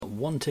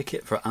one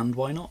ticket for And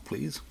Why Not,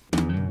 please.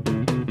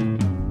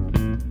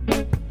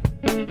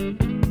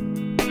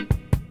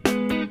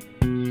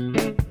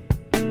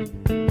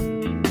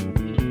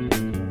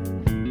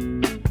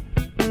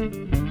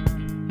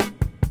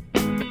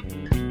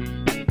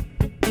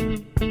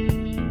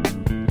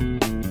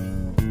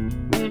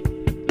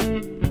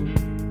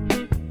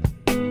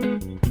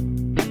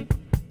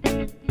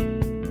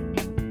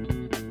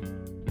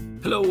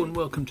 Hello and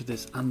welcome to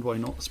this And Why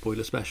Not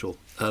spoiler special.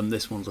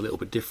 This one's a little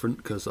bit different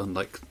because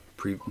unlike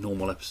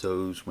normal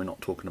episodes, we're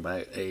not talking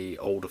about a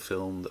older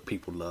film that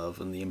people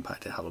love and the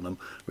impact it had on them.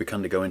 We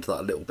kind of go into that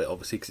a little bit,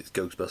 obviously, because it's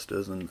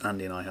Ghostbusters and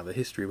Andy and I have a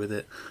history with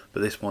it.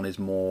 But this one is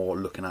more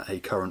looking at a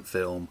current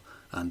film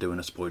and doing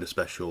a spoiler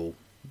special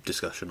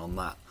discussion on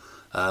that.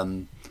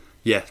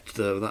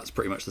 So that's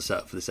pretty much the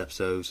setup for this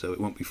episode. So it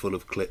won't be full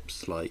of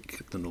clips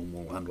like the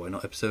normal And Why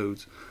Not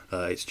episodes.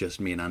 It's just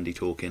me and Andy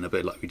talking, a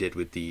bit like we did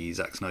with the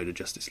Zack Snyder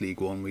Justice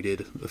League one we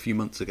did a few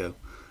months ago.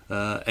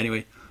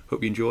 Anyway,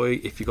 hope you enjoy.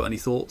 If you've got any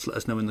thoughts, let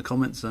us know in the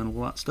comments and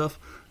all that stuff.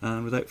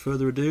 And without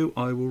further ado,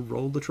 I will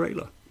roll the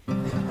trailer.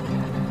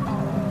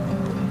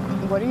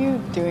 What are you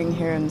doing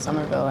here in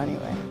Somerville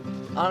anyway?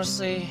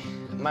 Honestly,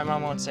 my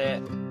mom won't say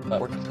it,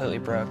 but we're completely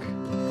broke.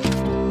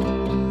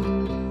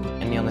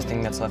 And the only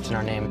thing that's left in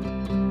our name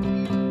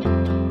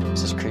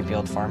is this creepy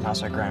old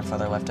farmhouse our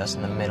grandfather left us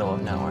in the middle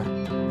of nowhere.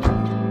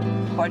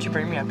 Why'd you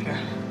bring me up here?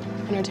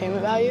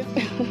 Entertainment value?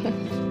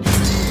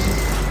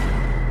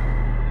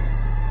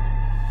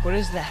 What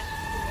is that?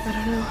 I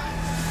don't know.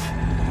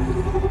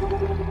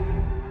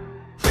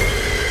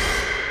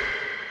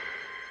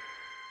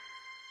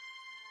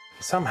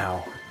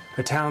 Somehow,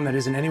 a town that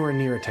isn't anywhere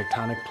near a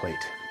tectonic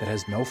plate, that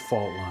has no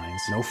fault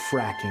lines, no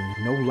fracking,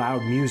 no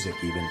loud music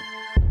even,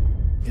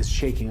 is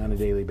shaking on a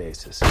daily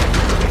basis. Under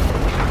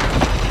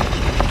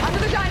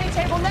the dining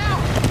table now!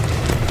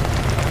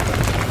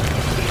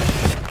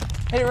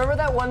 Hey, remember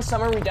that one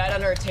summer we died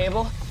under a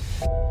table?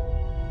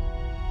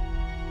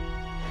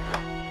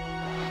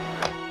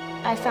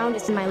 I found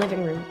it in my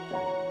living room.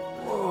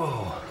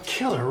 Whoa,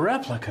 killer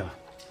replica.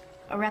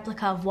 A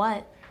replica of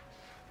what?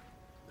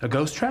 A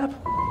ghost trap?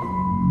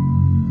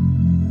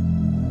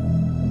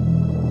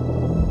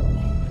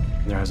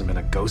 There hasn't been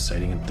a ghost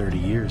sighting in 30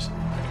 years.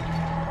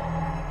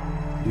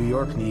 New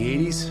York in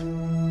the 80s?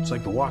 It's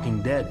like The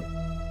Walking Dead.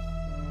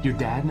 Your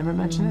dad never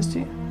mentioned this to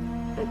you?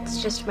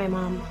 It's just my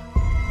mom.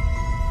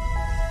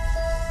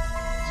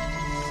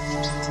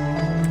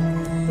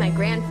 My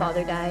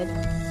grandfather died.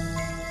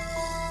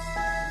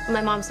 My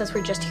mom says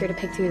we're just here to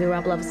pick through the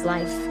rubble of his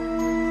life. Wait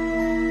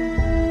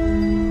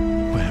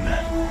a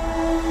minute.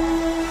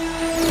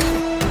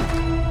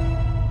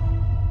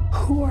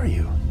 Who are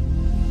you?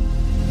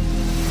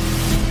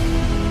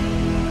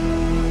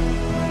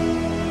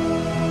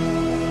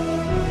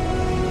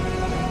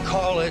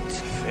 Call it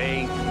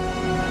fate.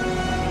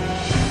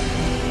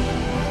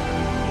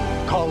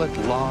 Call it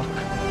luck.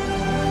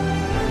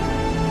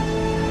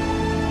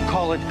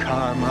 Call it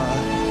karma.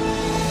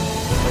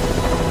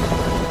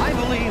 I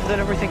believe that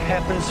everything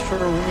happens for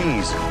a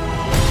reason.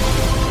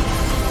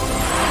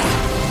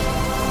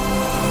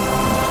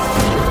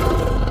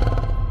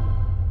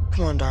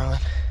 Come on, darling.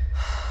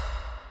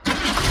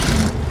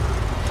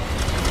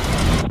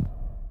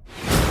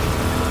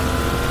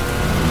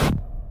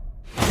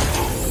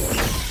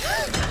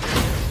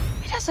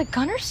 It has a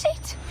gunner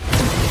seat?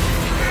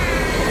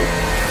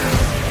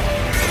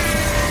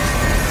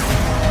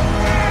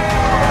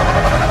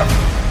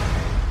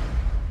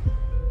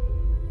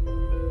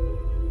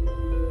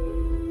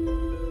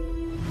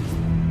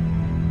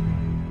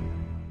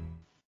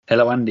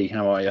 Hello Andy,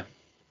 how are you?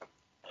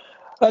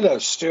 Hello,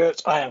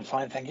 Stuart. I am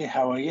fine, thank you.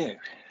 How are you?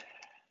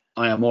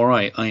 I am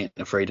alright, I ain't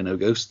afraid of no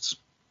ghosts.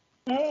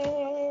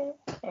 I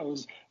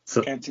was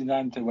counting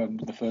down to when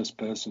the first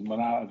person one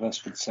out of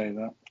us would say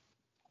that.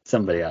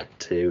 Somebody had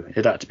to.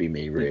 It had to be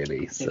me,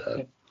 really.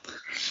 So,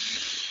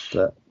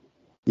 but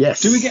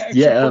yes. Do we get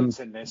extra points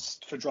in this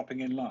for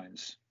dropping in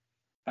lines?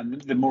 And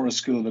the more a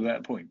school, the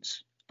better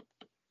points.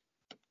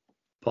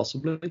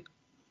 Possibly.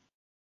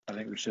 I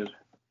think we should.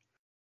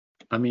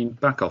 I mean,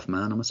 back off,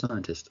 man. I'm a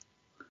scientist.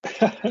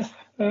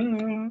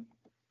 I'm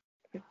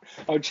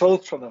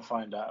trying to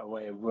find out a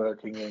way of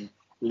working in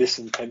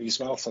 "Listen, can you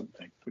smell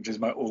something?" which is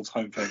my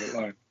all-time favourite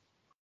line.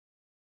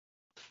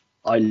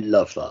 I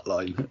love that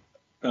line.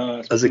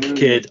 As a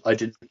brilliant.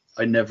 kid,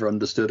 I never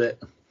understood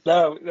it.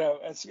 No,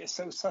 it's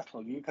so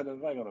subtle. You kind of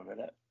hang on a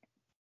minute.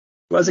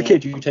 Well, as a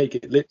kid, you take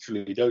it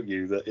literally, don't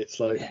you? That it's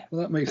like,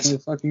 well, that makes no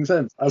fucking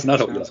sense. As an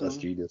adult, you're like, that's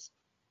genius.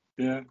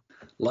 Yeah.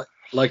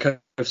 Like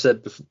I've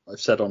said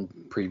on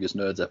previous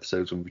Nerds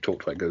episodes when we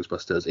talked about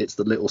Ghostbusters, it's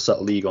the little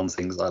subtle Egon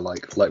things I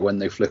like when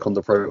they flick on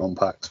the proton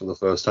packs for the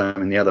first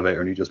time in the elevator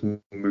and he just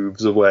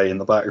moves away in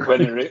the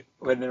background.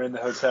 When they're in the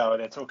hotel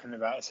and they're talking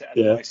about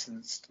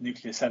licensed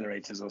nuclear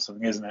accelerators or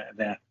something, isn't it?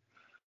 Yeah.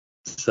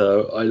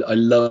 So I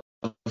love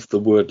the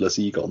wordless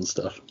Egon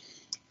stuff.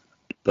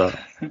 But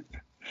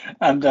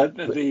and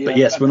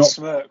yes, we're not.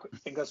 Smirk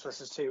in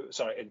Ghostbusters 2.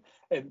 Sorry,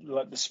 in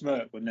like the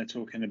smirk when they're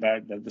talking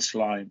about the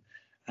slime,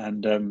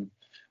 and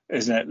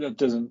isn't it? That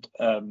doesn't.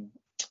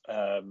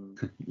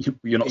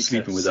 You're not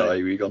sleeping with that, are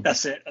you, Egon?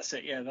 That's it.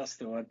 Yeah, that's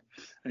the one.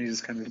 And he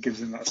just kind of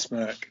gives him that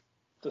smirk.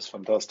 That's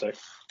fantastic.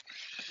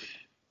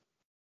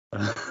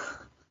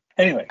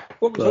 Anyway,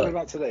 what we're talking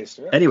about today,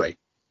 Stuart? Anyway,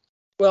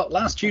 well,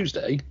 last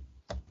Tuesday,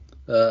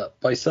 was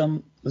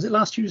it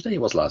last Tuesday?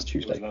 It was last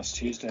Tuesday. It was last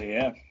Tuesday,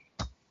 yeah.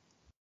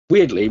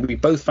 Weirdly, we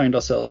both found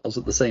ourselves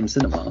at the same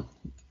cinema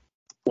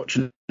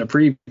watching a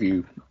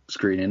preview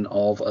screening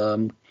of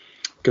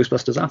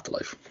Ghostbusters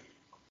Afterlife.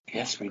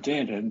 Yes, we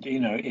did. And,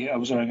 I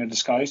was wearing a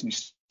disguise and you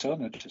still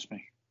noticed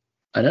me.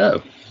 I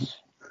know.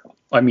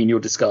 I mean, your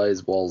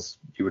disguise was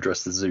you were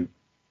dressed as Zoot.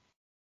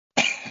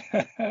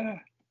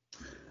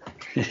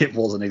 It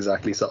wasn't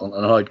exactly something,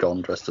 and I'd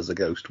gone dressed as a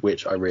ghost,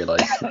 which I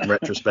realised in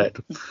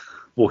retrospect,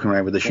 walking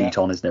around with a sheet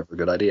on is never a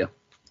good idea.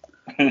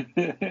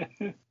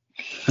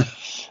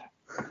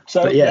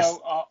 So, but yes.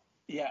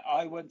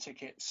 I won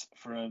tickets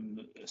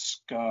from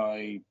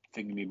Sky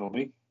Thingy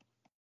Bobby,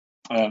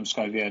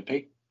 Sky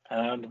VIP,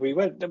 and we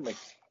went, didn't we?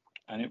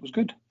 And it was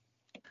good.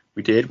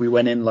 We did. We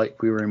went in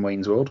like we were in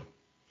Wayne's World.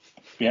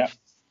 Yeah.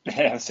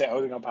 Yeah, that's it,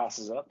 holding our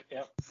passes up,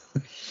 yeah.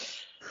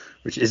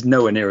 Which is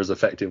nowhere near as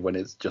effective when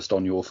it's just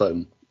on your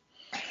phone.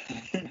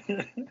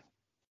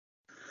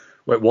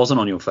 Well, it wasn't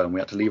on your phone. We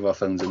had to leave our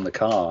phones in the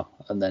car,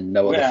 and then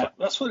no other. Yeah,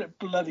 that's what it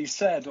bloody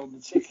said on the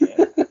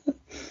ticket.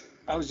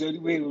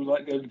 We were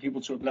like the only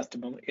people to have left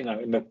them on,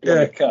 in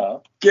the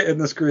car. Get in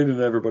the screen, and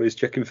everybody's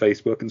checking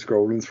Facebook and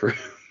scrolling through.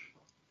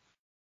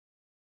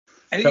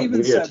 And it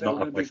even said to not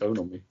have my phone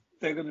on me.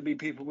 They're going to be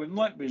people with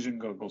night vision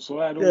goggles. So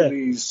I had all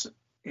these,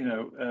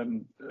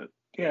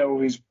 all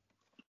these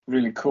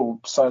really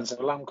cool Silence of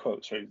the Lamb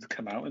quotes ready to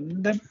come out,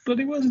 and there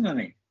bloody wasn't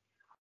any.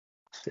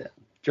 Yeah.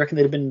 Do you reckon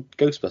they'd have been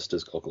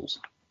Ghostbusters goggles?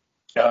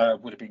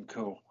 Would have been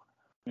cool.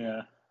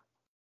 Yeah.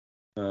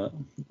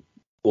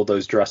 Or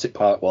those Jurassic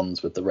Park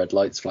ones with the red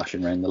lights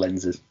flashing around the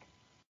lenses.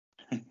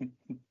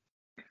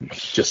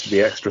 Just to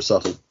be extra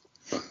subtle.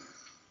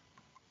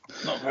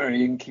 Not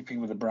very in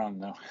keeping with the brand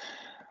now.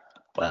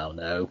 Well,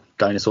 no.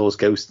 Dinosaurs,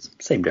 ghosts,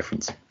 same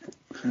difference.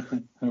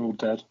 They're all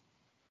dead.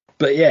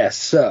 But yeah,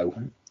 so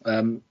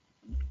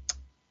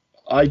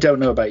I don't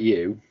know about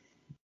you,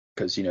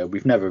 because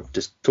we've never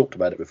just talked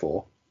about it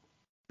before.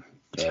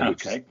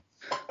 Okay.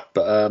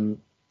 But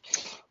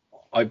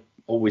I've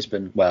always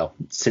been,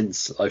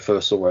 since I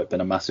first saw it,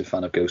 been a massive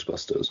fan of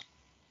Ghostbusters.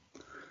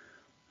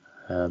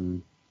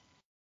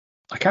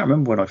 I can't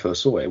remember when I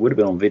first saw it. It would have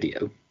been on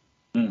video.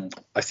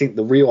 I think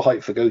the real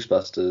hype for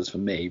Ghostbusters for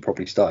me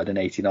probably started in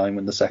 '89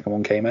 when the second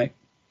one came out.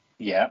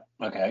 Yeah,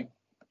 okay.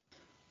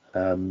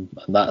 And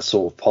that's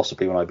sort of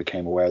possibly when I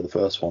became aware of the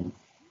first one.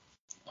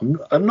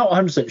 I'm not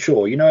 100%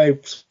 sure. How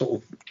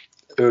sort of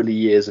early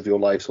years of your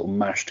life sort of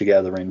mashed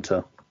together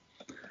into...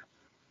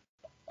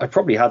 I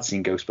probably had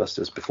seen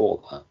Ghostbusters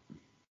before that.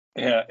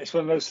 Yeah, it's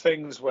one of those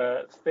things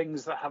where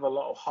things that have a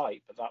lot of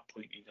hype at that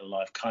point in your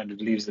life kind of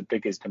leaves the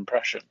biggest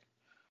impression.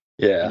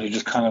 Yeah. And you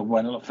just kind of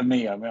went, for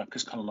me, I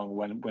just kind of long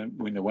went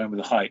with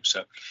the hype.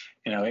 So,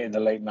 in the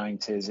late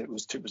 90s, it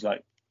was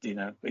like, in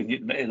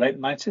the late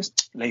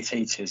 90s, late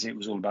 80s, it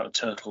was all about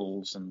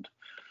turtles and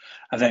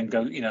then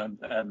go,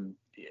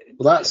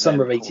 well, that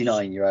summer of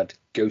 '89, you had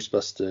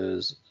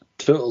Ghostbusters.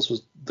 Turtles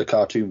was the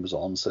cartoon was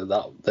on, so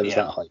that there was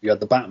that hype. You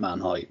had the Batman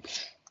hype.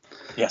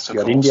 Yes, of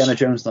course. You had Indiana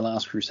Jones and the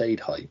Last Crusade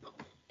hype.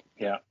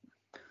 Yeah.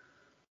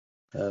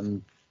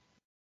 Like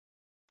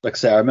I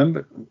say, I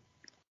remember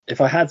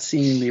if I had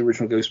seen the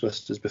original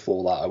Ghostbusters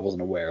before that, I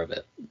wasn't aware of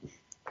it,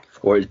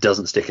 or it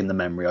doesn't stick in the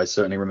memory. I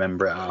certainly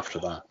remember it after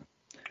that.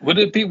 Would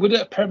it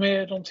have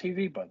premiered on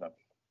TV by then?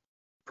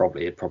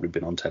 Probably. It'd probably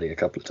been on telly a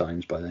couple of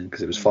times by then,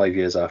 because it was 5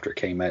 years after it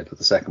came out that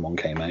the second one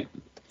came out.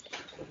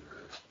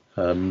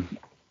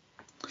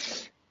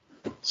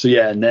 So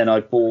yeah, and then I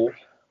bought...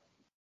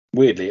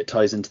 Weirdly, it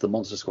ties into the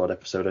Monster Squad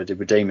episode I did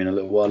with Damien a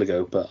little while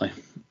ago, but I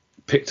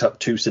picked up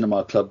 2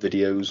 Cinema Club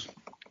videos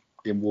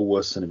in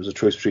Woolworths, and it was a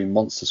choice between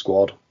Monster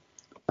Squad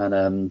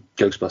and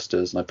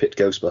Ghostbusters, and I picked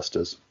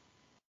Ghostbusters.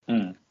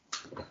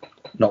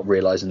 Not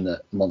realising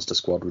that Monster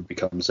Squad would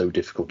become so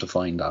difficult to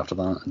find after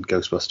that, and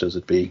Ghostbusters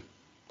would be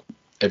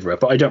everywhere.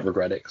 But I don't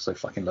regret it, because I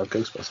fucking love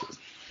Ghostbusters.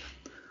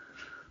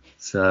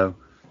 So,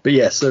 but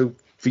yeah, so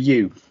for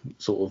you,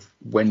 sort of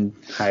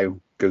how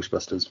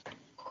Ghostbusters?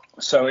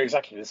 So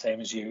exactly the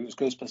same as you. It was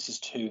Ghostbusters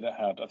 2 that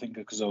had, I think,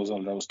 because I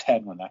was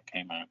 10 when that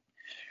came out.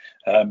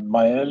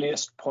 My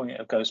earliest point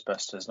of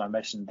Ghostbusters, and I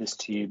mentioned this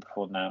to you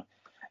before now,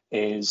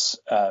 is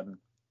there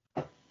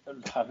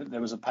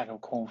was a pack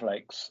of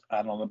cornflakes,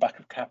 and on the back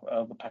of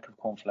the pack of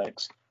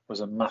cornflakes was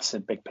a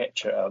massive big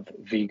picture of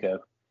Vigo,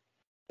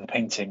 the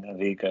painting of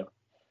Vigo.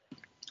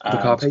 The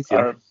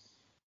Carpathian.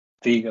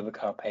 Vigo the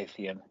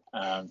Carpathian,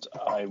 and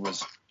I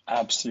was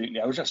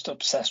just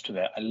obsessed with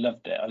it. I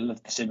loved it. I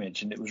loved this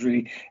image, and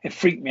it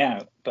freaked me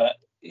out, but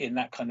in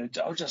that kind of,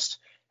 I just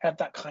had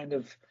that kind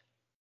of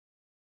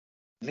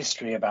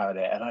mystery about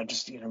it, and I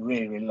just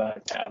really, really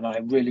liked it, and I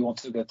really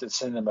wanted to go to the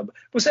cinema.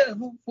 But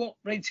what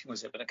rating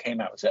was it when it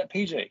came out? Was it a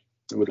PG? It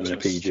would have been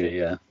a PG,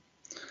 yeah.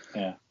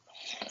 Yeah.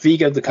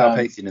 Vigo the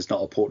Carpathian is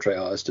not a Portrait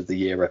Artist of the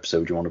Year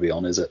episode you want to be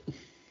on, is it?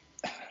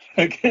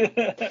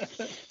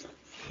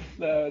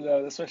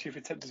 No, especially if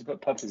you're tempted to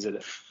put putters in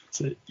it.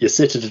 So your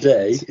sitter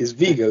today is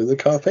Vigo the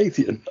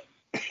Carpathian.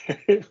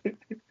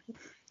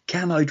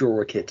 Can I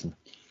draw a kitten?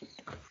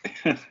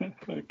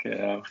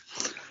 Okay.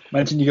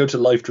 Imagine you go to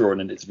life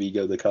drawing and it's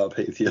Vigo the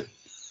Carpathian.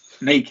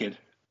 Naked.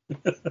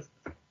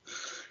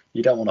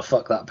 You don't want to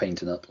fuck that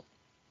painting up.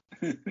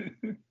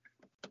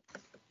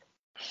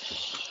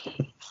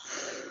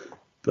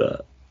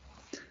 But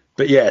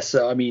yeah,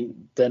 so I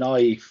mean, then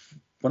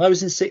when I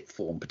was in sixth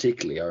form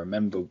particularly, I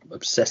remember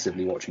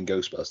obsessively watching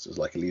Ghostbusters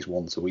like at least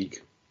once a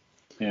week.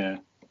 Yeah.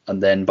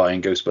 And then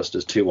buying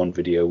Ghostbusters 2 on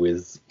video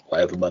with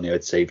whatever money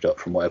I'd saved up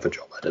from whatever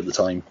job I had at the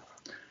time.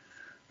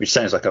 Which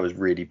sounds like I was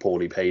really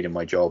poorly paid in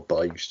my job, but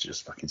I used to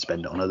just fucking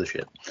spend it on other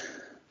shit.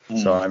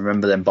 So I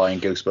remember then buying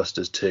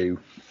Ghostbusters 2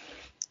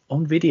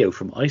 on video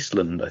from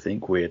Iceland, I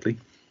think, weirdly.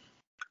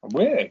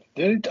 Weird.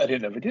 I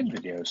didn't know they did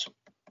videos.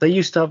 They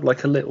used to have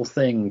like a little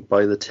thing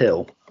by the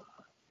till.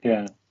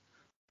 Yeah.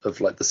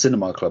 Of like the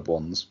cinema club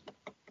ones.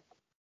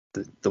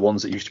 The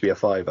ones that used to be a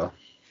 £5.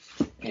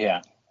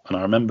 Yeah. And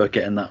I remember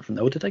getting that from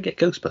there. Or did I get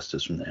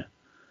Ghostbusters from there?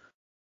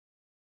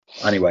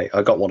 Anyway,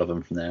 I got one of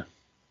them from there.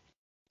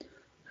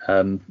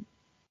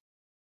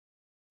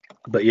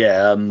 But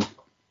yeah, and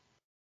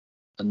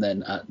then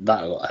that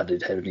got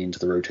added heavily into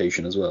the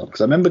rotation as well.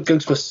 Because I remember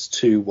Ghostbusters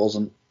 2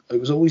 it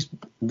was always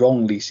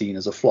wrongly seen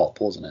as a flop,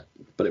 wasn't it?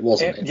 But it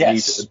wasn't. It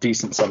made a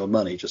decent sum of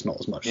money, just not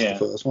as much as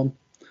the first one.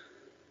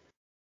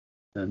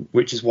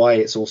 Which is why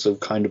it's also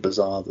kind of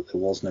bizarre that there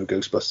was no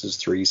Ghostbusters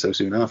 3 so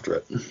soon after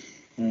it.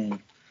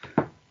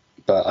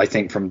 But I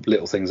think from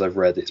little things I've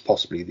read, it's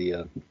possibly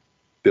the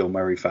Bill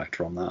Murray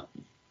factor on that.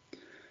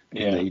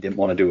 Yeah. He didn't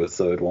want to do a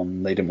third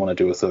one. They didn't want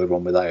to do a third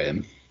one without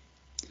him.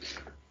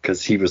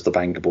 Because he was the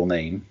bankable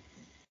name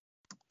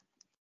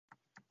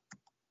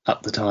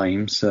at the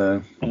time,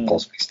 so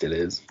possibly still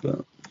is.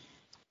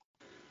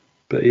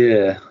 But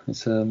yeah,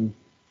 it's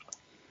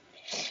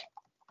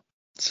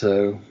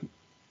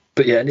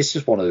But yeah, and it's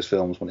just one of those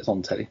films when it's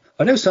on telly.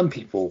 I know some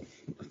people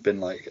have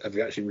been like, have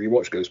you actually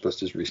rewatched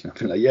Ghostbusters recently? I've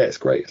been like, yeah, it's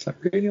great. It's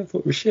like, really? I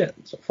thought it was shit.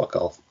 So fuck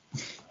off.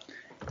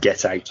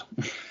 Get out.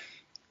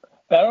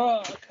 There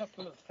are a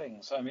couple of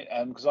things. I mean,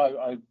 because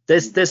I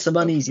there's some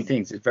uneasy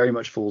things. It very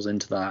much falls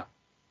into that.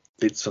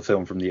 It's a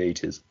film from the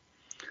 80s.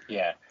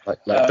 Yeah.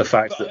 Like the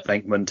fact that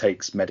Venkman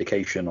takes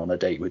medication on a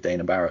date with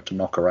Dana Barrett to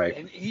knock her out.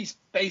 And he's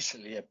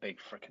basically a big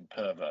freaking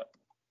pervert.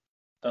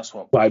 That's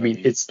what. Well, I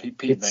mean, it's Pete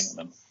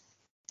Venkman.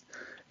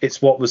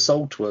 It's what was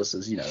sold to us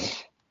as,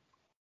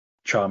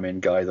 charming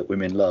guy that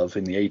women love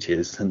in the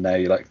 80s, and now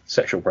you're like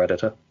sexual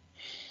predator.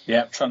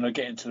 Yeah, trying to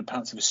get into the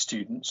pants of his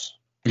students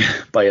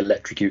by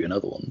electrocuting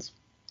other ones.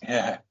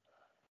 Yeah.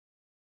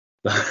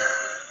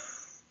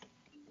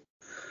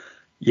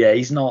 Yeah,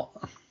 he's not.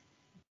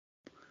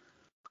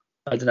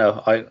 I don't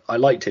know. I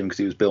liked him because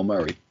he was Bill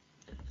Murray,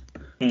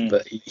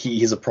 but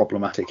he is a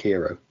problematic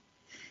hero.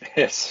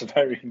 Yes,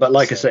 very. But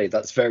like I say,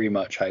 that's very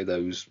much how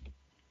those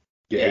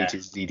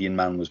 80s leading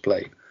man was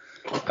played.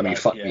 I mean,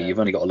 fuck me, you've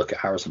only got to look at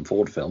Harrison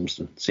Ford films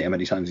and see how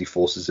many times he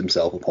forces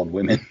himself upon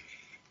women.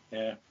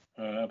 Yeah,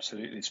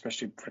 absolutely,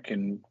 especially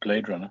freaking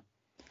Blade Runner.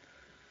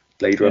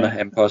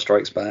 Empire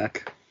Strikes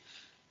Back.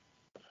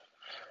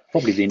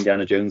 Probably the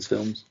Indiana Jones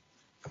films.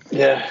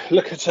 Yeah,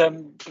 look at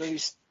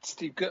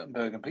Steve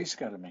Guttenberg and Police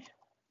Academy.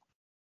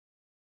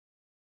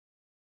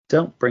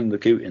 Don't bring the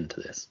goot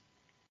into this.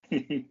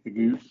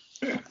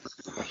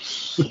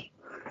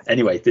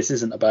 Anyway, this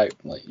isn't about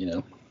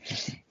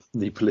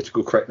the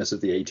political correctness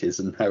of the 80s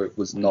and how it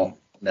was not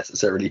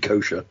necessarily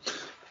kosher.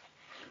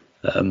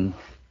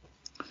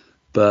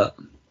 But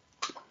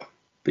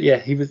yeah,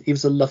 he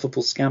was a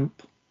lovable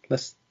scamp.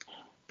 Let's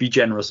be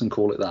generous and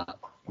call it that.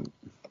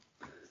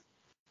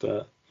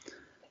 But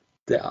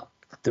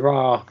there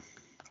are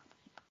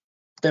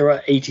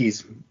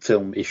 80s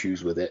film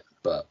issues with it,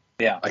 but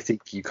I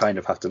think you kind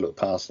of have to look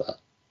past that.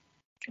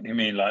 You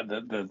mean like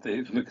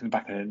the looking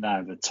back at it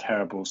now, the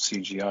terrible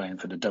CGI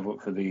and for the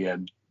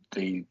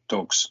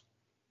dogs?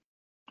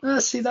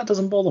 See, that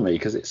doesn't bother me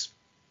because it's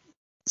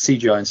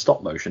CGI and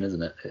stop motion,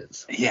 isn't it?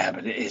 Yeah,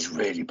 but it is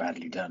really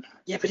badly done.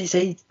 Yeah, but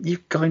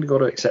you've kind of got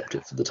to accept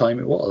it for the time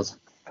it was.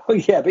 Oh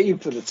yeah, but even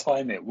for the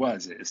time it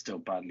was, it is still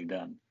badly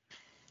done.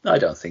 I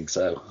don't think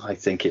so. I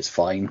think it's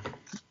fine.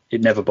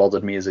 It never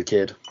bothered me as a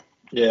kid.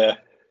 Yeah.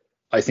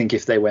 I think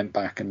if they went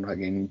back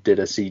and did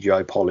a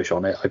CGI polish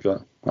on it, I'd be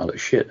like, that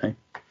looks shit, eh?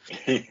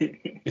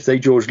 If they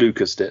George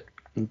Lucased it,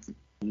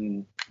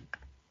 and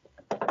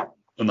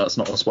that's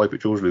not a swipe at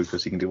George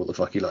Lucas, he can do what the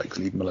fuck he likes,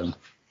 leave him alone.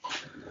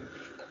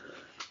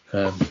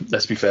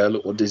 Let's be fair,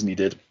 look what Disney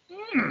did.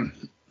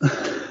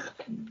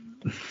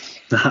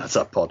 That's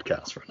a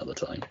podcast for another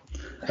time.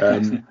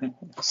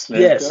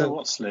 Slave Girl?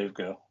 What Slave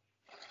Girl?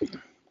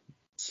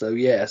 So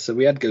we had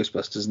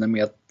Ghostbusters, and then we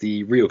had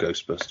the real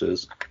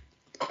Ghostbusters.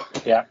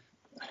 Yeah.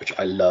 Which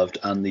I loved,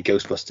 and the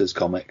Ghostbusters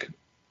comic,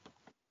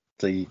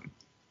 the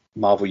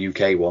Marvel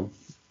UK one.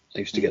 I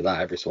used to get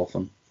that every so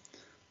often.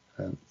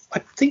 I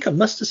think I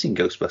must have seen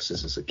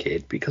Ghostbusters as a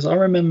kid because I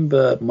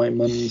remember my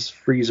mum's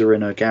freezer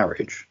in her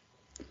garage.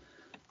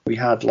 We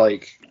had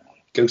like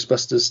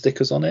Ghostbusters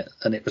stickers on it,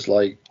 and it was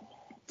like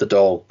the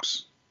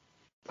dogs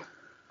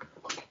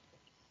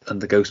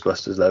and the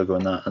Ghostbusters logo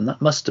and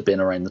that must have been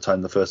around the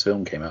time the first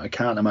film came out. I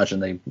can't imagine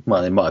they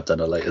might have done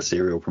a later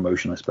cereal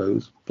promotion, I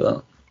suppose,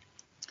 but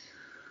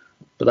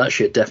that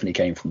shit definitely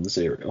came from the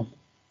cereal.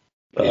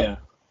 Yeah.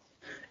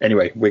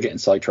 Anyway, we're getting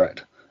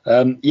sidetracked.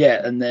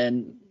 Yeah, and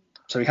then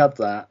so we had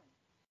that.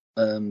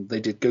 They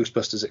did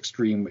Ghostbusters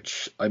Extreme,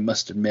 which I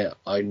must admit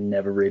I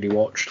never really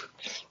watched.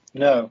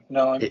 No,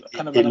 I'm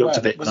kind of it looked unaware.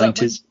 a bit Was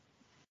 90s.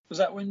 Was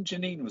that when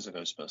Janine was a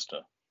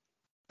Ghostbuster?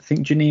 I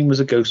think Janine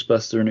was a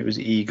Ghostbuster, and it was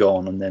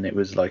Egon, and then it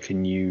was like a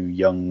new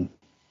young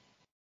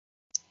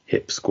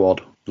hip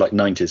squad, like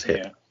 90s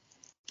hip. Yeah.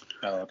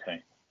 Oh,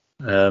 okay.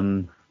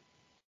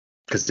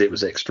 Because it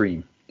was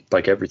extreme,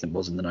 like everything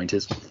was in the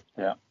 90s.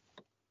 Yeah.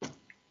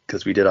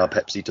 Because we did our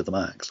Pepsi to the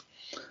max,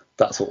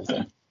 that sort of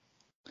thing.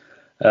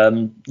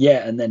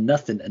 Yeah, and then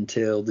nothing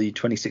until the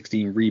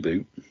 2016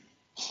 reboot,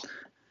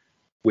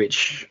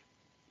 which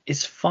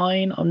is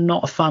fine. I'm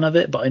not a fan of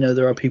it, but I know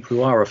there are people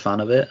who are a fan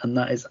of it, and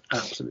that is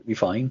absolutely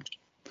fine.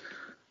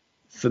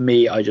 For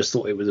me, I just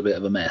thought it was a bit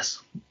of a mess.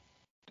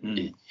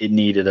 It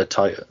needed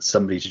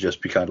somebody to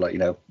just be kind of like,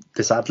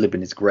 this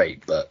ad-libbing is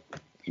great, but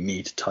you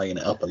need to tighten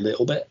it up a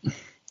little bit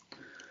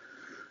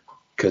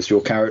because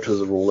your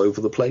characters are all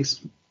over the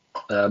place.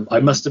 I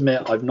must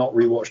admit, I've not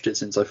rewatched it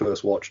since I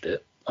first watched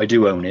it. I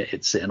do own it.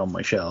 It's sitting on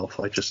my shelf.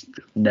 I just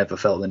never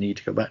felt the need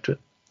to go back to it.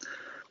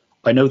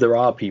 I know there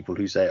are people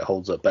who say it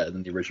holds up better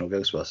than the original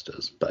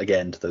Ghostbusters, but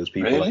again, to those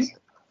people, really?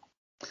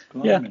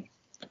 Yeah.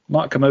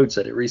 Mark Commode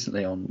said it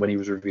recently when he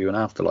was reviewing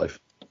Afterlife.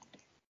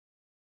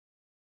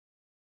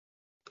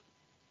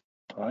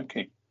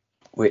 Okay.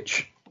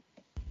 Which,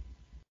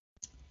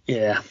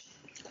 yeah,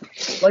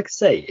 like I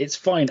say, it's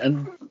fine,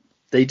 and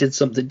they did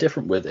something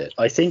different with it.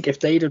 I think if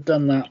they'd have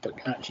done that but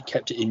actually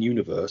kept it in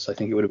universe, I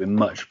think it would have been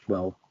much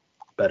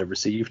better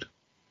received.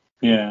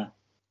 Yeah.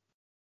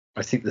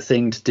 I think the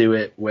thing to do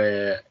it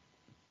where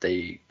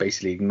they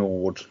basically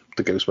ignored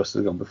the Ghostbusters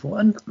that gone before,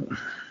 and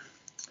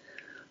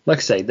like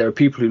I say, there are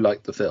people who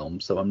like the film,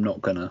 so I'm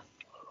not gonna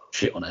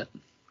shit on it.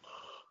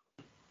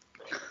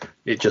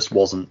 It just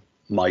wasn't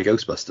my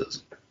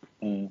Ghostbusters.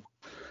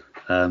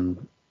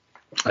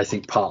 I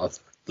think part of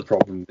the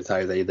problem with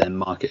how they then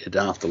marketed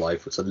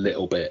Afterlife was a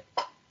little bit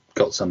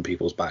got some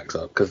people's backs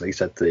up because they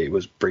said that it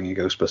was bringing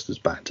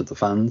Ghostbusters back to the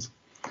fans,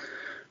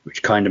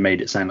 which kind of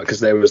made it sound like, because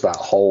there was that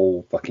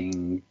whole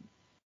fucking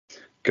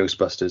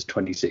Ghostbusters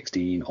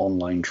 2016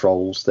 online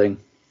trolls thing.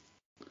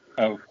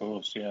 Oh, of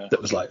course, yeah.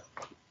 That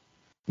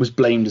was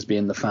blamed as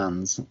being the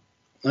fans.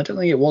 I don't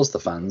think it was the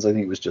fans. I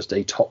think it was just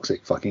a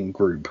toxic fucking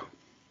group.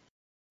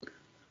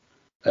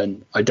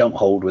 And I don't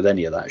hold with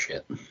any of that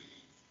shit.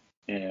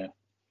 Yeah.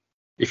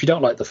 If you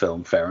don't like the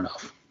film, fair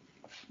enough.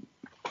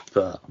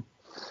 But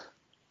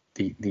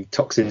the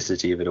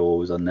toxicity of it all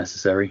was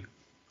unnecessary.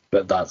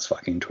 But that's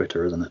fucking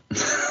Twitter, isn't it?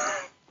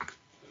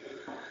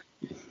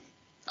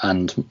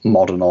 And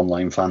modern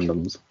online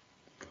fandoms.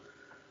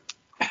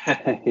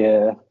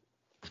 Yeah.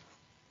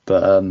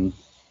 But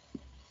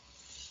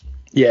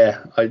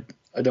yeah, I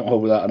don't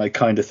hold with that, and I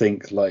kind of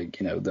think like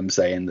them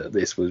saying that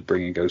this was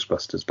bringing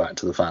Ghostbusters back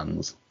to the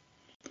fans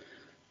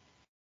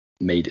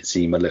made it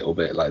seem a little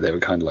bit like they were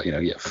kind of like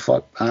yeah,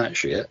 fuck that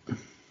shit.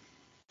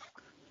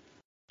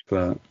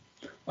 But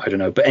I don't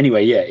know. But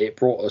anyway, yeah, it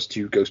brought us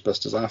to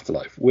Ghostbusters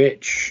Afterlife,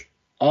 which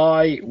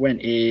I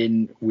went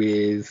in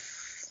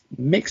with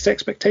mixed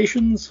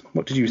expectations.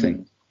 What did you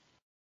think?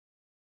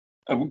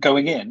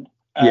 Going in,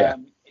 yeah,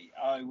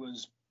 I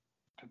was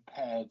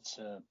prepared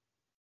to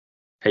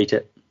hate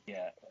it.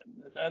 Yeah,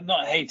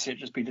 not hate it,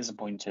 just be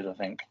disappointed. I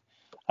think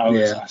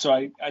So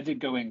I did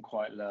go in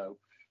quite low,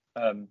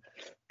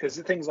 because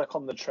the things like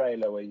on the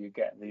trailer where you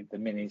get the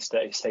mini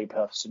Stay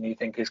Puffs, and you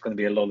think it's going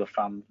to be a lot of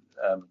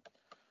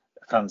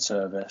fan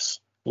service.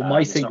 Well,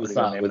 my thing with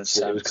that was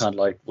it was kind of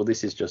like, well,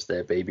 this is just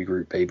their baby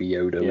group, Baby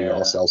Yoda. We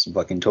gotta sell some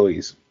fucking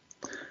toys,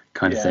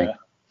 kind of thing.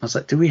 I was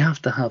like, do we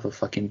have to have a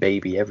fucking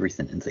baby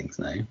everything and things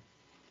now?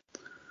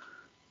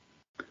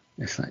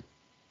 It's like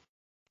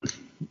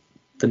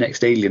the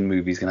next Alien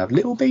movie is gonna have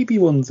little baby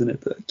ones in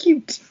it that are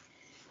cute.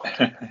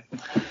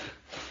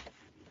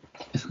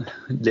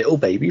 Little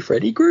baby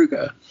Freddy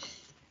Krueger.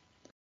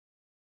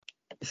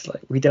 It's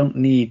like, we don't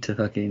need to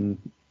fucking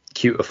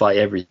cutify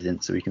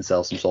everything so we can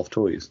sell some soft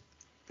toys.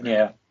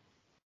 Yeah.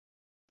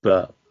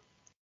 But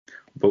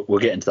we'll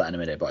get into that in a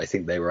minute. But I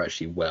think they were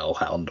actually well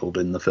handled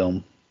in the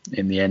film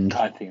in the end.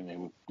 I think they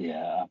would.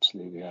 Yeah,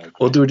 absolutely.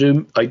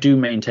 Although I do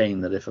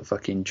maintain that if a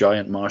fucking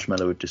giant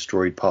marshmallow had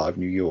destroyed part of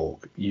New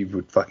York, you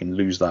would fucking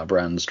lose that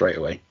brand straight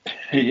away.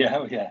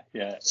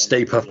 yeah.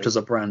 Stay Puft as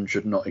a brand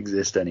should not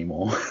exist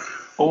anymore.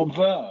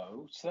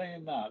 Although,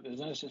 saying that, there's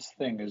no such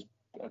thing as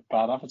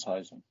bad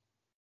advertising.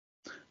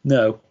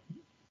 No.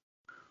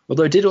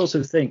 Although I did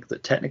also think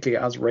that technically,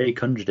 as Ray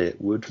conjured it,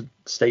 would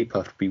Stay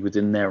Puft be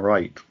within their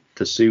right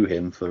to sue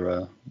him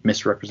for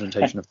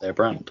misrepresentation of their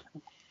brand?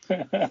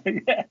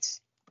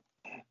 Yes.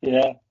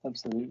 Yeah,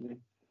 absolutely.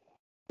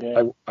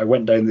 Yeah. I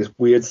went down this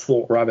weird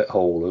thought rabbit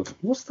hole of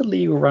what's the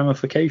legal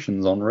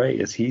ramifications on Ray?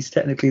 Is he's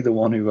technically the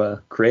one who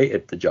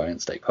created the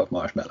giant Stay Puft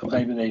Marshmallow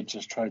Man? Maybe they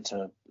just tried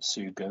to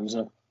sue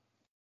Gozer.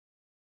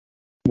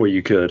 Well,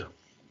 you could.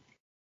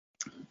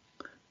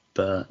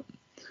 But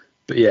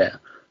yeah.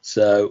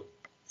 So,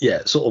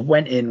 yeah, sort of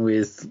went in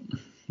with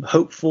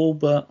hopeful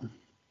but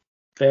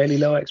fairly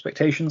low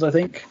expectations, I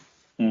think.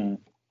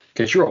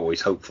 Because you're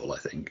always hopeful, I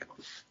think.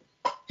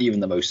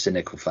 Even the most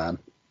cynical fan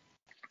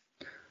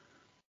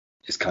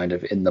is kind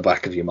of in the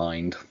back of your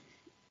mind.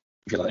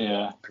 You're like,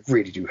 I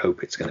really do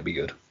hope it's going to be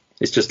good.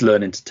 It's just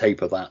learning to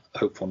taper that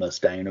hopefulness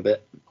down a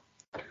bit.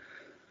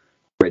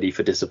 Ready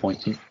for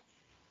disappointment.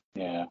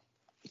 Yeah.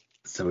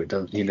 So you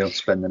don't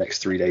spend the next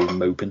 3 days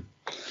moping.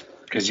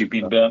 Because you've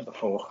been burnt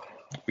before.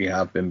 We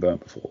have been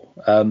burnt before.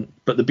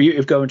 But the beauty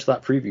of going to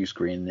that preview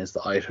screen is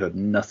that I'd heard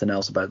nothing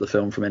else about the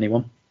film from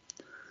anyone.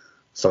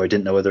 So I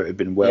didn't know whether it had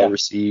been well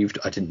received.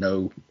 I didn't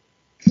know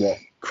what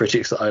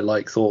critics that I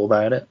thought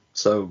about it.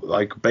 So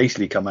I could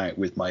basically come out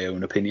with my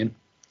own opinion.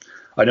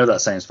 I know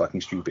that sounds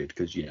fucking stupid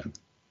because,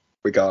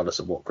 regardless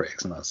of what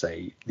critics and that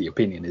say, the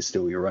opinion is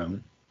still your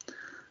own.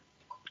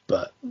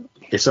 But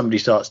if somebody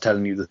starts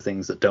telling you the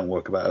things that don't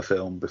work about a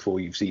film before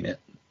you've seen it,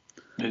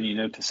 then you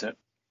notice it.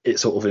 It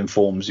sort of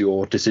informs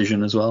your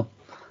decision as well.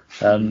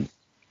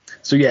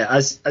 So yeah,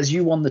 as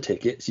you won the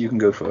tickets, you can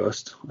go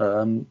first.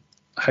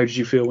 How did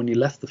you feel when you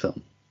left the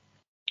film?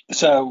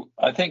 So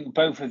I think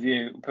both of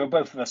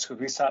us, because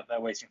we sat there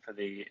waiting for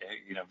the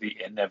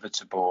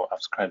inevitable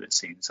after credit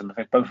scenes, and I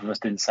think both of us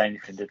didn't say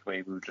anything, did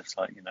we? We were just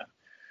like,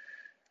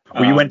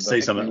 Well, you went to say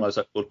something, and I was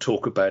like, "We'll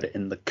talk about it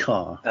in the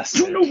car." That's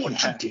you know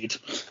what you did.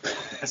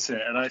 That's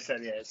it. And I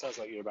said, "Yeah, it sounds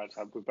like we're about to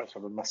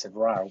have a massive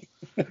row."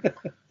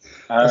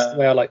 That's the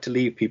way I like to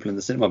leave people in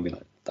the cinema. I'll be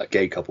like, that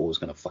gay couple was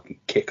going to fucking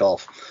kick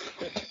off.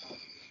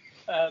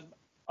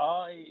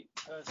 I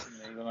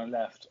personally, when I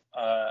left,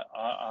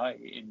 I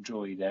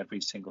enjoyed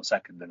every single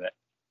second of it.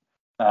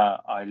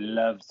 I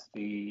loved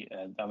the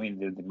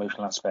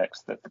emotional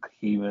aspects, the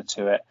humour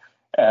to it.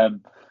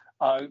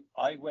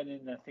 I went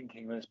in there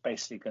thinking it was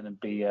basically going to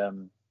be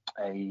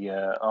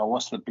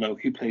what's the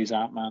bloke who plays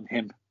Ant-Man?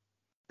 Him.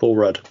 Paul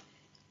Rudd.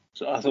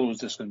 So I thought it was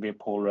just going to be a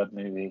Paul Rudd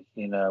movie,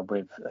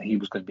 with he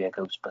was going to be a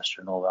Ghostbuster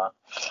and all that.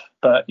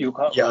 But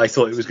I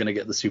thought it was going to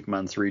get the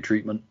Superman 3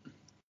 treatment.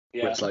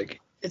 Yeah. Where it's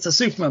like, it's a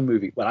Superman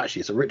movie. Well, actually,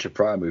 it's a Richard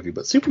Pryor movie,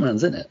 but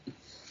Superman's in it.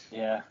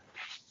 Yeah.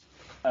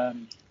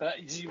 But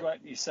as you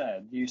rightly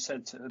said,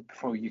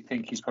 before you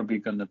think he's probably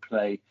going to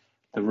play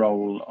the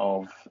role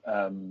of.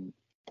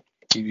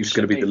 He's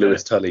going to be the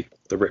Lewis Tully,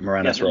 the Rick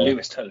Moranis role.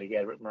 Lewis Tully,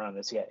 Rick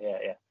Moranis,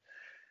 yeah.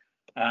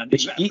 And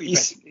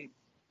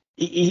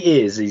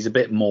he is. He's a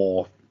bit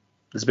more.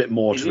 There's a bit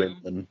more to him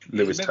than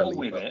Lewis Tully.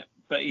 With it,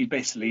 but he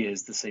basically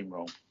is the same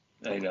role.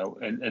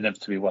 And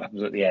inevitably, what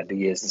happens at the end,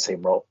 he is the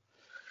same role.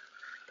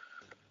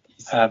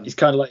 He's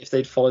kind of like if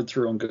they'd followed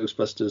through on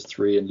Ghostbusters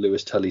 3 and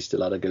Lewis Tully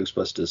still had a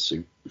Ghostbusters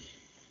suit.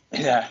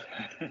 Yeah.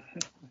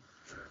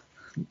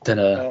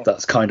 Then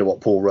that's kind of what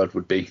Paul Rudd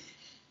would be.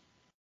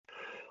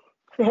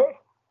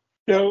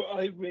 No,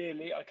 I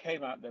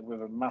came out there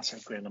with a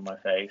massive grin on my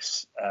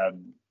face,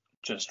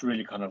 just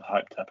really kind of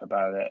hyped up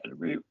about it.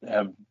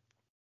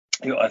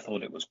 I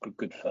thought it was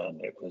good fun.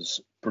 It was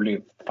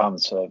brilliant fan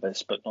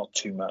service, but not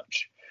too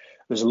much.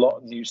 There's a lot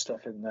of new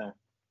stuff in there,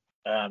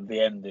 and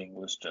the ending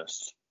was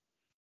just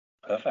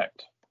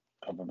perfect.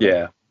 Probably.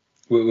 Yeah,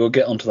 we'll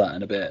get onto that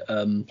in a bit.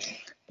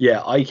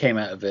 I came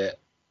out of it.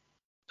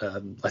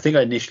 I think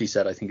I initially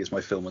said I think it's my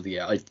film of the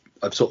year.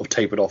 I've sort of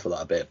tapered off of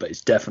that a bit, but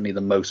it's definitely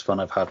the most fun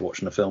I've had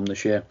watching a film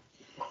this year.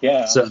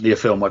 Yeah, certainly a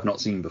film I've not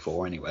seen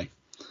before, anyway.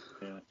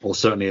 Yeah. Or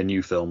certainly a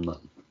new film that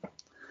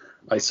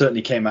I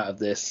certainly came out of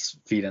this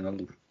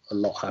feeling a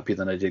lot happier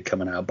than I did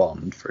coming out of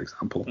Bond, for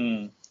example.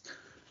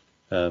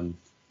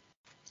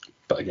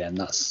 But again,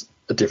 that's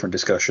a different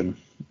discussion.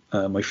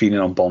 My feeling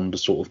on Bond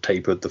has sort of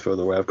tapered the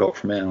further away I've got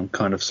from it. I'm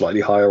kind of slightly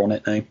higher on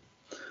it now.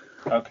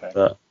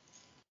 Okay.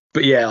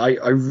 But yeah,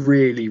 I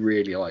really,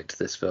 really liked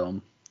this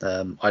film.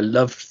 I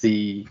loved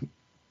a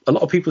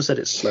lot of people said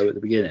it's slow at the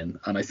beginning,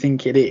 and I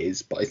think it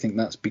is, but I think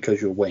that's because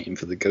you're waiting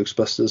for the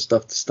Ghostbusters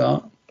stuff to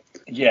start.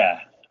 Yeah.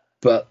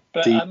 But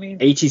the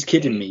 80s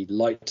kid in me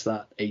liked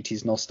that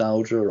 80s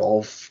nostalgia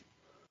of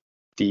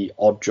the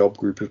odd job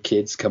group of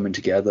kids coming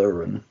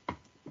together, and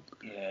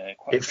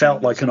it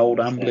felt like an old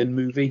Amblin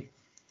movie.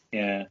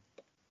 Yeah.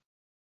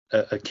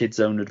 A kid's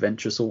own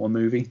adventure sort of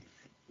movie.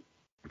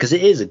 Because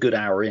it is a good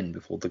hour in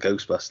before the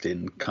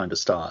ghostbusting kind of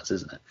starts,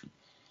 isn't it?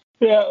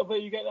 Yeah,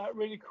 but you get that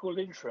really cool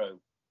intro.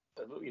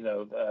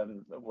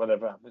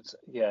 Whatever happens.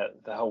 Yeah,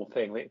 the whole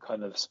thing, it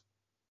kind of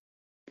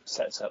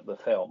sets up the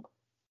film.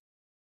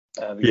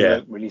 You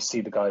don't really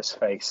see the guy's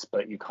face,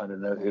 but you kind of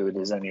know who it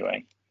is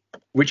anyway.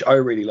 Which I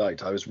really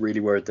liked. I was really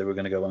worried they were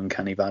going to go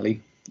Uncanny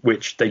Valley,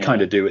 which they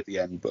kind of do at the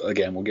end. But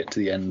again, we'll get to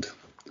the end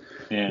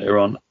later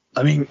on.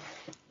 I mean,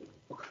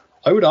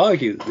 I would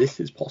argue that this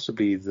is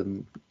possibly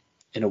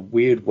in a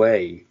weird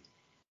way,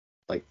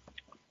 like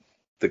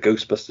the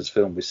Ghostbusters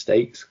film with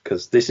stakes,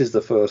 because this is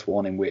the first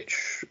one in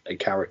which a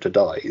character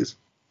dies.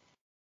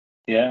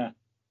 Yeah.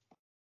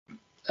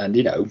 And,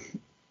 you know,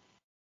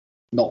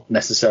 not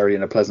necessarily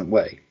in a pleasant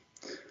way.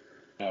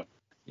 No.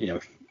 You know,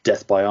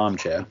 death by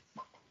armchair.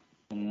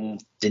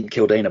 Mm. Didn't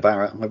kill Dana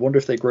Barrett. I wonder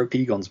if they broke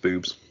Egon's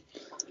boobs.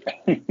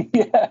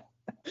 Yeah.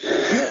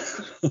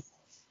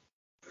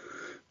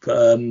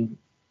 But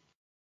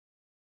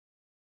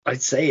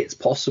I'd say it's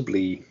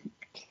possibly...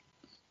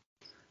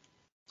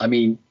 I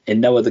mean,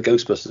 in no other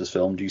Ghostbusters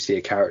film do you see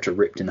a character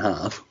ripped in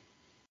half.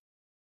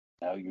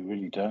 No, you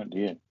really don't, do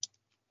you?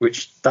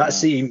 Which, that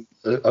scene,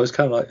 I was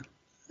kind of like,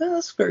 oh,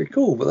 that's very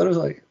cool. But then I was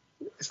like,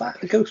 is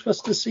that a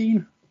Ghostbusters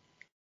scene?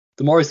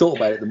 The more I thought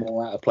about it, the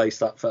more out of place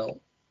that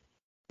felt.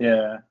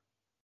 Yeah.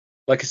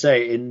 Like I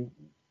say,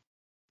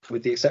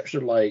 with the exception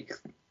of like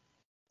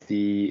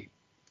the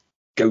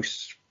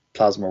ghost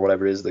plasma or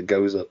whatever it is that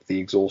goes up the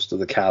exhaust of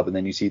the cab, and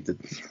then you see the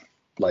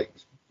like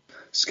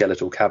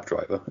skeletal cab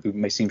driver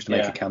who seems to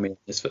make a cameo in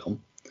this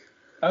film.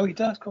 Oh, he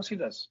does. Of course, he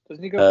does.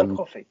 Doesn't he go for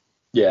coffee?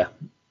 Yeah.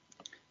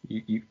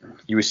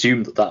 You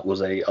assume that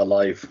was a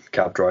live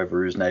cab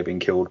driver who's now been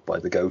killed by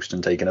the ghost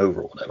and taken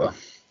over or whatever.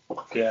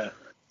 Yeah.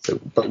 So,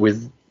 but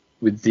with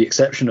the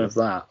exception of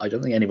that, I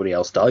don't think anybody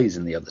else dies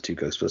in the other two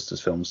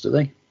Ghostbusters films, do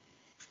they?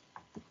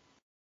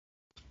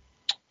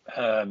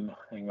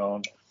 Hang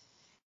on.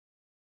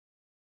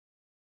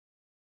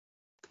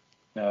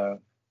 No.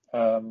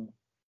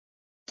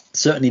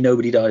 Certainly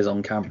nobody dies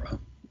on camera.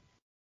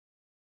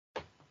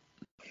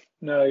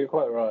 No, you're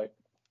quite right.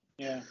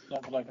 Yeah,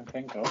 not that I can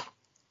think of.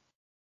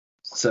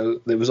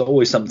 So there was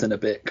always something a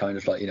bit kind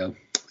of like, you know,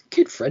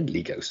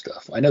 kid-friendly ghost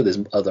stuff. I know there's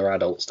other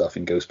adult stuff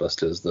in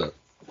Ghostbusters that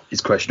is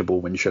questionable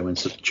when showing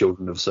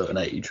children of a certain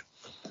age.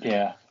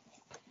 Yeah.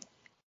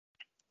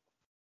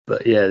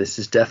 But yeah, this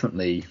is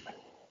definitely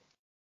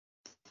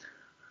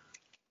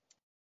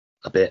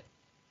a bit.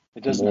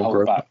 It doesn't more hold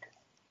grown. back.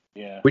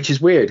 Yeah. Which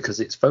is weird because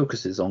it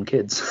focuses on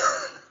kids.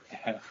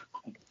 Yeah.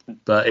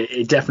 But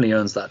it definitely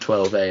earns that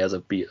 12A as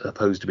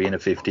opposed to being a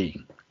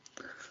 15.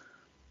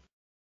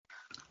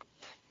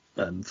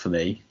 For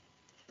me.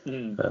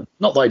 Not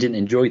that I didn't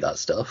enjoy that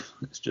stuff.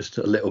 It's just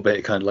a little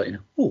bit kind of like,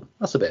 oh,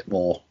 that's a bit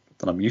more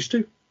than I'm used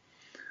to.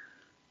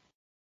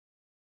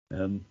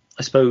 I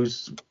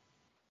suppose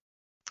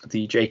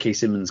the J.K.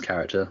 Simmons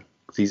character,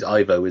 'cause he's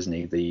Ivo, isn't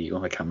he?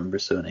 I can't remember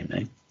his surname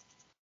name.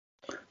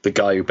 The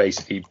guy who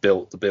basically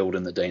built the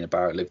building that Dana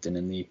Barrett lived in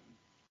the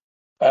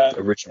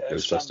original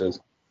Ghostbusters.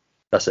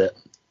 That's it.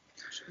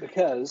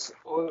 Because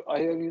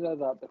I only know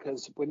that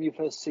because when you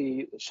first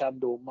see the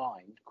Shandor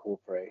Mine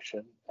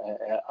Corporation,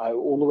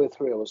 all the way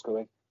through I was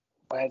going,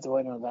 where do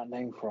I know that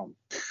name from?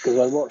 Because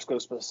I watched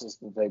Ghostbusters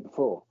the day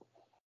before.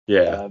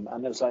 Yeah.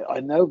 And it was like, I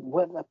know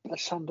the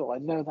Shandor, I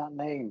know that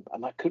name,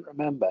 and I couldn't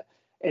remember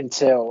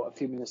until a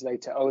few minutes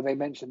later. Oh, they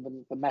mentioned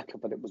the metal,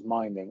 but it was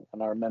mining,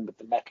 and I remembered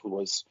the metal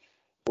was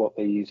what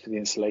they used for the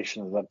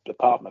installation of the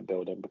apartment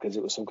building because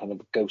it was some kind of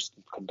ghost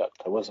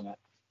conductor, wasn't it?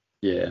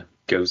 Yeah,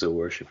 Gozer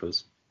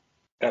worshippers.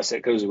 That's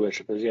it, Gozer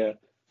worshippers, yeah.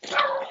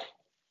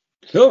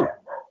 Oh,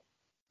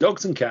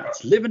 dogs and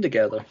cats living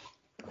together.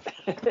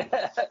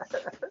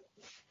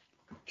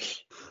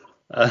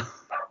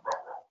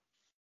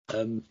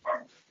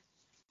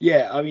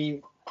 Yeah, I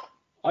mean,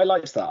 I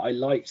liked that. I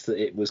liked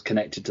that it was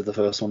connected to the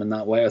first one in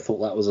that way. I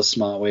thought that was a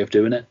smart way of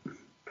doing it.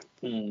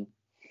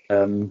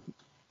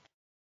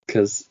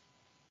 Because,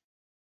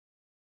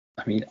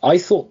 I mean, I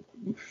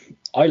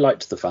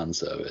liked the fan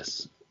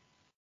service.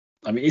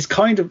 I mean, it's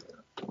kind of,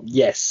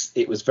 yes,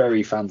 it was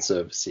very fan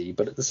servicey,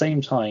 but at the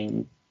same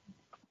time,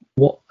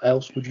 what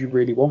else would you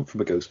really want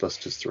from a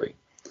Ghostbusters 3?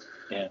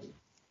 Yeah.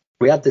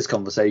 We had this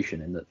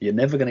conversation in that you're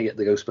never going to get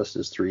the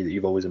Ghostbusters 3 that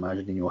you've always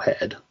imagined in your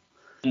head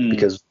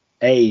because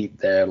A,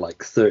 they're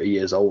like 30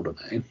 years older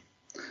now.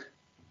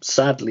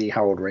 Sadly,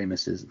 Harold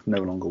Ramis is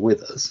no longer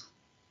with us.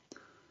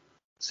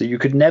 So you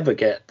could never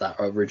get that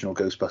original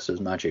Ghostbusters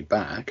magic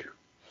back.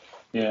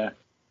 Yeah.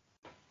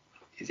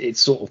 It's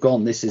sort of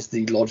gone. This is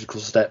the logical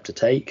step to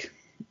take.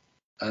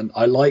 And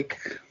I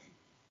like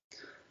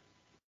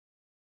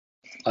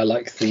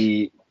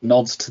the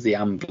nods to the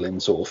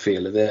Amblin sort of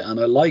feel of it, and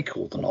I like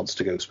all the nods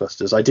to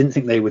Ghostbusters. I didn't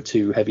think they were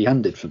too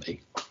heavy-handed for me.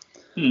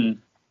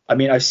 I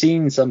mean, I've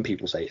seen some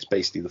people say it's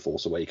basically The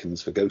Force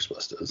Awakens for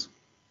Ghostbusters.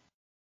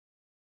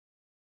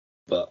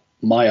 But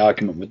my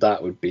argument with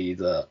that would be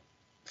that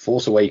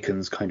Force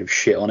Awakens kind of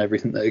shit on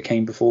everything that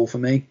came before for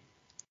me.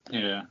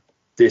 Yeah.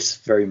 This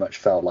very much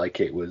felt like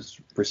it was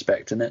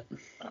respecting it.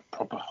 A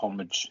proper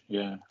homage,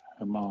 yeah.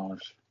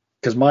 Homage.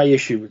 Because my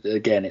issue,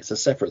 again, it's a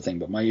separate thing,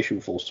 but my issue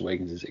with Force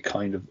Awakens is it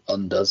kind of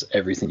undoes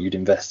everything you'd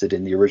invested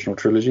in the original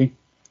trilogy.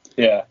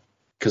 Yeah.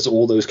 Because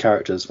all those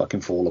characters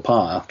fucking fall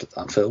apart after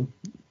that film.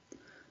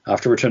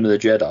 After Return of the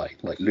Jedi,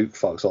 like Luke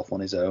fucks off on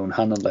his own,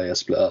 Han and Leia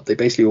split up. They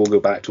basically all go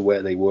back to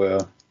where they were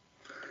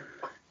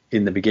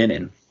in the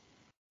beginning.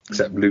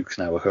 Except Luke's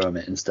now a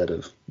hermit instead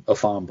of a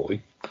farm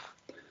boy.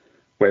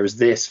 Whereas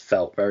this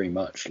felt very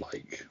much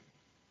like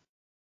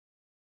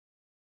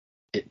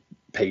it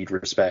paid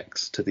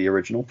respects to the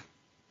original.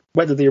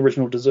 Whether the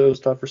original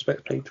deserves to have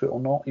respect paid to it or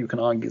not, you can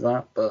argue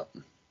that,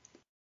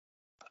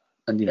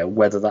 and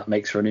whether that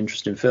makes for an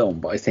interesting film.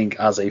 But I think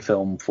as a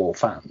film for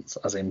fans,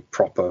 as in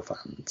proper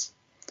fans,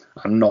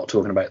 I'm not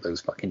talking about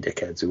those fucking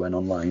dickheads who went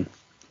online,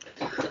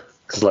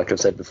 because like I've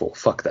said before,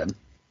 fuck them.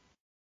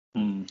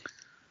 Yeah,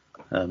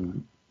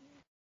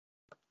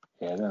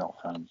 they're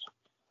not fans.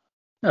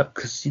 No,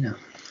 because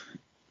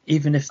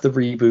even if the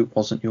reboot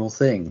wasn't your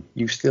thing,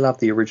 you still have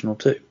the original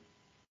too.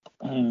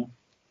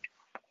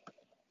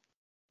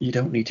 You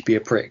don't need to be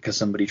a prick because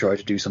somebody tried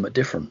to do something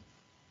different.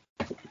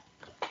 Like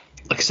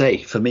I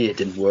say, for me it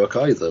didn't work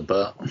either,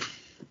 but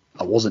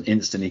I wasn't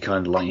instantly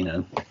kind of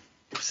like,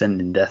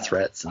 sending death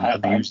threats and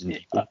abusing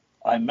people.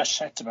 I must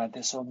shout about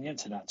this on the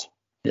internet.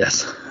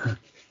 Yes.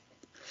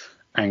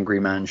 Angry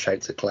man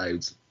shouts at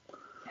clouds.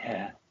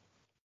 Yeah.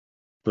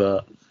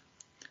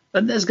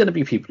 And there's going to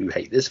be people who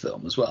hate this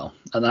film as well,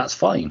 and that's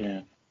fine.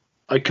 Yeah.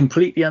 I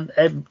completely,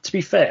 to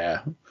be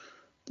fair,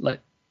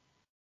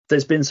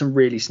 there's been some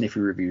really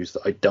sniffy reviews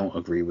that I don't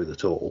agree with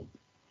at all,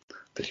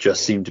 that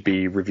just seem to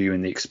be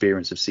reviewing the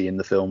experience of seeing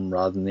the film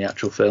rather than the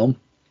actual film.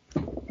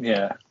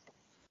 Yeah.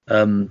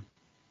 And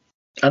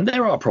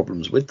there are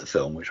problems with the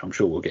film, which I'm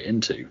sure we'll get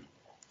into.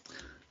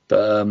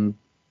 But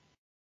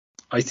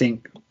I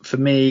think for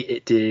me,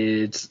 it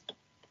did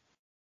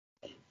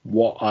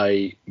what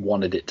I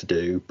wanted it to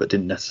do, but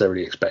didn't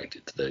necessarily expect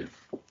it to do.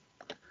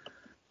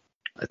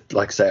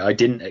 Like I say, I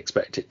didn't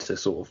expect it to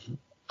sort of,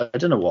 I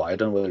don't know why, I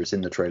don't know whether it's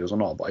in the trailers or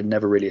not, but I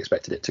never really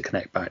expected it to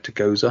connect back to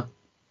Gozer.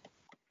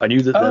 I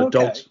knew that the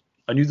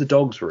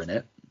dogs were in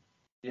it.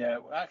 Yeah,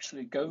 well,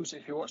 actually, Gozer,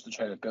 if you watch the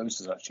trailer,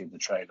 Gozer's actually in the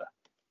trailer.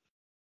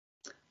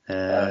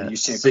 You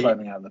see it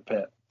climbing out of the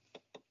pit.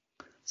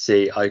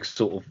 See, I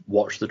sort of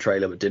watched the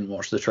trailer but didn't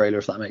watch the trailer,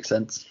 if that makes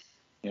sense.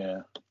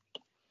 Yeah.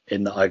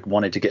 In that I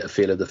wanted to get a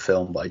feel of the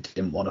film, but I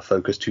didn't want to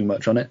focus too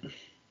much on it.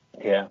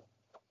 Yeah.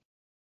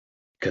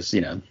 Because,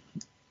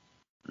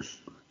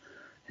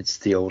 it's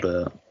the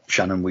older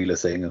Shannon Wheeler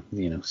thing of,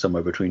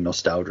 somewhere between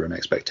nostalgia and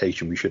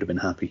expectation, we should have been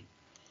happy.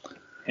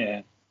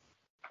 Yeah.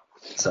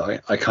 So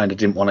I kind of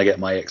didn't want to get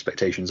my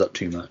expectations up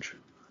too much.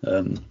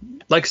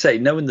 Like I say,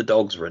 knowing the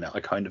dogs were in it,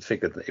 I kind of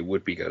figured that it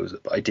would be Gozer,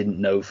 but I didn't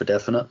know for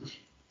definite.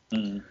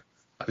 I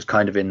was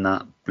kind of in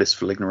that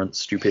blissful ignorance,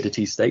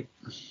 stupidity state.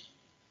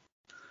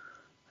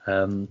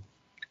 But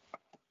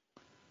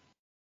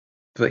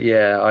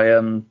yeah,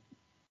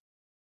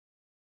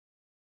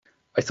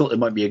 I thought there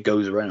might be a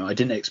Gozer in it. I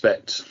didn't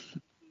expect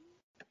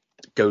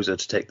Gozer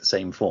to take the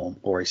same form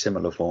or a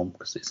similar form,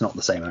 because it's not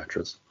the same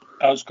actress.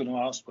 I was going to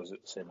ask, was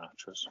it the same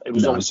actress? It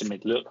was obviously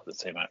made look like the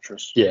same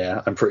actress.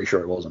 Yeah, I'm pretty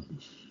sure it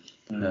wasn't.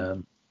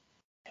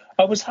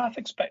 I was half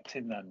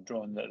expecting them,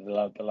 drawing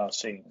the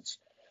last scenes,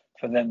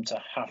 for them to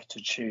have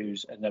to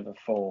choose another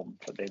form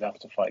that they'd have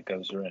to fight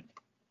Gozer in.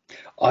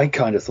 I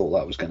kind of thought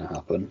that was going to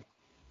happen.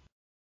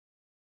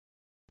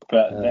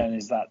 But then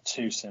is that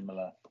too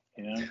similar?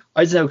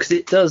 I don't know, because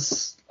it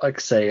does, like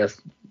I say, a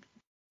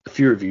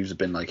few reviews have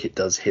been like, it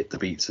does hit the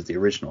beats of the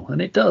original,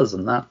 and it does,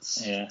 and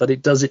that's, but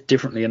it does it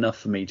differently enough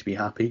for me to be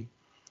happy.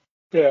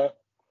 Yeah.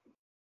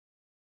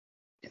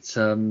 It's,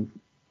 I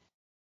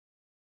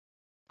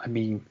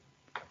mean,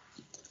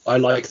 I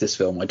like this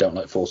film. I don't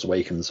like Force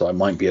Awakens, so I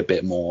might be a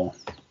bit more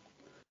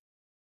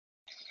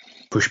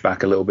push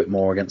back a little bit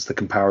more against the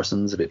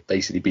comparisons of it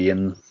basically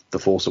being the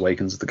Force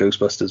Awakens of the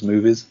Ghostbusters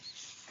movies.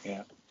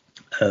 Yeah.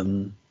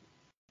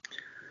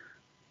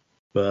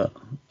 But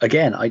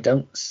again, I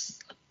don't.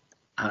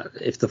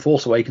 If the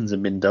Force Awakens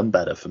had been done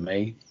better for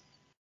me,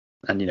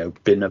 and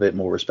been a bit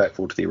more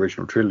respectful to the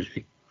original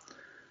trilogy,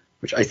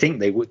 which I think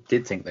they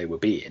did think they were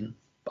being,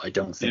 but I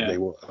don't think they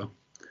were.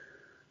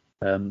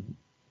 And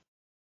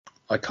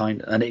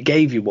it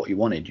gave you what you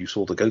wanted. You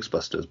saw the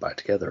Ghostbusters back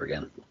together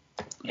again.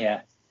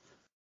 Yeah.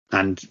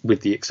 And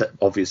with the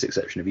obvious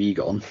exception of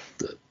Egon,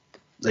 that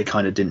they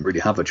kind of didn't really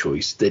have a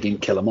choice. They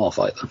didn't kill him off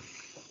either.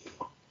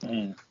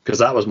 Because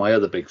that was my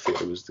other big fear,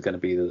 was going to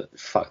be that,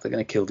 fuck, they're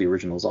going to kill the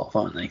originals off,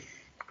 aren't they?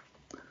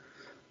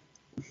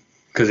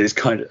 Because it's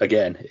kind of,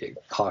 again, it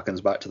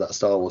harkens back to that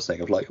Star Wars thing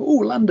of like, oh,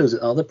 Lando's,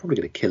 they're probably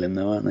going to kill him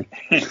though, aren't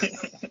they?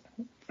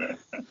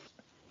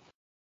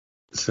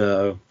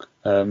 So,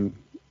 but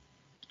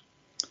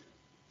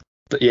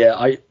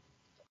yeah,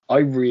 I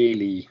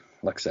really,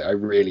 like I say, I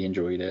really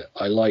enjoyed it.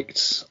 I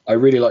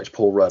really liked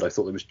Paul Rudd. I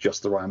thought there was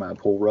just the right amount of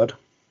Paul Rudd.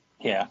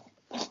 Yeah.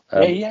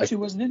 He actually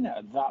wasn't in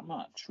there that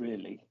much,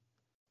 really.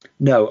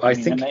 No, I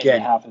think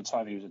again, half the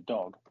time he was a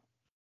dog.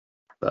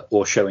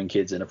 Or showing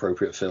kids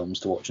inappropriate films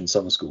to watch in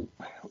summer school,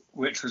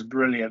 which was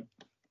brilliant.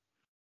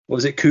 What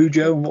was it,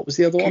 Cujo, and what was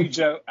the other one?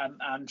 Cujo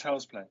and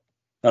Child's Play.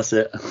 That's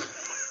it.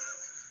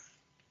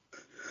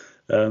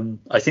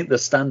 I think the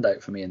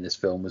standout for me in this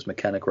film was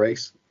McKenna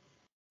Grace.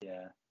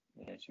 Yeah.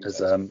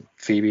 As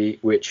Phoebe,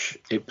 which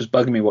it was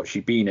bugging me what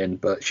she'd been in,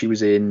 but she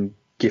was in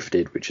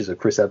Gifted, which is a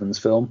Chris Evans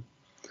film.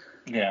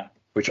 Yeah.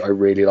 Which I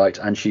really liked,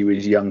 and she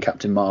was young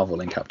Captain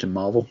Marvel in Captain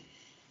Marvel.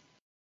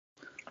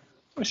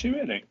 Was she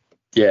really?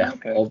 Yeah.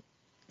 Okay.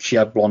 She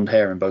had blonde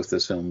hair in both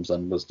those films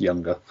and was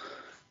younger.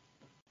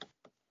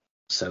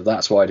 So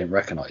that's why I didn't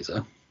recognise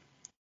her.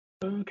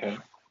 Okay.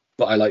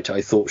 But I liked her.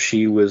 I thought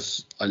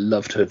I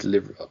loved her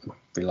delivery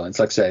lines.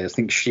 Like I say, I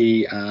think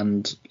she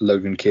and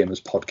Logan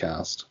Kim's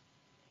podcast,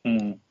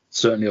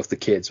 certainly of the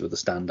kids, were the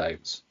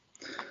standouts.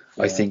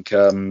 Yeah. I think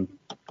Finn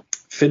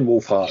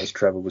Wolfhard as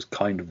Trevor was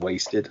kind of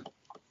wasted.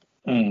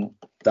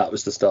 That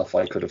was the stuff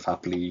I could have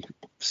happily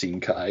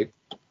seen cut out.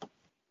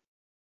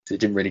 It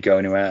didn't really go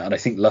anywhere. And I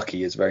think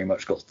Lucky has very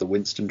much got the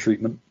Winston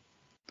treatment.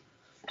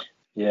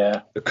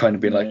 Yeah. It kind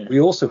of been like, we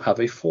also have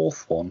a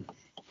fourth one.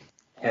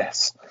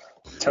 Yes.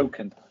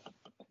 Token.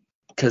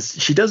 Because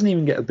she doesn't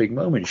even get a big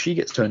moment. She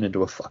gets turned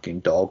into a fucking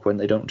dog when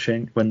they don't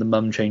change, when the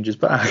mum changes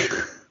back.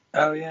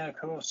 Oh yeah, of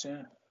course,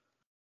 yeah.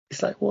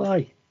 It's like,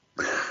 why?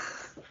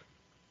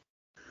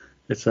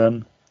 It's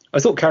I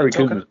thought Carrie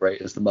Coon was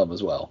great as the mum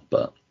as well,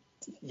 but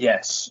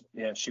yes,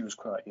 yeah, she was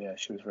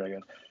very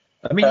good.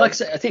 I mean, like I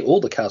say, I think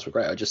all the cast were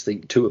great. I just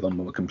think two of them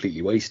were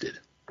completely wasted.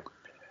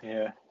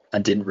 Yeah.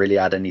 And didn't really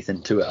add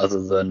anything to it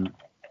other than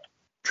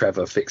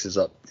Trevor fixes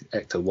up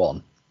Ecto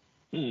 1.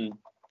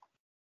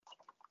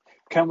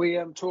 Can we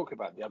talk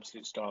about the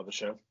absolute star of the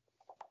show?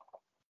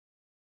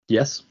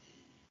 Yes.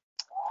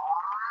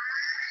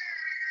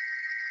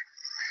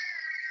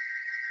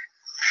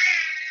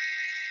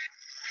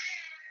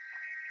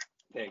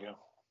 There you go.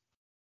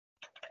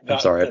 I'm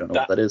sorry, I don't know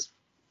what that is.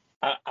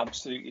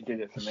 Absolutely did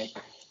it for me.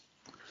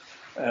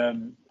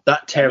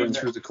 That tearing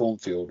through the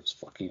cornfield was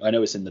fucking. I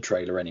know it's in the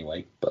trailer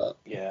anyway, but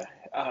yeah,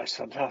 it's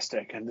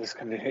fantastic, and this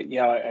kind of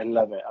I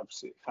love it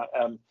absolutely.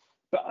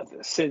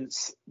 But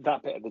since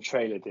that bit of the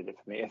trailer did it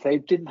for me, if they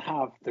didn't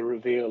have the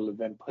reveal of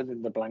them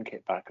putting the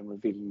blanket back and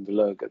revealing the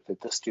logo, the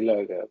Dusty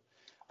logo,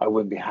 I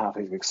wouldn't be half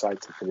as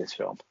excited for this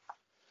film.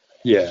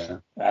 Yeah,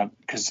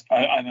 because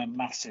I'm a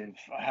massive.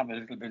 I have a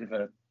little bit of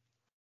a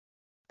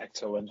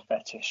Ecto 1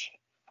 fetish.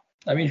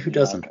 I mean, who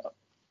doesn't? But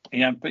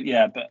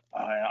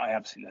I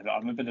absolutely love it.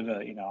 I'm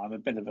a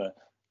bit of a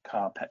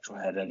car petrol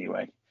head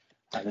anyway.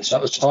 That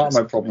was part of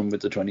my problem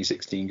with the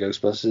 2016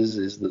 Ghostbusters,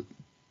 is that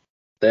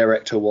their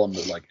Ecto 1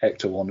 looked like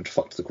Ecto 1 had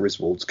fucked the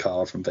Griswolds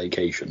car from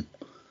Vacation.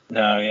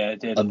 No, yeah, it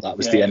did. And that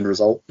was the end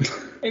result.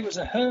 It was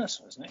a hearse,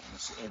 wasn't it?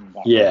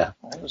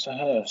 It was a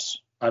hearse.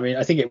 I mean,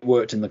 I think it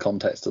worked in the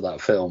context of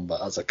that film,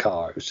 but as a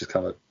car, it was just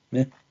kind of,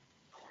 yeah,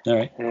 all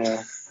right.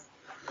 Yeah.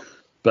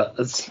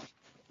 But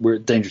we're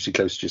dangerously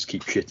close to just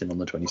keep shitting on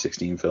the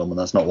 2016 film, and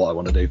that's not what I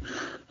want to do.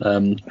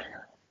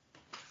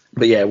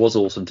 But yeah, it was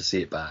awesome to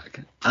see it back,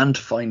 and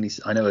to finally,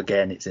 I know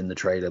again it's in the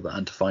trailer, but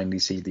and to finally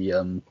see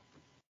the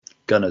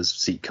Gunner's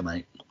seat come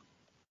out,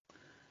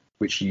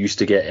 which you used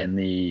to get in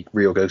the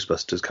real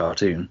Ghostbusters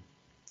cartoon.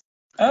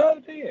 Oh,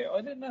 do you?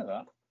 I didn't know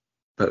that.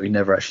 But we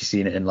never actually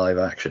seen it in live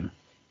action.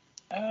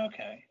 Oh,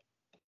 okay.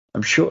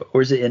 I'm sure,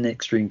 or is it in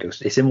Extreme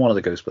Ghost? It's in one of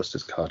the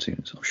Ghostbusters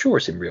cartoons. I'm sure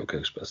it's in real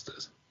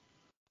Ghostbusters.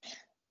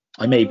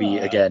 I may be,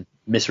 again,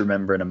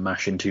 misremembering and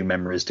mashing two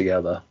memories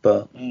together,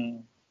 but...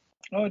 Oh,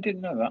 I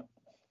didn't know that.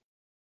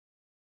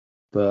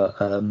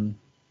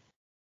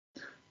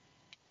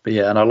 But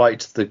yeah, and I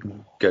liked the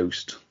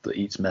ghost that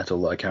eats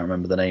metal that I can't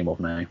remember the name of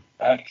now.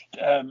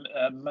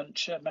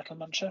 Muncher, Metal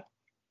Muncher?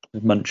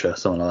 Muncher,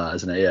 something like that,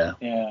 isn't it? Yeah.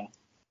 Yeah.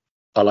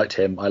 I liked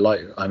him. I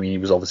mean, he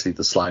was obviously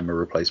the Slimer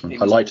replacement.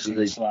 I liked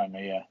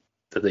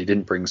that they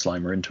didn't bring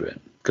Slimer into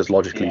it, because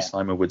logically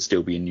Slimer would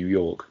still be in New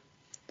York.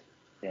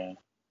 Yeah.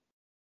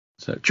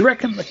 So, do you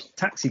reckon the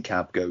taxi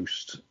cab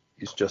ghost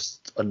is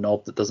just a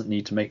nod that doesn't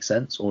need to make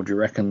sense, or do you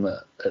reckon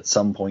that at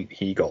some point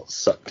he got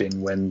sucked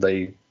in when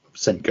they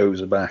sent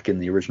Gozer back in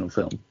the original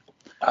film?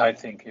 I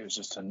think it was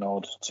just a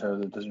nod to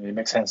that doesn't really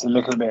make sense. A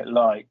little bit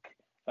like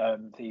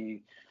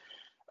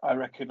I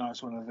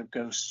recognise one of the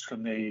ghosts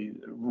from the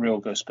real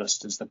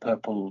Ghostbusters, the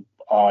purple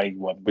eye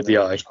one. With the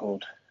eye. It's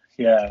called.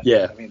 Yeah.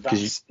 Yeah. I mean,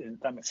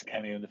 that makes a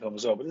cameo in the film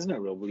as well, but there's no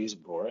real reason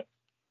for it.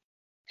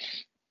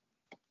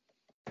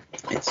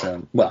 It's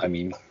well, I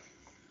mean,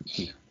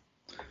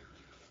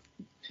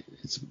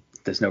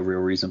 there's no real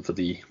reason for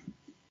the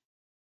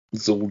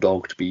Zool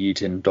dog to be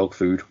eating dog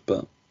food,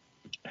 but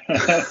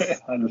I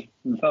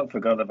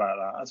forgot about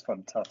that. That's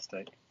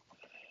fantastic.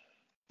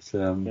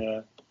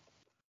 Yeah.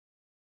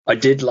 I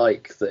did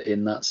like that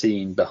in that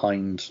scene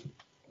behind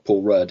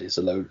Paul Rudd is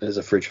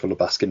a fridge full of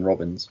Baskin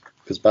Robbins,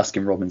 because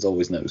Baskin Robbins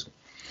always knows.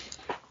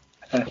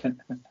 I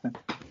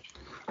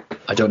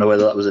don't know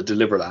whether that was a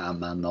deliberate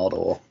Ant-Man nod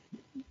or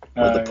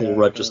whether Paul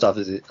Rudd just has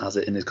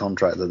it in his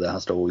contract that there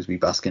has to always be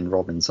Baskin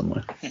Robbins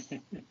somewhere.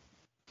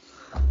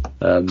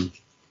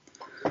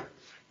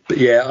 But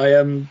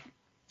yeah,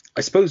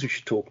 I suppose we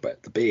should talk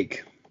about the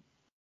big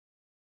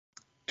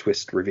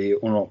twist reveal,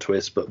 or not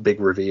twist, but big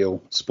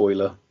reveal,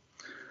 spoiler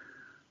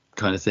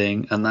kind of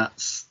thing, and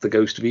that's the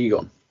ghost of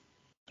Egon.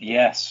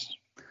 Yes.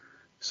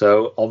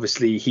 So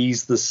obviously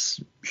he's the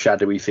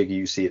shadowy figure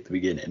you see at the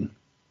beginning.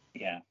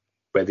 Yeah.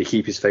 Where they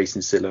keep his face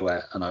in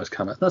silhouette, and I was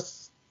kind of,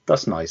 that's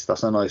nice.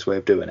 That's a nice way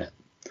of doing it.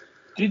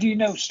 Did you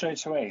know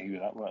straight away who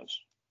that was?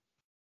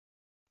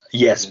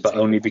 Yes, but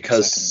only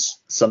because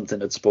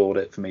something had spoiled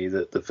it for me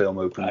that the film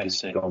opened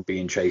with Egon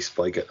being chased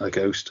by a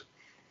ghost.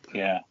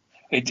 Yeah.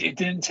 It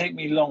didn't take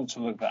me long to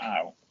work that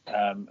out,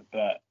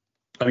 but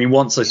I mean,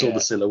 once I saw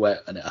the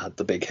silhouette and it had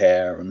the big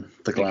hair and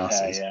the Big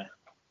glasses. hair,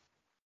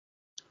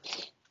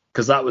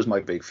 Because that was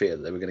my big fear,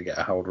 that they were going to get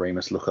a Harold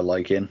Ramis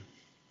look-alike in.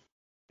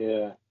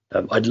 yeah.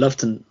 I'd love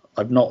to.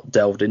 I've not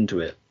delved into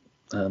it.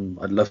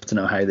 I'd love to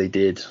know how they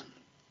did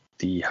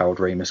the Harold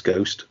Ramis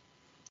ghost,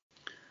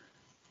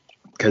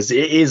 because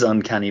it is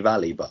Uncanny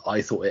Valley, but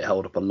I thought it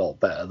held up a lot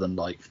better than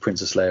like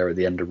Princess Leia at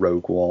the end of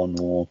Rogue One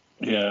or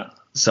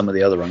some of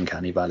the other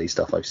Uncanny Valley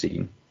stuff I've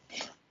seen.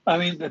 I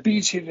mean, the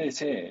beauty of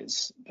it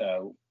is,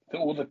 though, that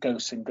all the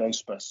ghosts in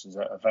Ghostbusters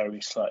are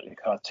very slightly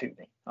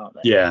cartoony, aren't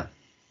they? Yeah.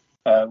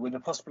 With the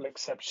possible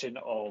exception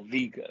of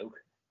Vigo,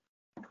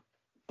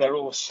 they're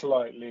all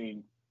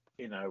slightly,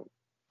 they're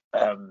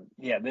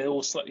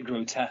all slightly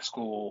grotesque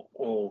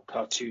or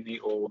cartoony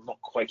or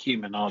not quite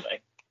human, are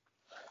they?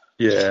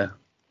 Yeah.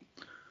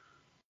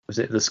 Was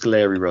it the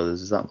Scoleri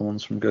brothers? Is that the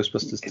ones from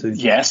Ghostbusters 2?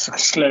 Yes,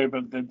 Scoleri,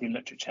 the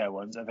electric chair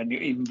ones, and then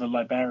even the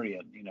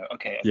librarian.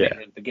 At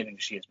the beginning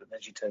she is, but then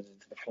she turns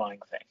into the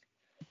flying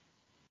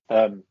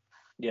thing.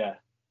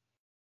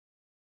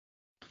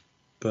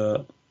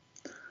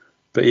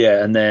 But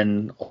yeah, and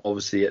then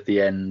obviously at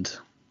the end,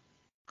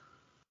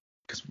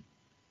 because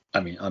I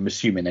mean, I'm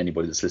assuming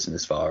anybody that's listening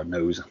this far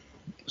knows,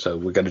 so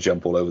we're going to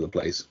jump all over the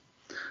place.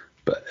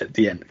 But at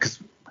the end, because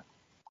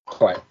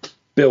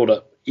build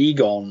up.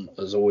 Egon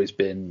has always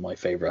been my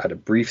favorite. I had a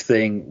brief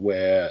thing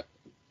where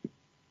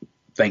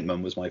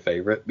Venkman was my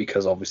favorite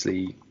because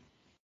obviously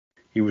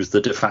he was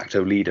the de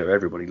facto leader.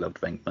 Everybody loved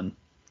Venkman.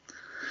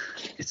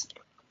 It's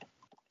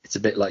a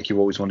bit like you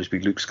always wanted to be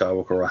Luke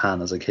Skywalker or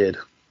Han as a kid.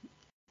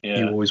 Yeah.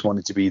 You always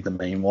wanted to be the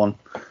main one,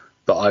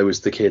 but I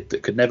was the kid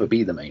that could never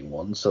be the main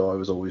one, so I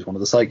was always one of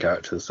the side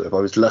characters. So if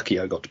I was lucky,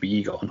 I got to be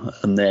Egon.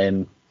 And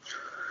then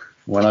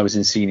when I was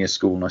in senior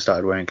school and I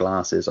started wearing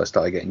glasses, I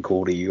started getting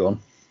called Egon.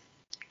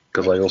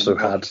 Because I also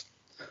had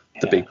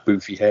the big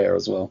boofy hair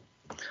as well.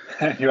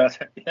 And you had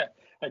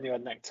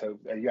Necto.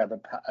 You had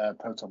a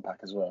proton pack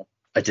as well.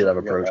 I did have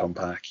a proton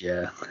pack,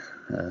 yeah.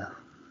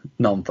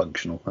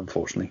 Non-functional,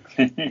 unfortunately.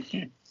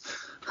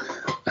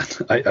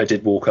 I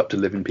did walk up to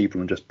living people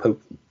and just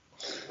poke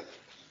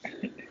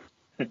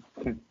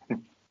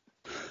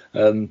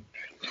them.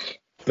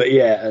 But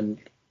yeah, and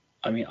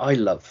I mean, I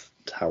love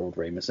Harold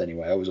Ramis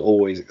anyway. I was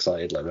always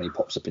excited, like when he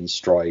pops up in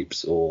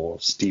Stripes or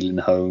Stealing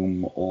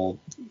Home, or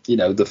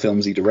the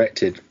films he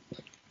directed,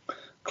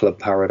 Club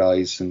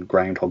Paradise and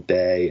Groundhog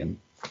Day. And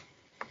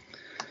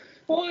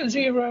what is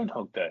he a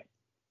Groundhog Day?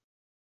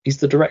 He's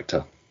the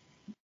director.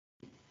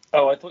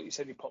 Oh, I thought you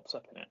said he pops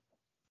up in it.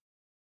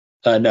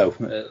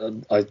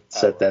 No, I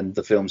said then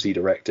the films he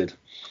directed.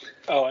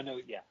 Oh, I know.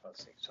 Yeah,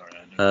 sorry.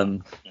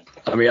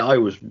 I mean, I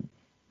was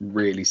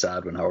really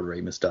sad when Harold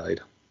Ramis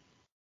died.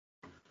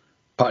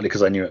 Partly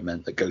because I knew it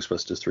meant that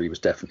Ghostbusters 3 was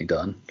definitely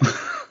done.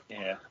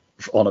 Yeah.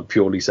 On a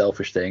purely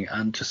selfish thing,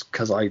 and just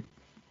because I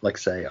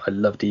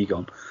loved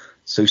Egon.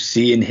 So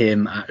seeing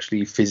him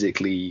actually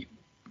physically,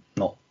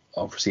 not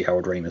obviously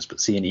Harold Ramis,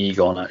 but seeing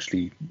Egon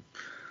actually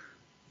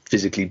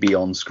physically be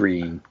on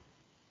screen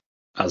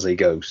as a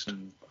ghost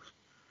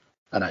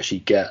and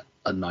actually get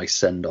a nice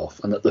send off,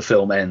 and that the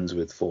film ends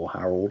with for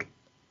Harold.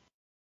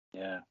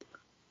 Yeah.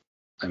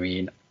 I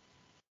mean,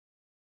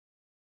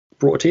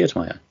 brought a tear to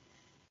my eye.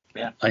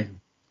 Yeah.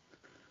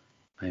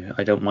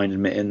 I don't mind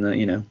admitting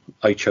that,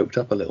 I choked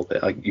up a little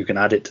bit. You can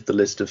add it to the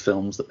list of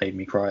films that made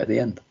me cry at the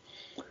end.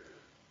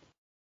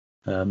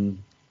 But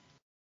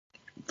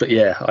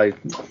yeah, I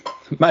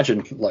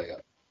imagine like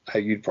how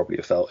you'd probably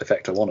have felt if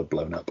Ecto 1 had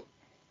blown up.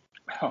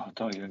 Oh,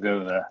 don't even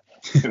go there.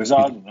 It was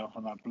hard enough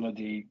on that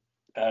bloody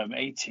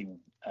 18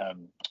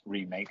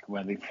 remake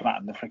where they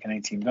flattened the freaking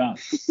 18 van.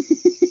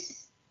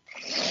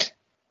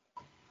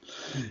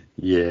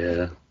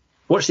 Yeah.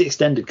 Watch the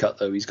extended cut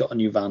though. He's got a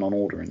new van on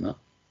order in that.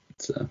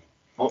 So.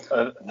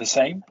 The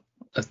same?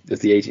 As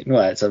the 18.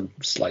 Well, it's a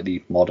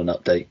slightly modern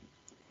update.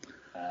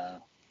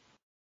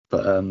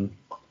 But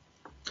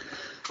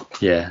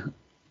yeah.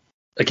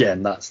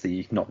 Again, that's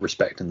the not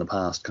respecting the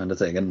past kind of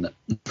thing, isn't it?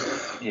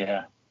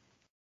 Yeah.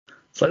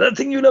 It's like that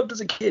thing you loved as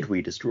a kid,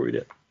 we destroyed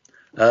it.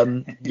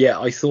 Yeah,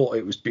 I thought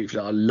it was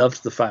beautiful. I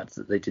loved the fact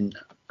that they didn't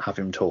have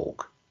him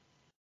talk.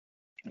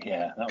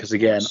 Yeah. Because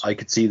again, I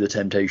could see the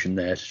temptation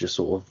there to just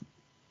sort of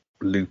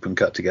loop and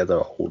cut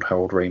together old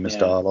Harold Ramis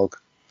dialogue.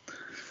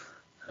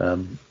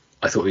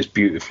 I thought it was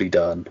beautifully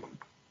done.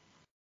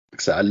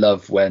 So I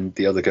love when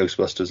the other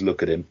Ghostbusters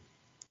look at him.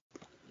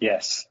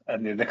 Yes,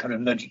 and they kind of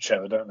nudge each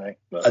other, don't they?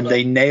 And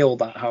they nail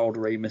that Harold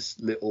Ramis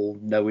little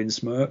knowing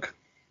smirk.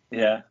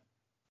 Yeah.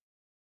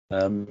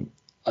 I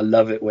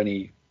love it when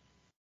he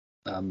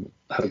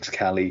hugs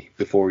Callie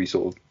before he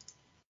sort of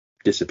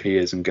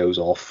disappears and goes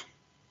off.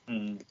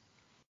 I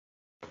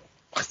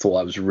thought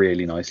that was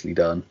really nicely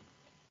done.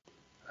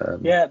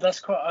 Yeah,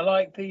 that's quite. I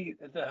like the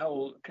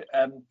whole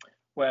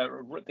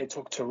where they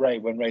talk to Ray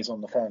when Ray's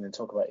on the phone and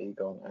talk about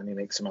Egon, and he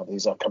makes him out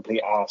he's a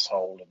complete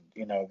asshole,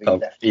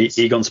 and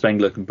Egon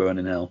Spengler can burn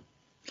in hell.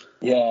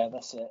 Yeah,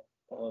 that's it.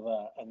 All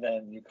that, and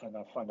then you kind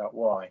of find out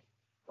why.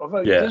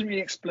 Although he doesn't really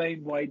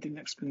explain why he didn't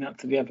explain that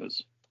to the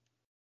others.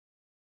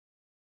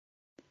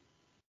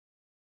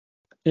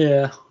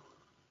 Yeah.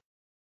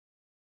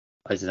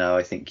 I don't know.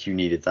 I think you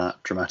needed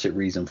that dramatic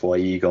reason for why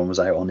Egon was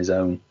out on his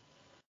own.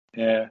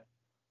 Yeah.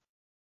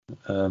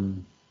 But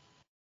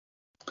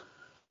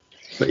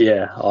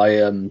yeah, I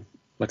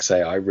like I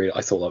say, I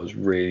thought that was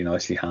really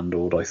nicely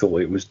handled. I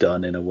thought it was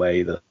done in a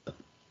way that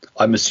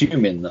I'm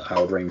assuming that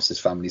Harold Ramis's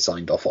family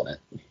signed off on it.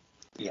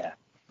 Yeah.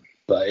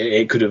 But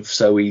it could have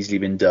so easily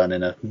been done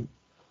in a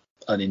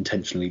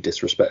unintentionally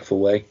disrespectful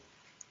way.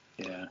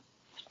 Yeah.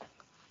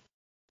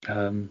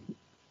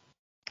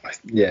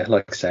 Yeah,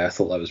 like I say, I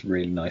thought that was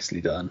really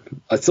nicely done.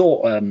 I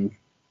thought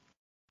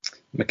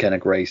McKenna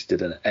Grace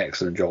did an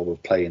excellent job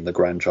of playing the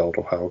grandchild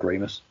of Harold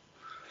Ramis.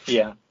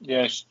 Yeah.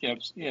 Yeah.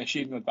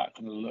 She even went back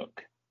from the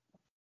look.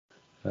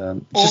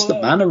 Just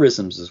the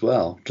mannerisms as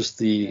well. Just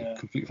the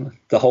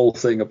whole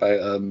thing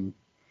about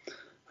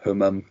her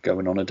mum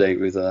going on a date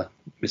with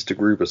Mr.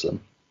 Gruberson.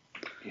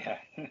 Yeah.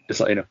 It's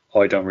like,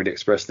 I don't really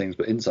express things,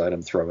 but inside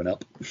I'm throwing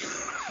up.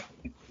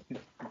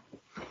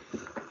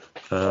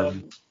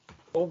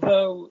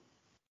 Although,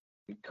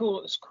 of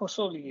course,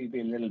 surely you'd be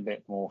a little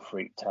bit more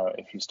freaked out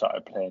if you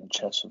started playing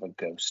chess with a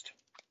ghost.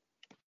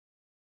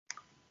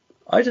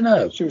 I don't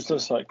know. She was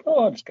just like,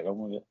 I'll just get on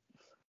with it.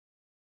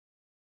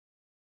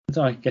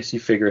 I guess you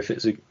figure if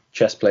it's a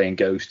chess playing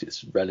ghost,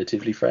 it's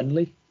relatively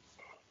friendly.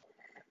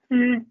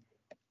 Mm.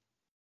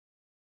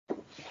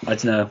 I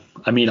don't know.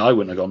 I mean, I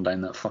wouldn't have gone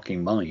down that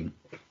fucking mine.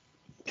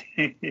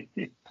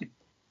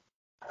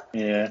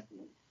 Yeah.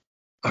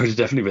 I would have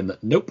definitely been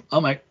that. Nope,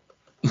 I'm out.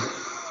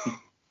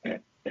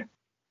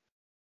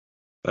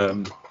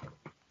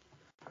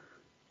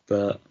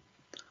 But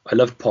I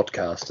loved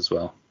podcast as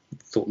well. I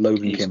thought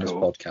Logan Kimmer's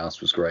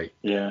podcast was great.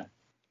 Yeah.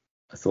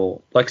 I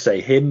thought, like I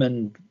say, him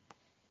and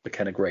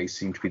McKenna Grace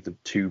seem to be the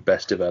two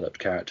best developed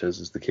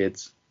characters as the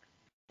kids.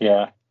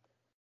 Yeah.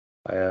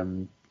 I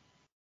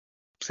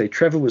say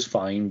Trevor was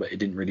fine, but it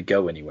didn't really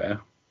go anywhere.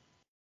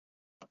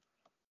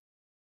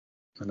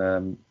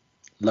 And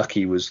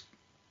Lucky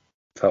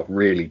felt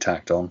really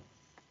tacked on.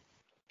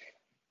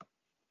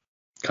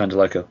 Kind of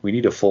like we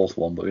need a fourth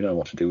one, but we don't know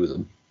what to do with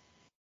them.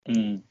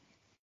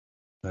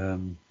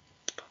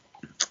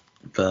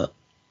 But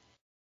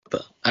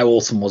how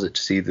awesome was it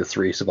to see the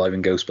 3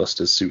 surviving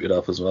Ghostbusters suited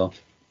up as well?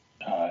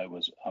 It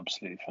was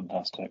absolutely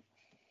fantastic.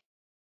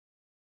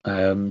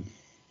 And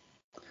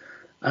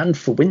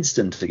for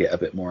Winston to get a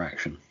bit more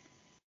action.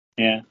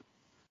 Yeah.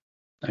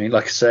 I mean,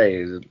 like I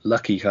say,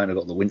 Lucky kind of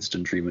got the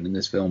Winston treatment in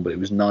this film, but it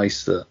was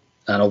nice that,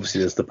 and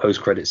obviously there's the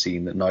post-credit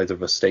scene that neither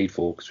of us stayed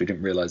for because we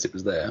didn't realise it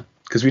was there,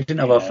 because we didn't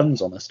have our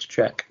phones on us to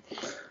check.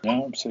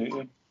 Yeah,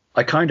 absolutely.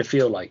 I kind of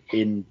feel like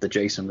in the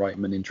Jason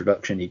Reitman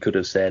introduction, he could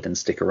have said and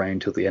stick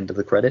around till the end of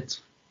the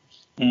credits.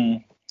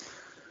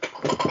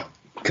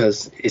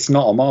 Because it's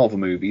not a Marvel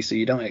movie, so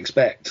you don't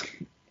expect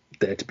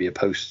there to be a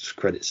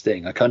post-credit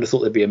sting. I kind of thought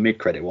there'd be a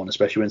mid-credit one,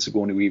 especially when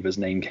Sigourney Weaver's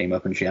name came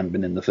up and she hadn't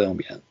been in the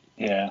film yet.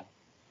 Yeah.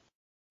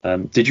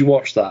 Did you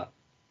watch that?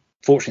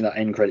 Fortunately, that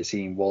end credit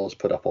scene was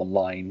put up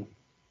online.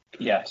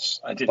 Yes,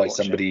 I did. By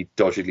somebody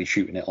dodgily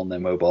shooting it on their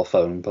mobile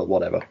phone, but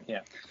whatever.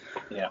 Yeah.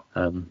 Yeah.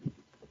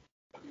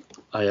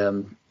 I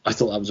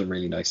thought that was a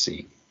really nice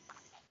scene.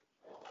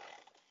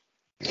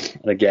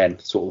 And again,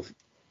 sort of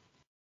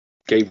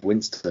gave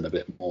Winston a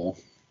bit more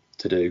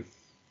to do.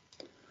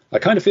 I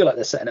kind of feel like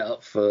they're setting it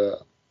up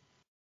for.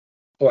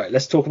 All right,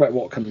 let's talk about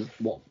what can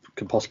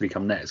possibly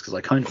come next, because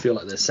I kind of feel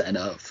like they're setting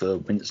it up for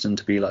Winston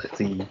to be like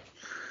the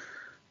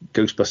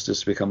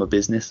Ghostbusters to become a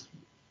business,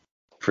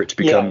 for it to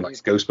become like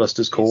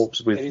Ghostbusters Corps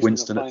with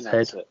Winston at its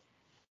head.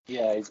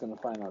 Yeah, he's going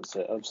to finance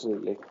it,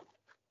 absolutely.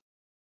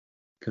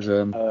 Because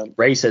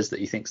Ray says that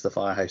he thinks the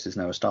firehouse is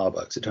now a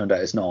Starbucks. It turned out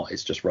it's not.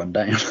 It's just run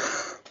down.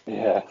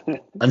 Yeah.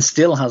 And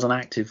still has an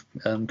active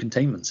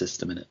containment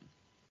system in it.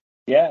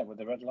 Yeah, with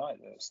the red light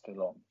that's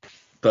still on.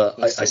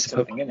 But I suppose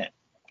something in it.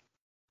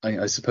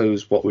 I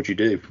suppose what would you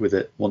do with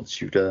it once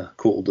you'd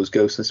caught all those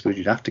ghosts? I suppose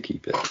you'd have to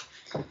keep it.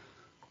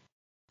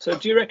 So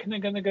do you reckon they're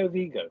going to go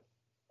Vigo?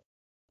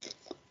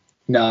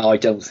 No, I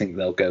don't think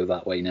they'll go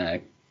that way now.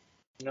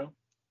 No?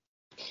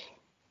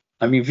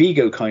 I mean,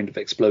 Vigo kind of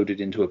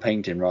exploded into a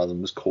painting rather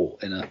than was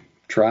caught in a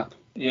trap.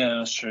 Yeah,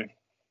 that's true.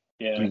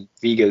 Yeah. I mean,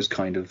 Vigo's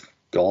kind of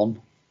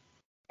gone.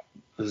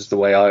 This is the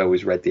way I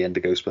always read the end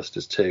of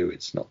Ghostbusters 2.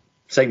 It's not...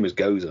 Same as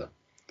Gozer.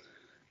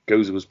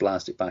 Gozer was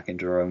blasted back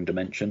into her own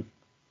dimension.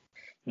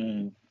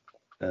 Or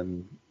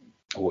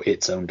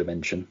its own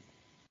dimension.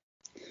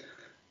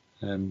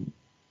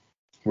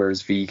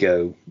 Whereas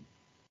Vigo...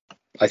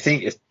 I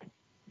think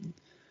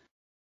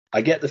I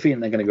get the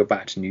feeling they're going to go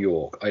back to New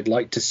York. I'd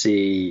like to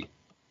see...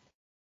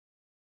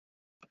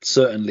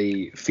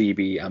 certainly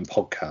Phoebe and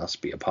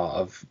Podcast be a part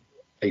of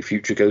a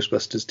future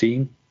Ghostbusters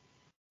team.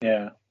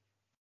 Yeah.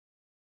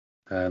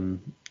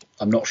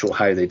 I'm not sure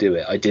how they do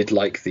it. I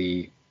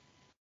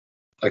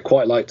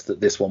quite liked that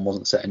this one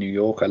wasn't set in New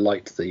York. I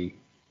liked the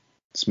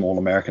small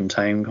American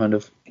town kind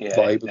of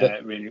vibe of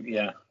it. It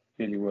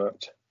really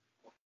worked.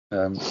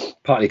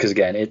 Partly because,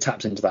 again, it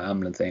taps into that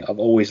Amblin thing. I've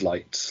always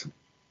liked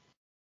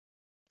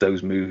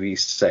those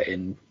movies set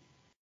in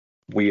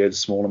weird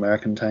small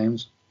American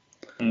towns.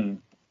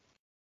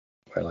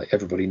 where like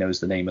everybody knows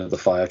the name of the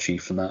fire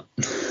chief and that.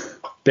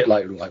 Bit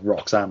like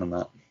Roxanne and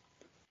that.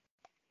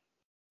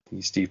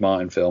 The Steve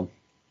Martin film.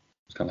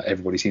 It's kind of like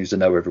everybody seems to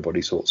know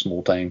everybody, sort of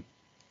small town.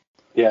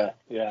 Yeah,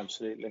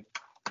 absolutely.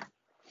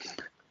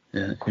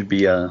 Yeah, it'd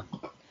be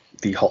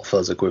the Hot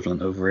Fuzz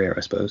equivalent over here,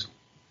 I suppose.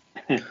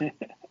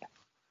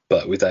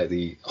 But without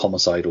the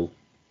homicidal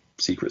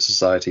secret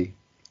society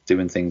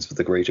doing things for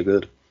the greater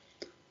good.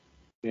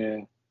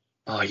 Yeah.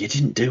 Oh, you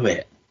didn't do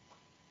it.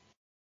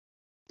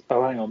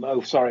 Oh, hang on.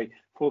 Oh, sorry.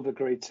 For the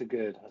greater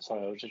good.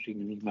 Sorry, I was just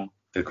reading an email.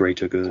 The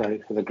greater good.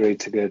 Sorry, for the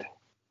greater good.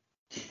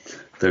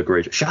 The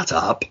greater. Shut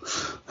up.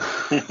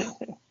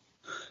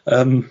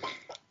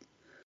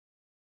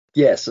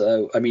 Yeah,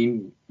 so I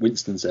mean,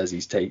 Winston says he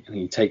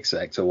takes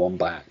Sector 1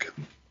 back.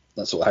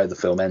 That's sort of how the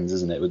film ends,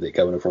 isn't it? With it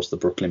going across the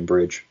Brooklyn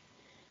Bridge.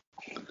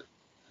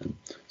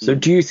 So,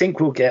 do you think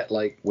we'll get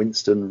like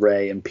Winston,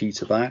 Ray, and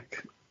Peter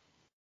back,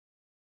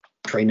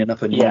 training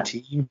up a new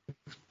team?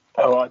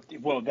 Oh, I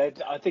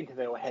think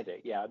they'll head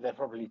it. Yeah, they're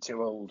probably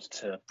too old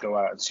to go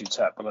out and suit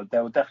up, but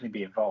they'll definitely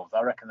be involved.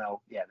 I reckon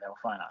they'll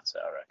finance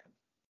it. I reckon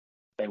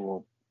they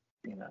will.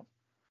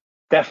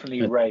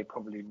 Definitely Ray,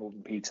 probably more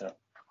than Peter.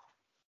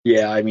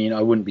 Yeah, I mean,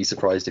 I wouldn't be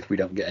surprised if we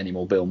don't get any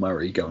more Bill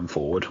Murray going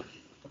forward.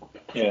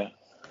 Yeah.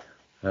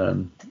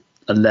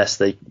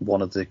 Unless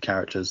one of the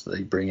characters that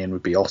they bring in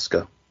would be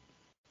Oscar.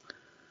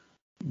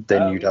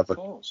 Then you'd have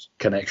a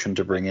connection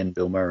to bring in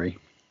Bill Murray.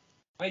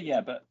 Well,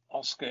 yeah, but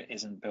Oscar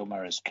isn't Bill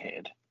Murray's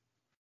kid.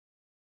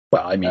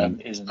 Well, I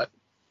mean, isn't. I'm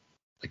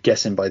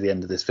guessing by the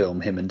end of this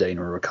film, him and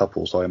Dana are a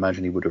couple, so I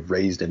imagine he would have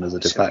raised him as a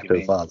de facto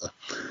father.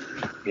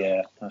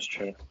 Yeah, that's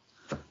true.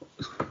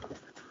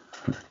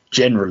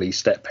 Generally,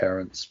 step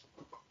parents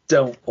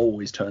don't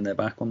always turn their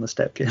back on the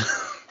stepkid.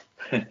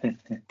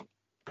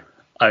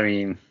 I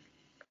mean,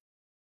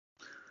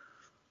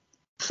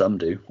 some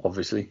do,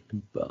 obviously,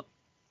 but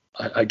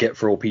I think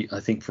for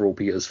all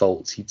Peter's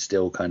faults, he'd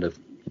still kind of,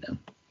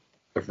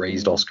 have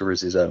raised Oscar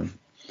as his own.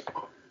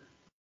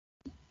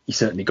 He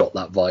certainly got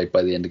that vibe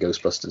by the end of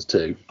Ghostbusters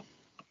 2.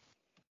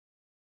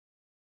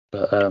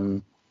 But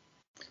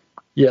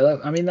yeah,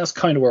 that's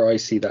kind of where I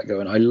see that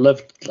going. I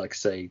loved, like I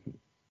say,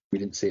 we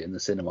didn't see it in the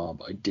cinema,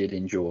 but I did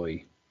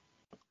enjoy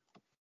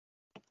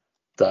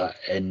that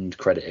end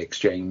credit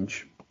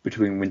exchange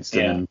between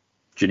Winston and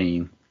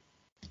Janine.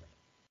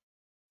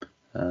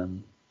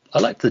 I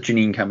liked the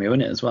Janine cameo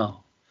in it as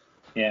well.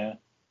 Yeah.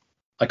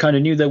 I kind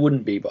of knew there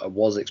wouldn't be, but I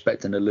was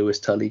expecting a Lewis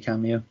Tully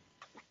cameo.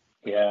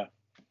 Yeah.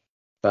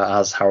 But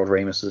as Harold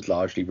Ramis has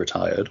largely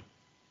retired,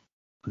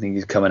 I think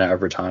he's coming out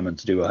of retirement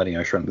to do a Honey,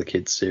 I Shrunk the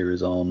Kids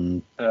series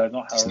on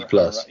not Disney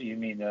Plus. You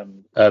mean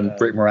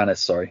Rick Moranis,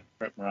 sorry.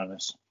 Rick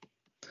Moranis.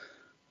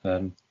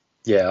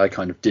 Yeah, I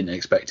kind of didn't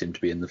expect him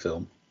to be in the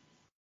film.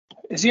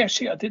 Is he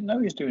actually? I didn't know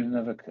he was doing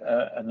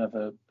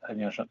another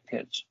Honey, I Shrunk the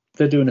Kids.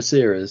 They're doing a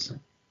series,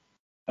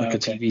 a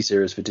TV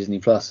series for Disney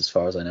Plus, as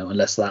far as I know,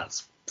 unless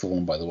that's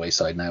fallen by the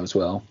wayside now as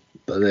well.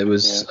 But there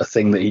was a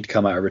thing that he'd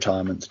come out of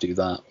retirement to do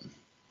that.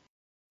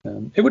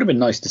 It would have been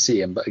nice to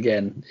see him, but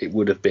again, it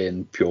would have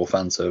been pure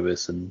fan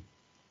service. And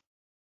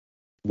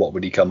what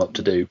would he come up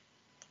to do?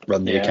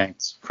 Run the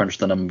accounts, crunch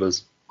the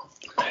numbers.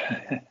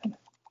 I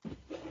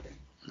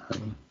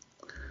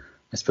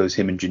suppose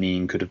him and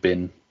Janine could have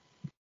been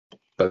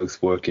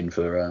both working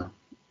for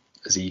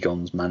as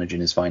Egon's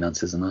managing his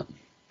finances and that.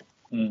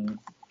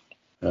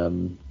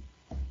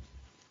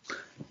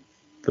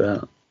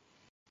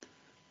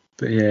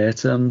 But yeah,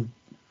 it's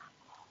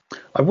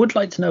I would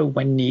like to know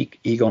when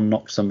Egon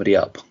knocked somebody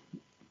up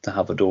to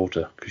have a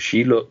daughter, because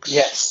she looks.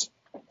 Yes.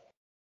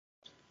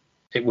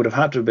 It would have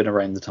had to have been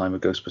around the time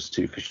of Ghostbusters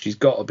 2, because she's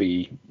got to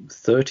be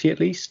 30 at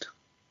least.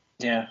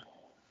 Yeah.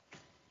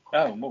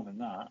 Oh, more than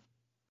that.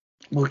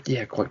 Well,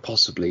 yeah, quite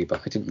possibly,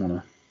 but I didn't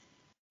want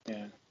to.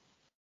 Yeah.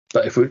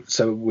 But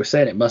we're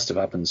saying it must have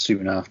happened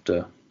soon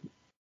after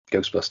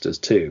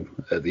Ghostbusters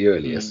 2 at the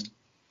earliest.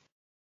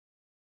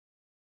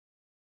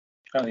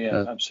 Oh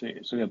yeah, absolutely.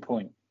 It's a good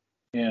point.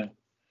 Yeah.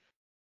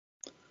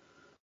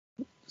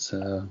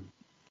 So.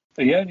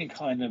 The only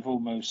kind of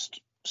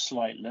almost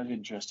slight love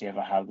interest he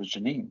ever had was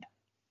Janine,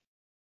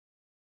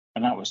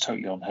 and that was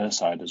totally on her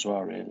side as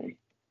well, really.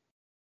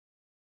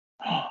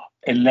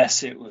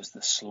 Unless it was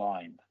the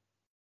slime.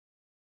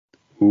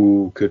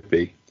 Ooh, could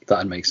be.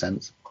 That'd make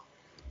sense.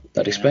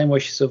 That'd explain why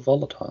she's so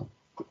volatile.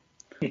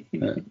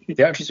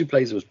 The actress who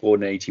plays her was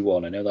born in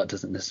 1981. I know that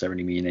doesn't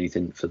necessarily mean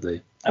anything for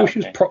the. She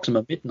was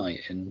Proxima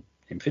Midnight in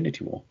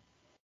Infinity War.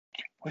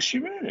 Was she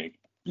really?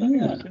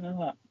 Yeah, I didn't know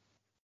that.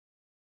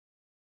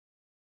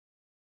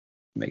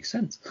 Makes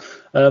sense.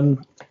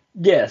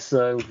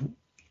 So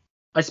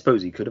I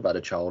suppose he could have had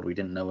a child we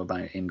didn't know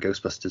about in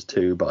Ghostbusters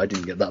 2, but I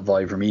didn't get that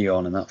vibe from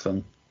Egon in that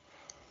film.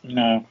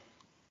 No.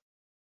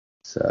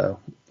 So,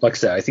 like I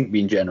said, I think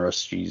being generous,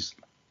 she's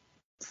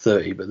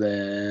 30, but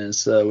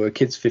her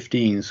kid's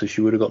 15, so she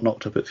would have got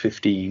knocked up at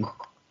 15,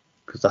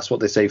 because that's what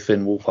they say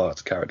Finn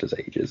Wolfhard's character's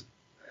age is.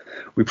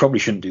 We probably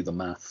shouldn't do the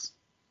maths.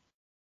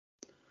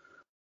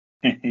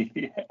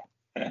 Yeah.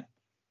 I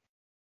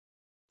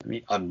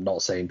mean, I'm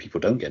not saying people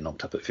don't get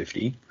knocked up at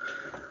 15.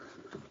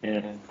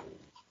 Yeah.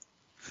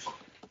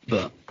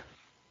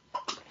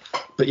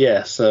 But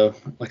yeah, so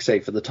like I say,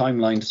 for the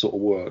timeline to sort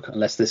of work,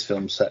 unless this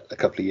film's set a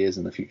couple of years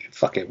in the future,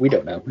 fuck it, we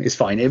don't know. It's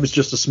fine. It was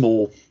just a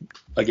small,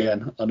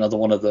 again, another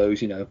one of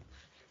those,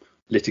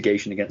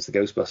 litigation against the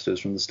Ghostbusters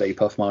from the Stay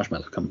Puft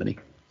Marshmallow Company.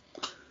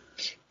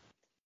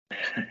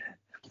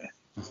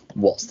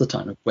 What's the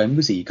time? When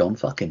was Egon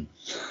fucking?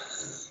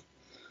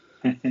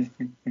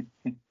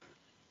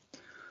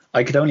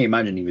 I could only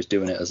imagine he was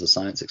doing it as a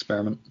science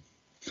experiment.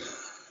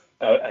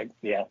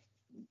 Yeah,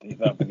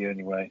 that would be the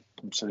only way.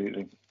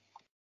 Absolutely.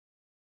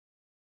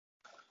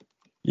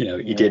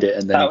 He did it,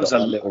 and then he got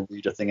that little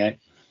reader thing out.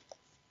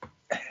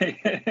 Did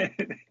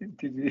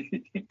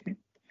you?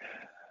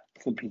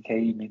 The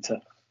PKE meter.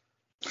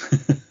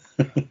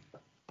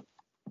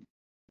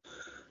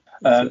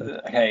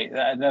 Okay,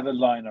 another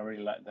line I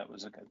really liked that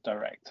was a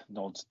direct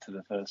nod to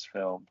the first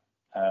film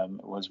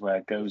was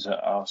where Gozer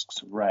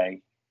asks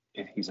Ray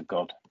if he's a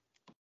god.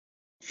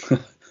 And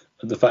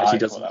the fact she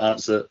doesn't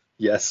answer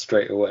yes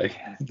straight away.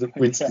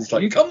 Winston's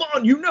like, come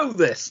on, you know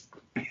this.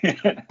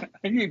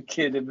 Are you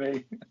kidding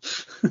me?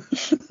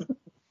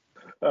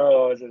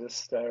 Oh, it's an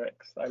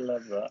hysterics. I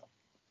love that.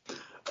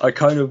 I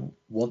kind of,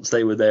 once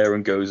they were there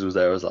and Gozer was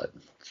there, I was like,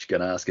 she's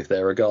going to ask if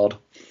they're a god.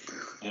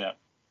 Yeah.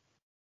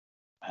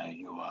 Are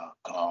you a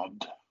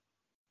god?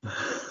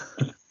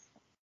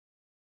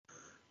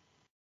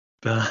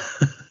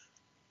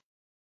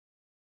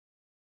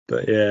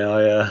 But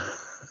yeah,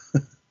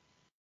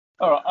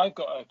 All right, I've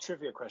got a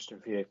trivia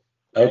question for you.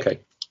 Okay.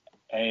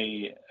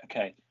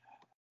 Okay.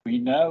 We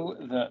know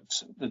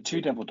that the two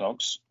devil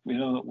dogs, we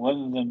know that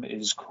one of them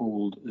is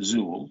called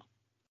Zool.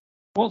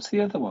 What's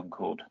the other one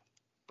called?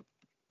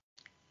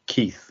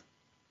 Keith.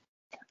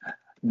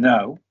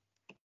 No.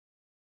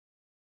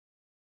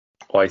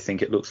 I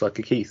think it looks like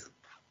a Keith.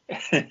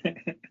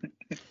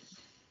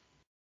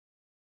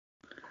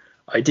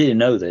 I didn't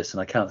know this, and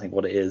I can't think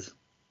what it is.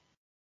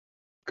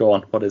 Go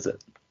on, what is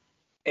it?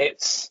 I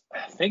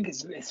think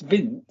it's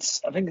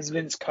Vince. I think it's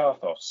Vince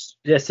Carthos.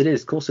 Yes, it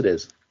is. Of course it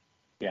is.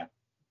 Yeah.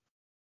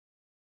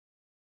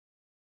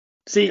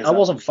 See, I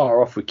wasn't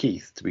far off with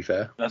Keith, to be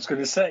fair. I was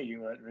going to say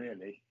you weren't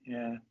really.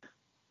 Yeah.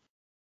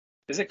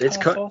 Is it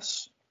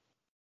Carthos?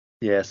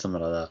 Yeah,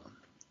 something like that.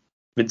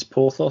 Vince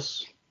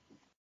Porthos?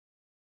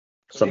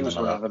 He was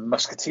one of the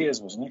Musketeers,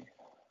 wasn't he?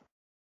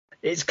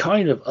 It's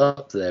kind of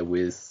up there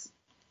with,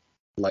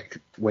 like,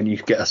 when you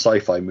get a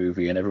sci-fi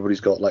movie and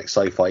everybody's got, like,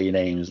 sci-fi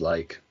names,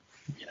 like,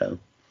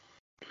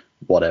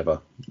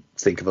 whatever.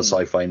 Think of a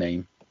sci-fi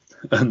name.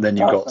 And then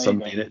you've got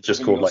somebody that's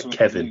just called, like,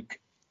 Kevin. Luke.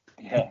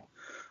 Yeah.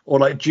 Or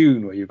like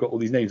June, where you've got all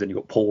these names and you've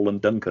got Paul and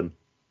Duncan.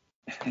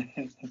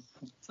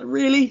 So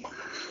really?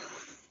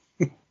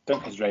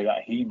 Duncan's really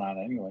like He-Man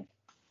anyway.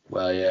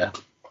 Well, yeah.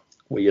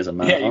 Well, he is a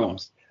man at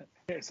arms.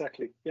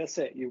 Exactly. That's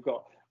it. You've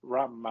got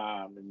Ram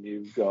Man and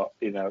you've got,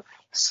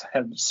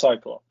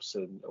 Cyclops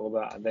and all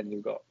that. And then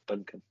you've got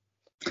Duncan.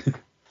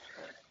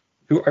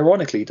 Who,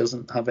 ironically,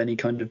 doesn't have any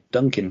kind of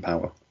Dunkin'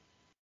 power.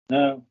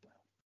 No.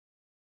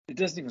 It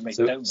doesn't even make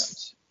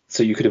donuts.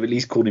 So you could have at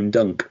least called him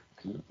Dunk.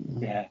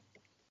 Yeah.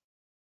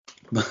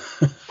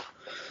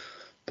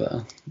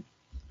 but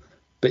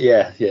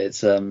yeah,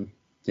 it's of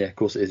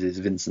course it is. It's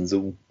Vince and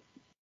Zool.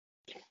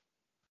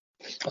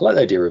 I like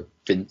the idea of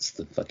Vince,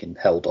 the fucking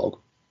hell dog.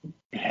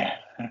 Yeah.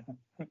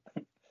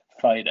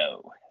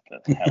 Fido,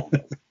 the hell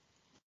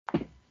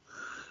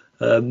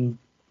dog.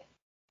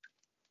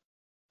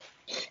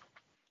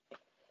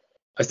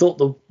 I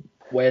thought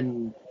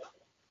when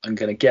I'm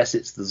gonna guess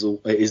it is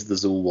the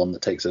Zool one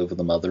that takes over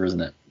the mother,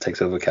 isn't it?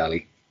 Takes over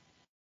Callie.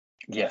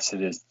 Yes,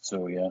 it is.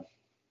 So yeah.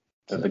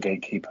 The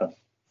gatekeeper,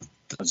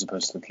 as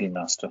opposed to the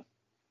keymaster.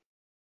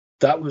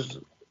 That was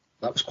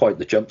quite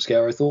the jump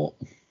scare, I thought,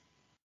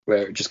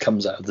 where it just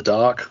comes out of the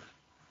dark.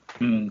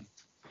 But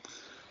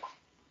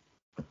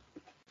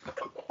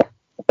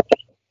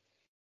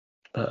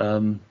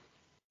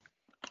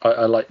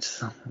I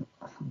liked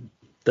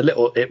the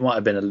little. It might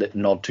have been a little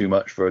nod too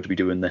much for her to be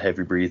doing the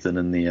heavy breathing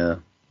and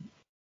the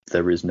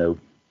there is no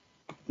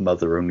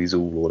mother, only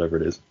Zool, or whatever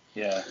it is.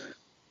 Yeah.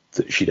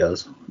 That she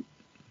does.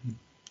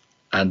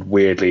 And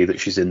weirdly that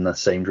she's in the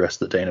same dress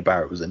that Dana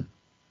Barrett was in.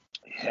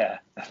 Yeah,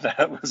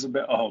 that was a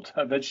bit odd.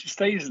 And then she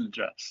stays in the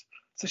dress.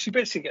 So she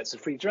basically gets a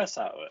free dress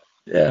out of it.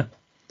 Yeah.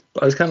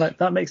 But I was kind of like,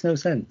 that makes no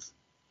sense.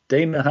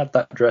 Dana had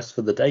that dress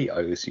for the date,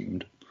 I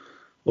assumed.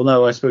 Well,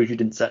 no, I suppose you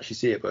didn't actually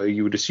see it, but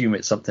you would assume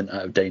it's something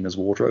out of Dana's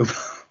wardrobe.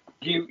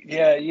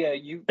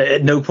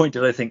 At no point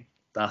did I think,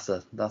 that's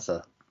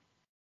a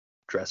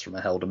dress from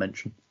a hell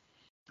dimension.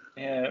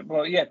 Yeah,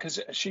 well, yeah,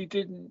 because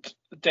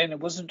Dana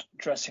wasn't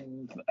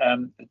dressing,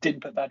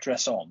 didn't put that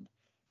dress on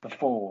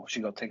before she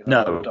got taken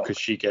out of the dock. Because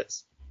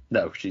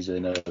she's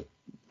in a,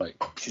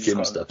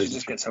 gym stuff. She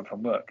just gets home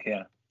from work,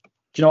 yeah.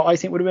 Do you know what I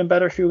think would have been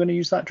better if you were going to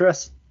use that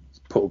dress?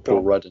 Put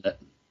Paul Rudd in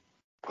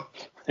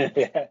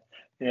it.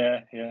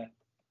 Yeah.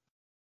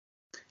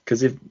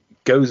 Because if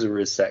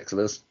Gozer is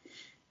sexless,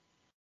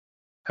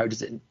 how do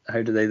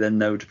they then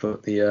know to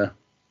put the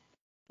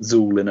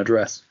Zool in a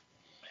dress?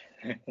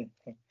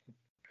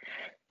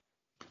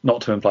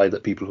 Not to imply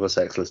that people who are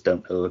sexless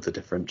don't know the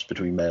difference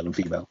between male and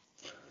female.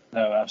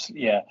 No,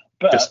 absolutely, yeah.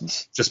 But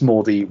Just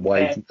more the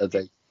why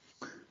they.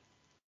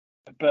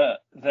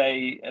 But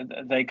they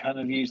kind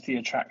of use the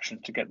attraction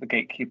to get the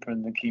gatekeeper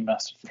and the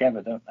keymaster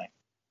together, don't they?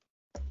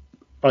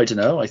 I don't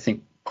know. I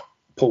think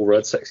Paul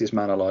Rudd, sexiest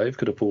man alive,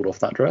 could have pulled off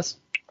that dress.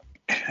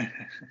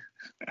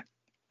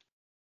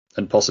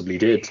 And possibly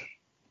did.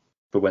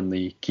 But when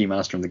the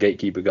keymaster and the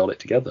gatekeeper got it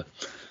together.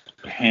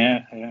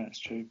 Yeah, it's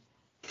true.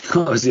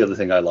 That was the other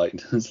thing I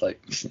liked. It's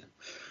like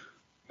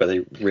where they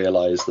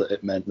realised that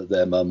it meant that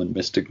their mum and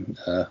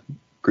Mr.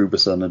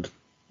 Gruberson had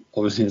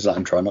obviously it's like,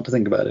 I'm trying not to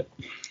think about it.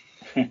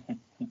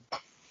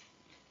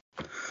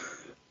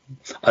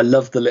 I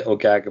love the little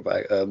gag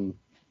about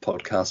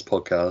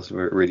podcast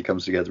where it really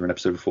comes together in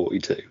episode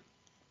 42.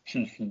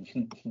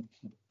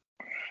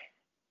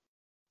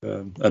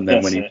 And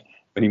then when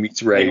he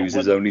meets Ray, who's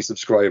his only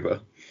subscriber.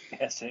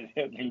 Yes, the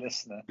only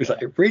listener. It's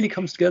like it really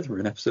comes together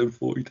in episode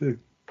 42.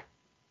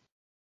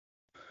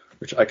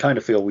 Which I kind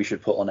of feel we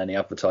should put on any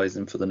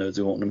advertising for the nerds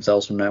who want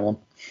themselves from now on.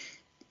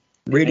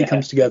 Really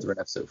comes together in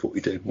episode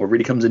 42, or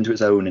really comes into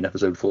its own in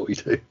episode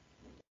 42.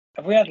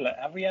 Have we had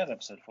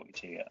episode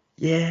 42 yet?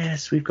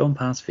 Yes, we've gone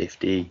past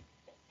 50.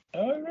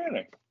 Oh,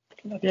 really?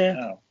 Yeah.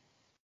 Hell.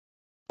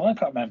 Well, I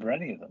can't remember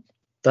any of them.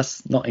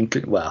 That's not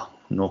including. Well,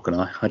 nor can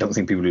I. I don't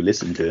think people who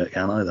listen to it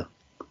can either.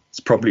 It's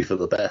probably for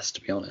the best,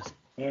 to be honest.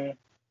 Yeah.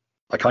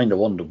 I kind of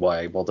wondered why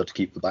I bothered to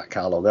keep the back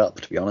catalogue up,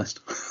 to be honest.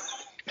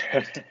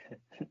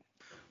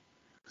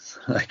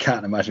 I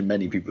can't imagine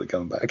many people are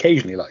going back.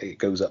 Occasionally, like it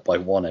goes up by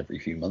one every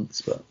few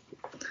months, but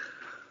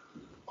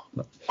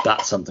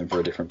that's something for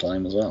a different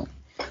time as well.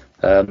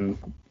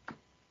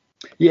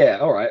 Yeah,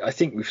 all right. I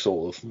think we've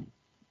sort of.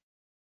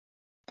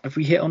 Have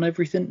we hit on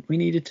everything we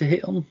needed to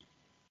hit on?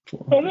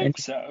 I think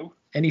so.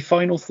 Any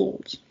final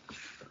thoughts?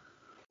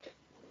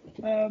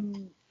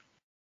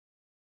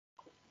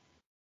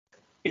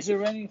 Is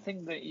there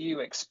anything that you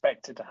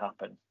expected to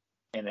happen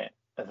in it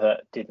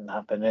that didn't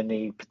happen?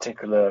 Any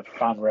particular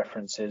fan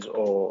references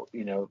or,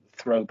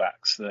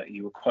 throwbacks that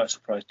you were quite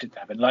surprised didn't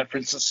happen? Like, for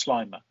instance,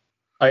 Slimer.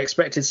 I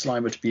expected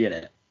Slimer to be in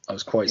it. I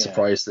was quite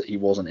surprised that he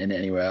wasn't in it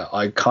anywhere.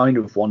 I kind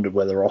of wondered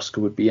whether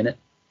Oscar would be in it.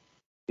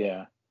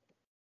 Yeah.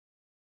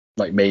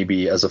 Like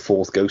maybe as a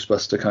fourth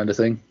Ghostbuster kind of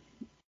thing.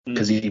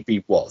 Because he'd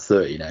be,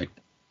 30 now?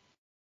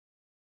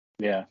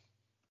 Yeah.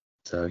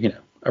 So,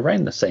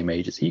 around the same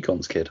age as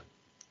Egon's kid.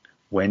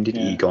 When did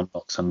Egon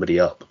knock somebody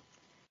up?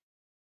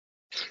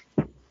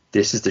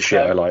 This is the shit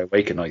I lie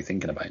awake at night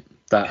thinking about.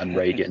 That and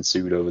Ray getting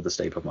sued over the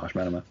Stay Puft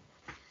Marshmallow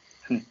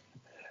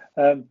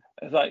Man.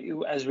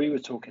 As we were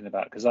talking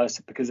about,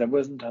 because there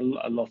wasn't a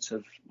lot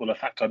of, in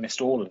fact, I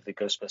missed all of the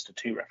Ghostbuster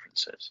 2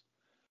 references.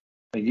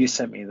 But you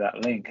sent me that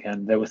link,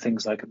 and there were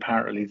things like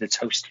apparently the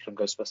toaster from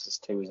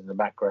Ghostbusters 2 was in the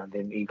background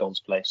in Egon's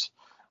place.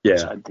 Yeah.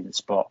 Which I didn't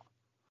spot.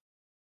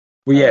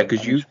 Well, yeah,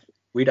 because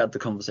we'd had the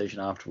conversation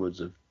afterwards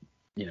of,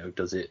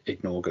 does it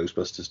ignore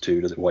Ghostbusters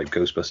 2? Does it wipe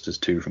Ghostbusters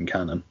 2 from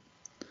canon?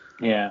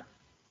 Yeah.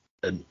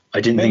 And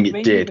I didn't think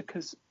it did.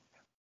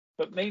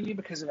 But mainly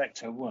because of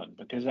Ecto 1,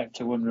 because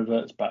Ecto 1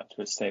 reverts back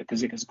to its state,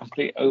 because it gets a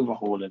complete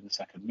overhaul in the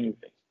second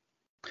movie.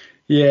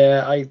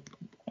 Yeah,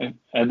 And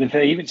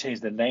they even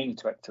changed the name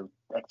to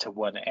Ecto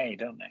 1A,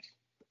 don't they?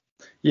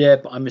 Yeah,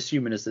 but I'm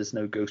assuming as there's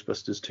no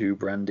Ghostbusters 2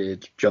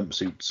 branded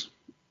jumpsuits.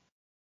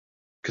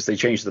 Because they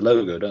changed the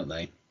logo, don't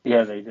they?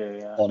 Yeah, they do,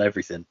 yeah. On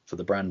everything for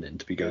the branding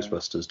to be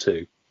Ghostbusters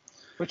 2.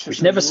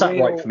 Which never sat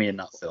right for me in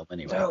that film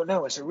anyway.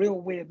 No, it's a real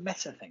weird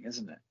meta thing,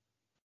 isn't it?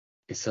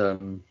 It's But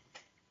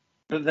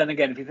then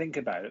again, if you think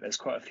about it, there's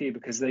quite a few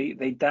because they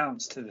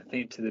dance to the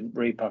theme, to the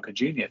Ray Parker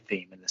Jr.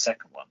 theme in the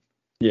second one.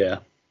 Yeah.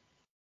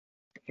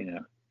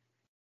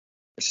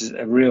 Which is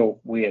a real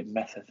weird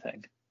meta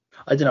thing.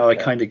 I don't know. I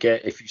kind of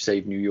get if you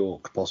save New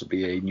York,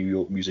 possibly a New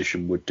York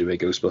musician would do a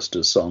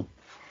Ghostbusters song.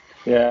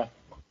 Yeah.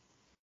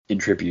 In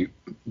tribute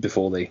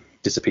before they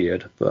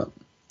disappeared, but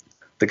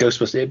the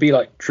Ghostbusters, it'd be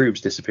like Troops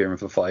disappearing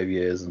for 5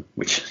 years,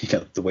 which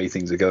the way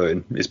things are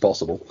going is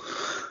possible.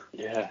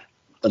 Yeah.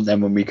 And then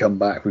when we come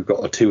back, we've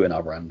got a 2 in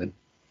our branding.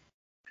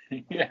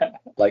 Yeah.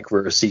 Like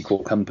we're a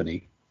sequel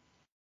company.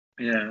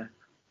 Yeah.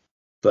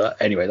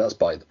 But anyway, that's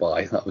by the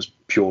by. That was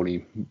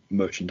purely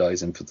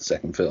merchandising for the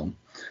second film.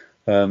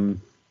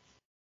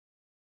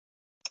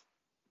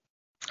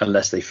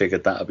 Unless they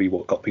figured that would be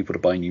what got people to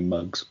buy new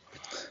mugs.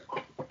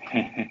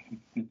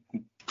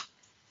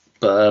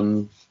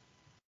 But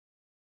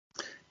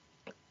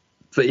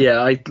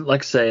yeah, I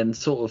like saying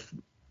sort of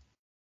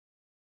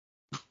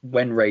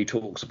when Ray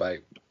talks about,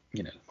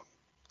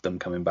 them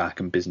coming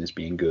back and business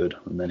being good,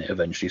 and then it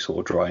eventually sort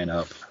of drying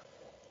up.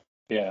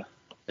 Yeah.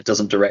 It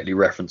doesn't directly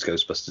reference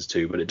Ghostbusters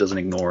 2, but it doesn't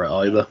ignore it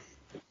either.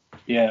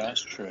 Yeah,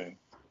 that's true.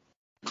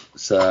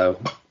 So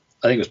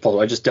I think it was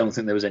possible. I just don't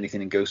think there was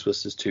anything in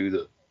Ghostbusters 2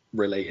 that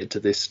related to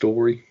this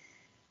story.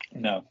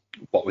 No.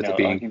 What with it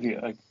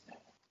being...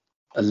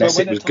 Unless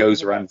it was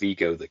Gozer and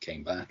Vigo that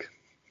came back.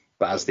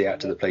 But as the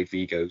actor that played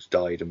Vigo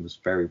died and was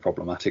very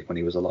problematic when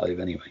he was alive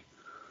anyway.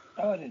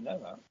 Oh, I didn't know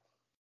that.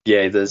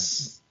 Yeah,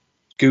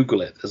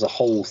 Google it. There's a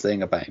whole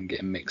thing about him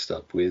getting mixed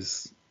up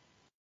with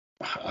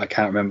I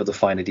can't remember the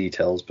finer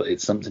details, but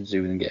it's something to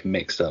do with him getting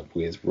mixed up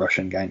with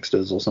Russian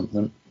gangsters or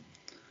something.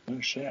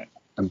 Oh shit.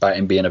 And about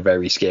him being a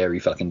very scary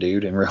fucking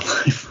dude in real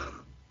life.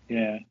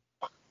 Yeah.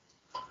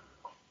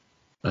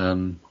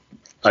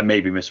 I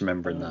may be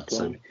misremembering that,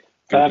 so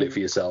Google it for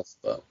yourself.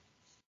 But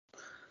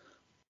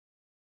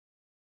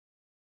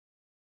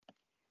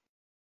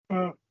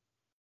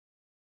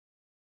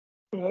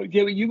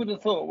yeah, you would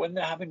have thought when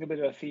they're having a bit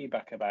of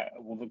feedback about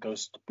all the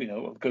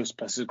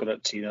Ghostbusters got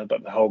up to,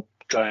 about the whole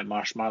giant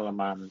marshmallow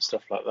man and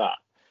stuff like that.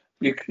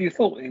 You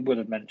thought he would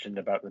have mentioned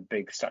about the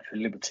big Statue of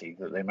Liberty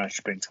that they managed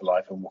to bring to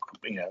life and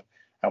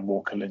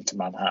walk into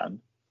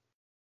Manhattan.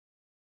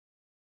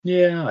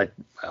 yeah,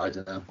 I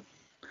don't know.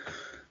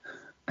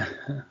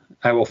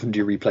 How often do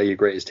you replay your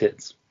greatest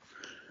hits?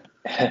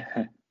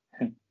 Yeah.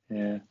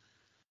 I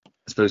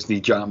suppose the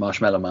giant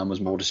marshmallow man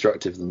was more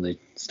destructive than the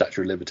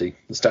Statue of Liberty.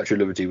 The Statue of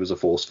Liberty was a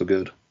force for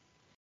good.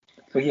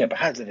 Well, yeah, but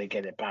how did they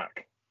get it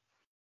back?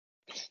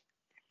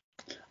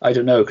 I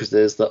don't know, because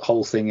there's that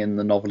whole thing in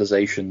the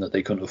novelization that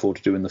they couldn't afford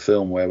to do in the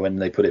film, where when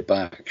they put it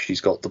back, she's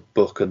got the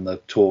book and the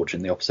torch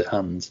in the opposite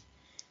hands.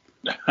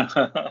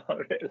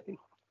 Really?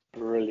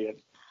 Brilliant.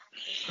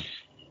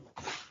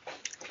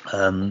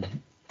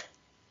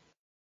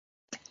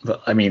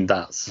 But I mean,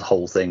 that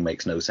whole thing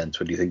makes no sense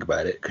when you think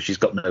about it, because she's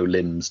got no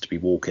limbs to be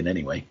walking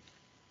anyway.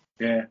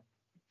 Yeah,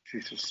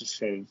 she's just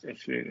so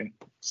absolutely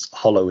It's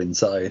hollow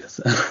inside.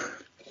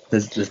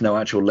 There's no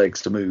actual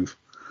legs to move.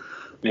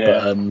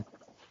 Yeah. But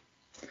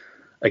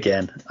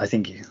again, I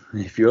think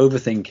if you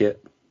overthink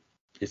it,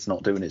 it's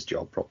not doing its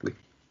job properly.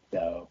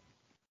 No.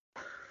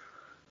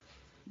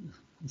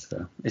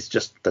 So it's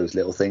just those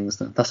little things.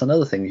 That's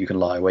another thing that you can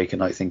lie awake at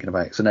night thinking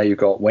about. So now you've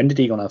got, when did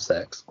Egon have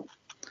sex?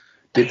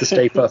 Did the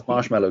Stay Puft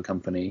Marshmallow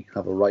Company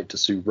have a right to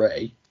sue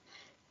Ray?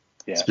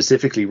 Yeah.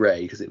 Specifically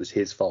Ray, because it was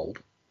his fault.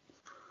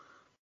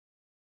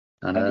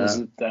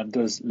 And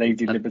does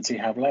Lady Liberty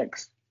have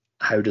legs?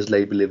 How does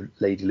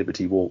Lady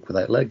Liberty walk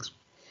without legs?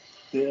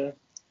 Yeah.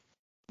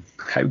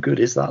 How good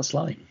is that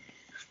slime?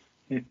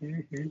 It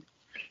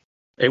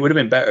would have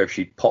been better if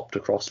she'd popped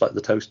across like the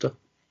toaster.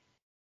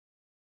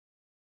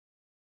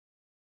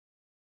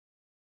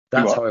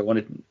 That's how I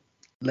wanted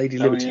Lady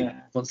Liberty. Yeah.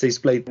 Once they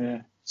sprayed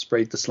the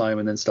slime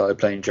and then started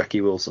playing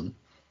Jackie Wilson.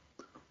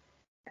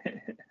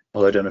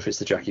 Although I don't know if it's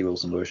the Jackie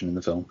Wilson version in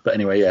the film. But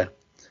anyway, yeah.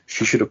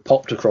 She should have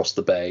popped across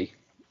the bay,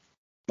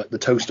 like the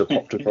toaster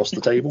popped across the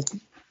table.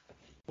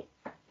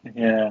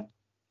 Yeah.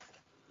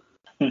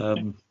 But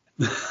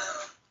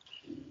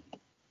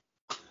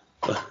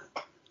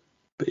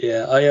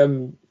yeah,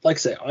 like I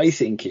say, I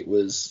think it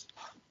was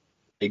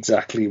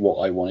exactly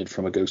what I wanted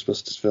from a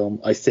Ghostbusters film.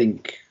 I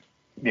think,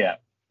 yeah,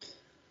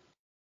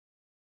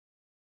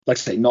 like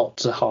I say, not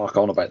to hark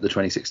on about the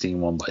 2016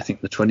 one, but I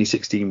think the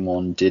 2016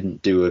 one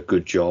didn't do a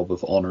good job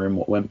of honouring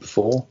what went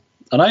before.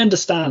 And I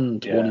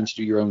understand wanting to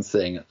do your own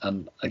thing.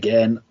 And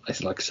again,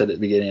 like I said at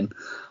the beginning,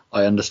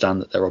 I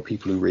understand that there are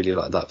people who really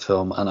like that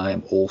film, and I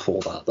am all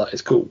for that. That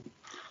is cool.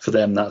 For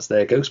them, that's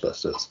their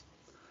Ghostbusters.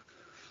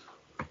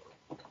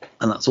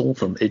 And that's all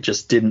for them. It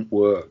just didn't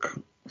work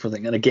for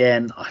them. And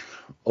again, I'm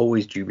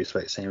always dubious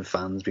about saying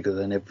fans, because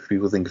whenever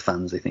people think of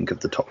fans, they think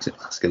of the toxic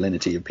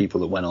masculinity of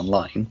people that went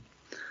online.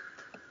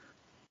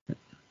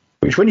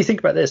 Which, when you think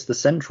about this, the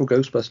central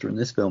Ghostbuster in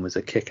this film is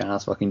a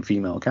kick-ass fucking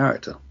female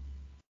character.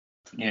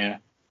 Yeah.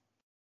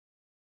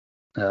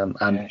 And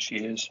yeah, she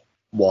is.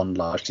 One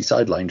largely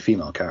sidelined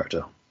female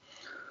character.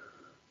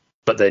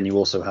 But then you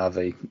also have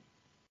a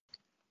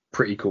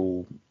pretty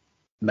cool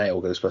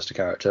male Ghostbuster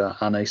character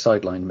and a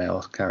sidelined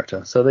male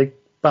character. So they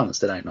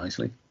balanced it out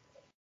nicely.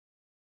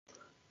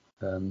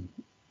 I'd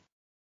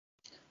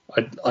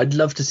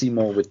love to see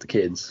more with the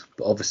kids,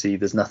 but obviously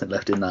there's nothing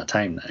left in that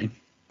town now.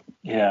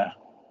 Yeah.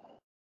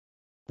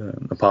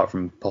 Apart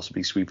from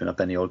possibly sweeping up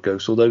any odd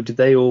ghosts. Although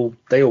they all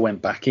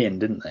went back in,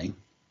 didn't they?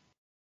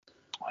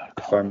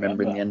 If I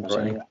remember in the end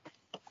right.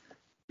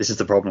 This is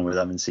the problem with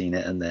having seen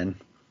it, and then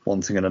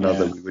one thing and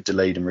another, we were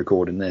delayed in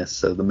recording this,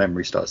 so the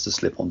memory starts to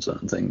slip on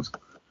certain things.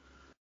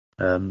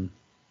 But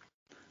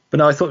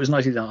no, I thought it was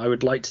nicely done. I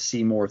would like to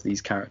see more of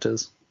these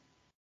characters.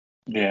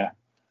 Yeah.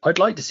 I'd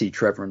like to see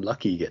Trevor and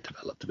Lucky get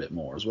developed a bit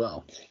more as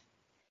well.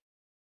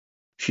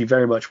 She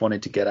very much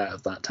wanted to get out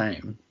of that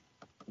town.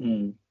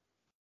 Mm.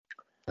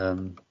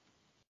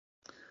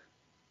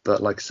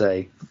 But like I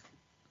say,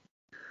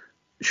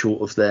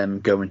 short of them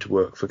going to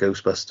work for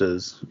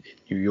Ghostbusters in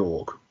New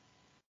York,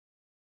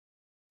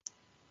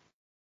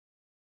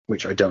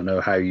 which I don't know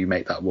how you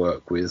make that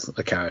work with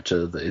a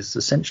character that is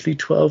essentially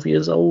 12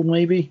 years old,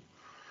 maybe?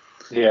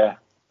 Yeah.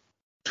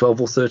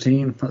 12 or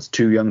 13? That's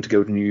too young to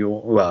go to New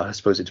York. Well, I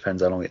suppose it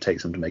depends how long it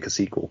takes them to make a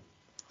sequel.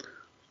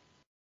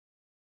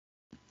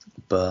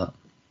 But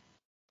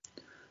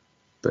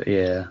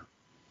yeah.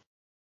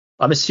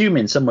 I'm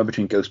assuming somewhere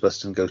between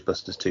Ghostbusters and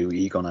Ghostbusters 2,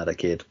 Egon had a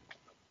kid.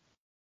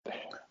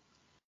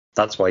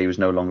 That's why he was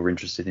no longer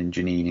interested in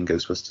Janine in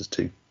Ghostbusters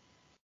 2.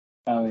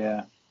 Oh,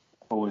 yeah.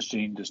 Or was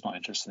Jean just not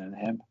interested in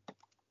him?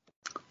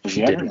 Was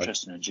She he did ever like-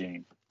 interested in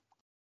Jean?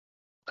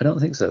 I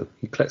don't think so.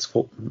 He collects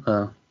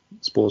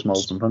spores,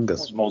 molds, and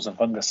fungus. Molds and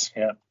fungus,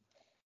 yeah.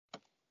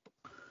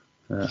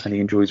 And he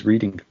enjoys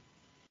reading.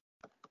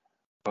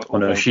 But Oh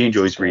no, she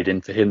enjoys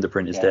reading. For him, the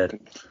print is dead.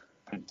 The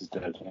print is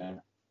dead, yeah.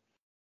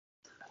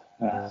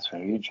 That's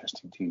very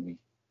interesting to me.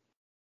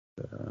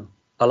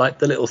 I like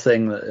the little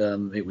thing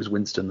that it was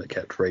Winston that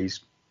kept Ray's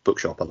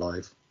bookshop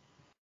alive.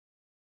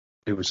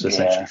 It was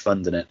essentially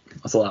funding it.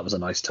 I thought that was a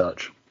nice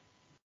touch.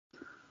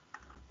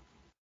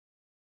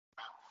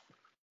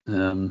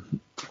 I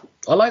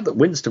like that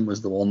Winston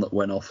was the one that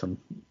went off and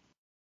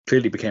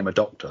clearly became a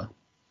doctor.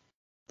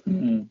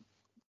 Mm-hmm.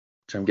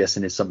 Which I'm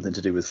guessing is something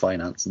to do with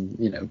finance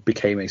and,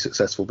 became a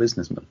successful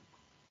businessman.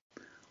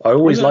 I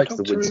always liked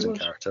the Winston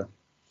character.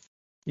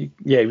 He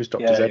was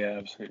Dr. Z. Yeah,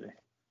 absolutely.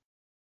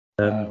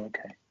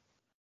 Okay.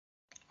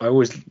 It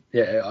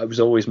was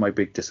always my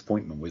big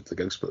disappointment with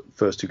the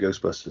first two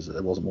Ghostbusters that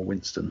there wasn't more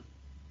Winston.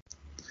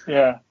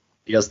 Yeah.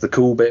 He has the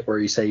cool bit where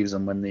he saves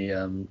them when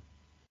the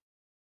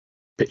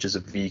pictures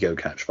of Vigo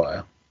catch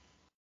fire.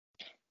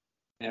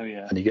 Oh,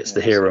 yeah. And he gets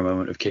the hero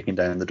moment of kicking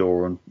down the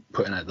door and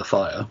putting out the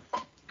fire.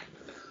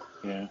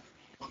 Yeah.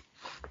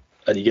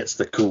 And he gets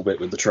the cool bit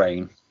with the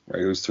train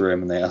where he goes through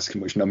him and they ask him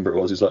which number it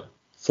was. He's like,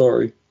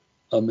 sorry,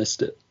 I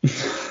missed it.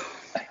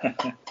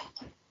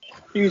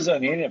 He was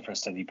only in it for a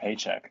steady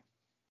paycheck.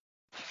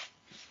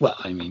 Well,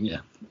 I mean, yeah.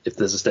 If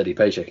there's a steady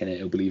paycheck in it,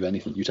 he'll believe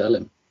anything you tell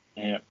him.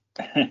 Yeah.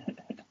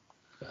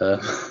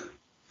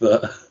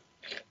 But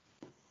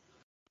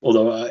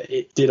although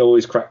it did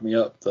always crack me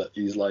up that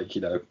he's like,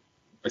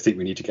 I think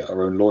we need to get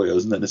our own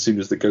lawyers. And then as soon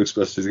as the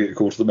Ghostbusters get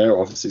called to the mayor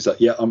office, he's like,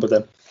 yeah, I'm with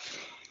them.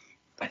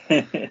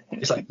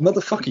 It's like,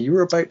 motherfucker, you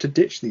were about to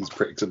ditch these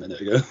pricks a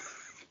minute ago.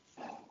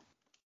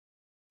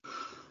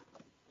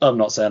 I'm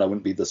not saying I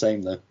wouldn't be the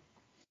same, though.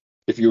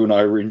 If you and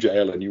I were in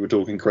jail and you were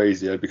talking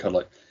crazy, I'd be kind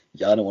of like,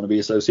 yeah, I don't want to be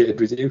associated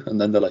with you. And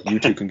then they're like, you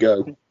two can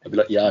go. I'd be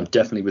like, yeah, I'm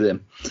definitely with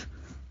him.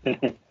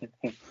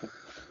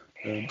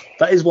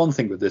 That is one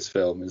thing with this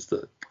film, is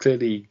that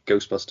clearly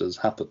Ghostbusters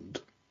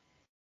happened.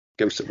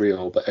 Ghosts are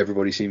real, but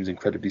everybody seems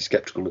incredibly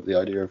skeptical of the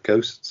idea of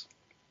ghosts.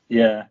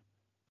 Yeah.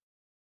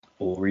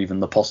 Or even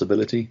the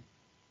possibility.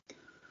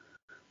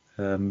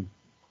 You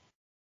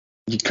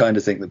kind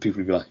of think that people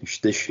would be like,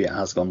 this shit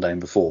has gone down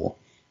before.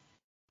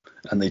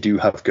 And they do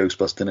have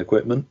ghost-busting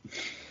equipment.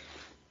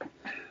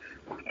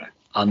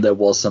 And there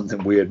was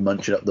something weird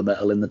munching up the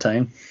metal in the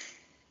town.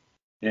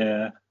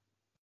 Yeah.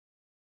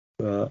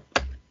 But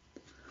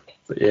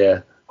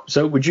yeah.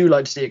 So would you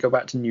like to see it go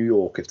back to New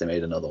York if they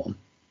made another one?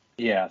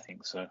 Yeah, I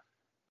think so.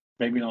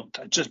 Maybe not.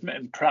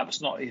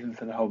 Perhaps not even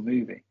for the whole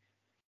movie.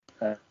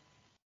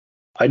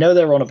 I know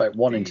they're on about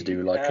wanting to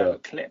do like a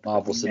clip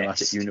Marvel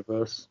Cinematic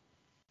Universe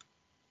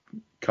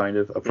kind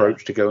of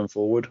approach to going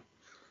forward.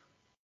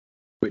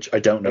 Which I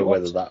don't know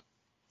whether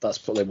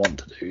that's what they want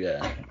to do,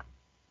 yeah.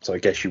 So I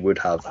guess you would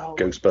have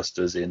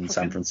Ghostbusters in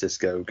San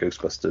Francisco,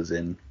 Ghostbusters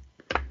in...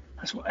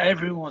 That's what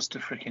everyone wants to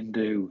freaking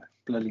do,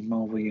 bloody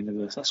Marvel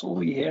Universe. That's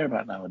all you hear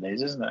about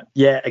nowadays, isn't it?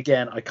 Yeah,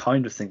 again, I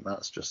kind of think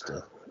that's just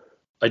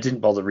I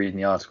didn't bother reading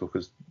the article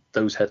because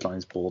those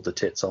headlines bore the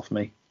tits off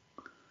me.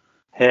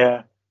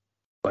 Yeah.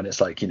 When it's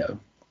like, they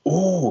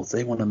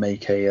want to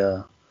make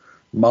a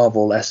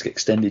Marvel-esque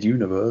extended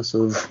universe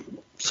of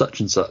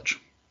such and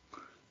such.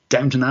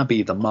 Downton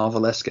Abbey, the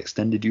Marvel-esque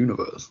extended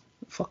universe.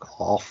 Fuck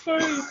off.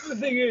 The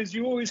thing is,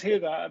 you always hear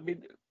that. I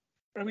mean,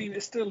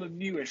 it's still a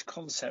newish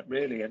concept,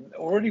 really, and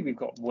already we've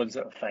got ones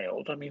that have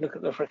failed. I mean, look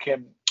at the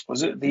freaking.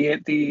 Was it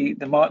the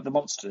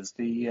monsters,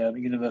 the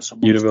Universal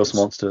Monsters?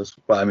 Universal Monsters.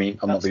 Well, I mean,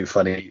 I'm not being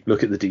funny.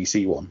 Look at the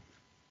DC one.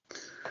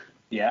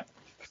 Yeah.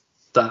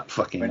 That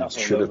fucking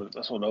that's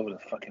all over the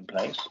fucking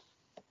place.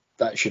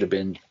 That should have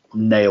been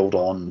nailed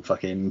on.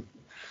 Fucking,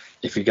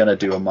 if you're gonna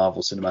do a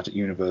Marvel Cinematic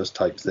Universe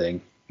type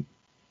thing.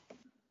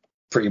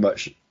 Pretty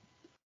much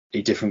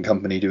a different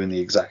company doing the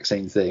exact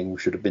same thing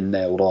should have been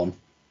nailed on.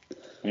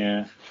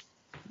 Yeah.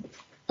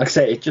 Like I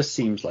say, it just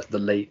seems like the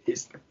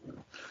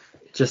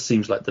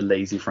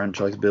lazy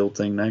franchise build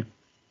thing now.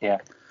 Yeah.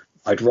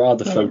 I'd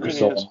rather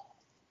focus on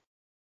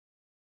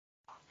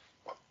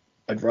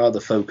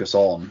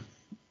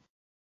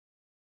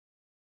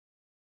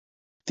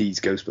these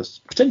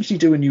Ghostbusters. Potentially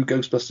do a new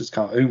Ghostbusters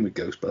cartoon with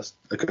a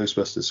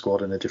Ghostbusters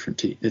squad in a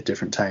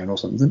different town or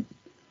something.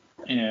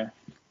 Yeah.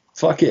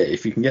 Fuck it,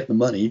 if you can get the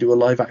money, do a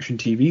live action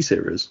TV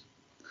series.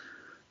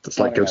 That's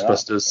like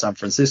Ghostbusters San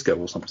Francisco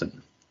or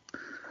something.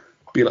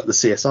 Be like the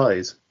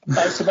CSIs.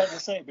 I was about to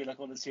say, it'd be like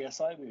all the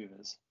CSI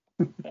movies.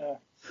 Yeah.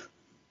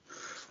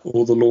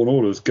 Or the Law and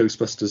Order's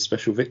Ghostbusters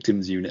Special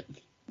Victims Unit.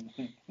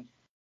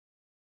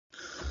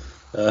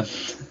 But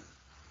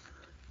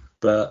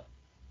like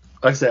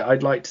I say,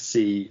 I'd like to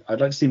see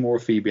more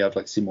of Phoebe. I'd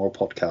like to see more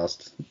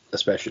podcast,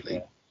 especially.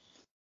 Yeah.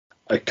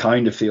 I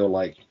kind of feel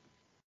like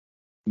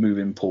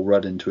moving Paul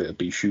Rudd into it would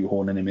be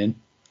shoehorning him in.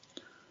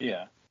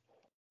 Yeah.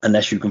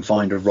 Unless you can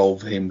find a role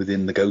for him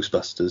within the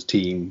Ghostbusters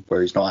team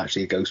where he's not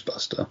actually a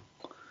Ghostbuster.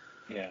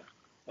 Yeah,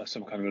 like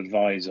some kind of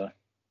advisor.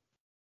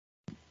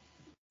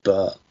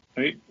 But I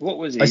mean, what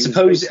was he? I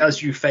suppose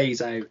as you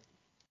phase out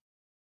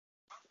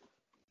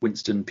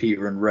Winston,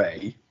 Peter, and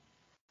Ray,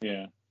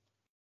 yeah,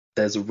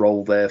 there's a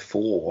role there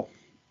for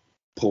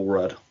Paul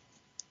Rudd.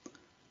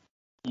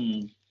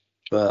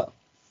 But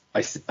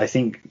I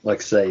think, like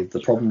I say, the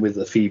problem with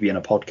a Phoebe in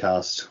a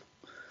podcast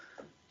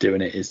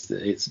doing it is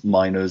that it's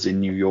minors in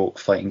New York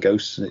fighting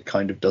ghosts, and it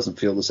kind of doesn't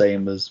feel the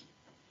same as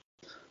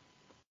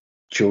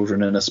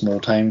children in a small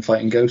town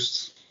fighting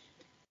ghosts.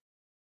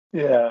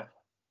 Yeah.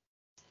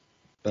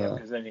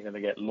 Because then you're going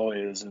to get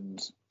lawyers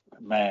and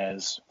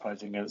mayors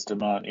fighting against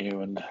them, aren't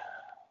you? And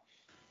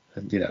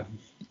you know,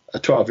 a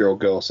 12-year-old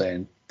girl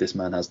saying, "This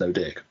man has no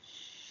dick."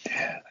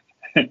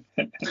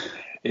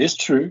 It's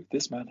true.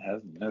 This man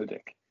has no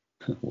dick.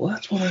 Well,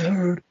 that's what I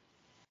heard.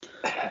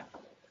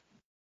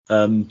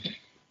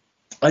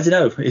 I don't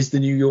know. Is the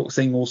New York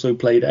thing also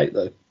played out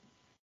though?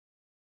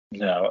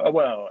 No.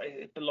 Well,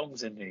 it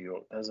belongs in New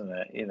York, doesn't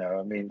it? You know,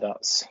 I mean,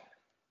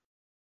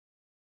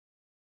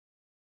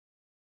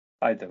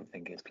 I don't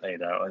think it's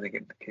played out. I think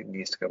it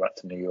needs to go back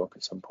to New York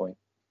at some point.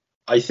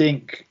 I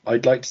think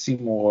I'd like to see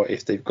more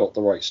if they've got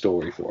the right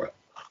story for it.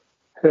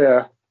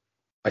 Yeah.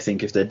 I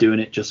think if they're doing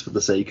it just for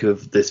the sake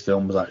of this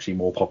film was actually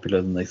more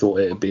popular than they thought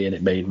it would be, and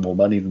it made more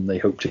money than they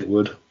hoped it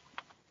would.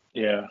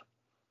 Yeah.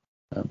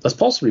 That's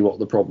possibly what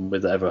the problem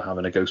with ever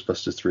having a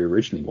Ghostbusters 3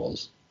 originally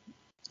was.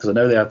 Because I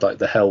know they had like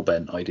the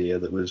Hellbent idea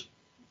that was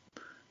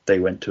they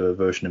went to a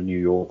version of New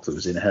York that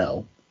was in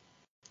hell.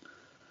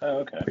 Oh,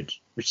 okay.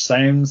 Which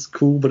sounds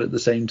cool, but at the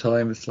same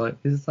time, it's like,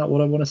 is that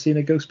what I want to see in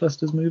a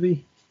Ghostbusters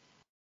movie?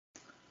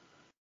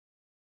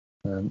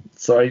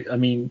 So I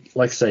mean,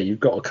 like I say, you've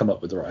got to come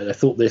up with the right. I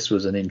thought this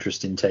was an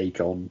interesting take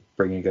on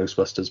bringing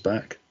Ghostbusters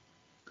back.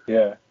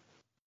 Yeah.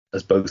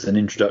 As both an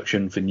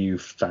introduction for new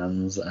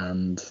fans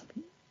and,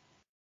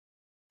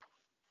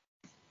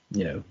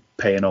 you know,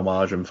 paying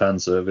homage and fan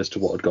service to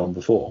what had gone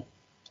before.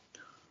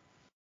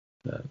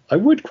 I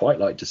would quite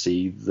like to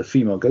see the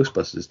female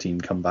Ghostbusters team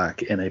come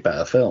back in a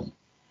better film.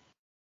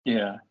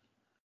 Yeah.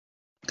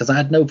 Because I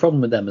had no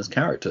problem with them as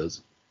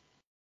characters.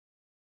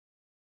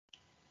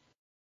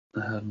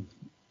 I'm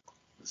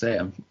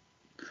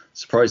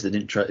surprised they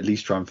didn't at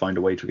least try and find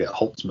a way to get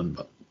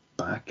Holtzman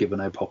back, given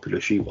how popular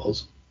she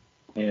was.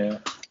 Yeah.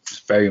 It's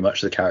very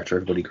much the character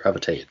everybody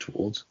gravitated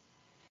towards.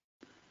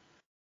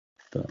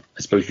 But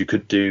I suppose you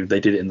could do. They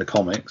did it in the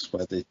comics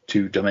where the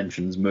two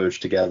dimensions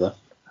merged together.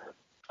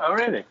 Oh,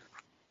 really?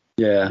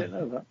 Yeah. I didn't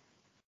know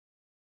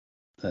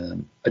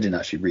that. I didn't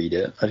actually read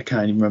it. I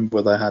can't even remember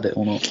whether I had it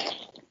or not.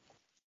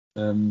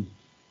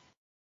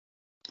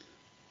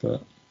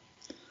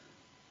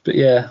 But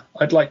yeah,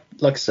 I'd like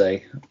I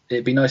say,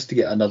 it'd be nice to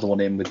get another one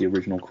in with the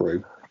original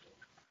crew.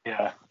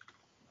 Yeah.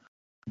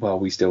 While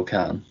we still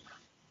can.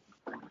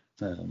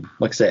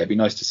 Like I say, it'd be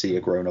nice to see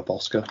a grown-up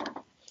Oscar.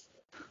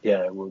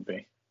 Yeah, it would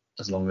be.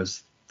 As long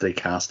as they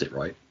cast it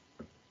right.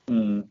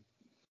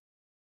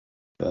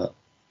 But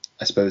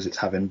I suppose it's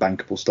having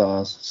bankable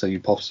stars, so you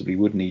possibly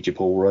would need your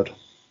Paul Rudd.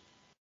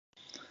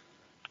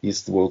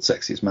 He's the world's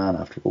sexiest man,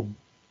 after all.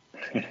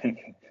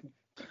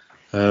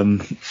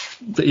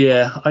 But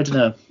yeah, I don't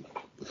know.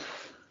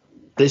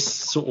 This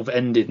sort of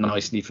ended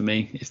nicely for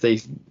me. If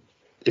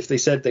they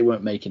said they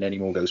weren't making any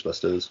more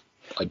Ghostbusters,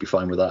 I'd be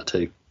fine with that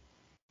too.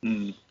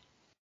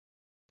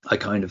 I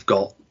kind of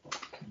got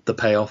the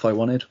payoff I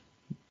wanted.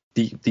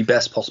 The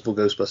best possible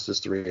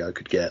Ghostbusters 3 I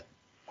could get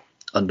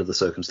under the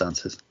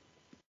circumstances.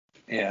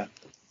 Yeah.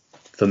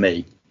 For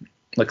me.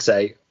 Like I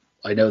say,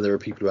 I know there are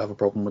people who have a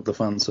problem with the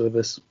fan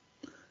service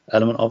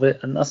element of it,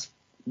 and that's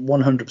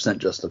 100%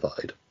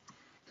 justified.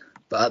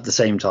 But at the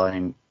same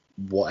time,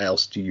 what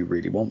else do you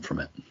really want from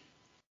it?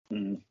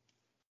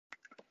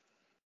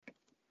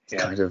 Yeah.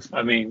 Kind of.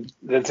 I mean,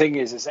 the thing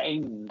is, it's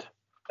aimed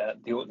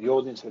at the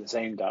audience it's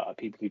aimed at are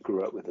people who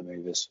grew up with the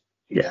movies.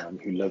 Who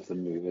love the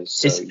movies.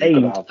 So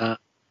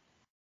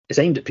it's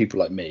aimed at people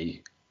like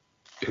me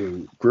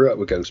who grew up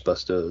with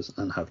Ghostbusters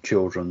and have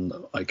children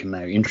that I can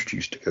now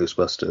introduce to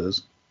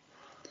Ghostbusters.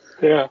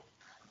 Yeah.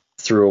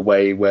 Through a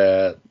way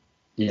where,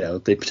 you know,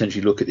 they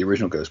potentially look at the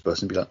original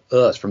Ghostbusters and be like,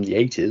 oh, it's from the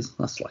 80s.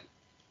 That's like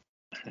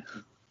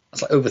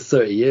over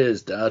 30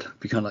 years, Dad.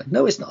 Be kind of like,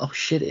 no, it's not. Oh,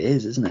 shit, it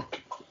is, isn't it?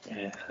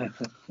 Yeah.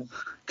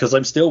 Because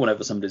I'm still,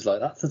 whenever somebody's like,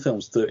 that, the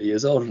film's 30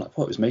 years old, I'm like,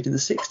 what, it was made in the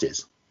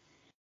 60s?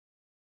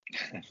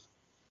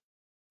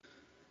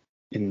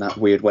 In that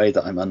weird way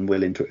that I'm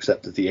unwilling to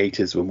accept that the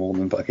 80s were more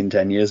than fucking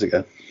 10 years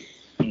ago.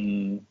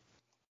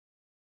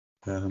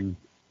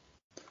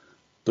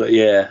 But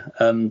yeah,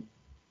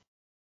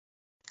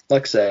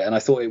 like I say, and I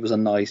thought it was a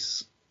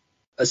nice,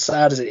 as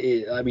sad as it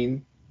is, I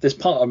mean, there's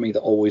part of me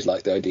that always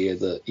liked the idea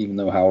that even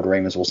though Harold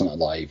Ramis wasn't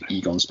alive,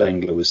 Egon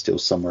Spengler was still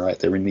somewhere out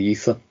there in the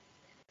ether.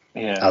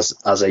 Yeah.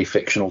 As a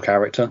fictional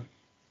character.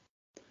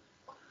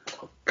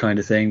 Kind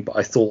of thing. But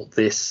I thought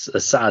this,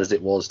 as sad as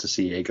it was to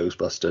see a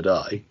Ghostbuster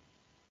die,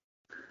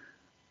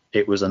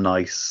 it was a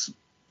nice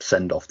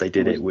send-off. They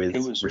did it with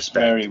respect.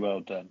 Very well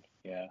done.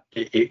 Yeah.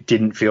 It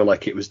didn't feel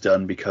like it was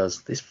done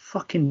because this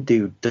fucking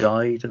dude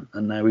died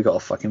and now we got to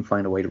fucking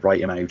find a way to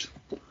write him out.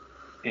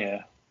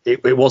 Yeah.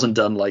 It wasn't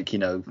done like, you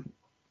know,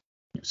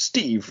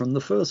 Steve from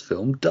the first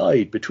film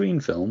died between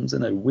films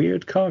in a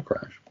weird car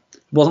crash.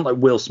 It wasn't like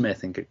Will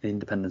Smith in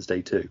Independence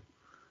Day 2.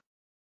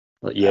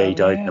 Like, yeah, he Oh,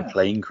 died in a yeah.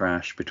 plane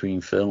crash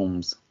between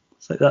films.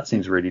 So that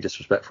seems really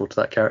disrespectful to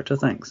that character.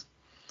 Thanks.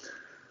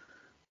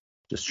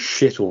 Just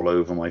shit all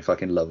over my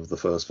fucking love of the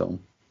first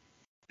film.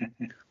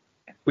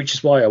 Which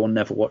is why I will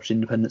never watch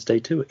Independence Day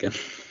 2 again.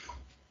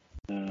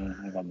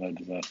 I got no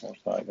desire to watch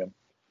that again.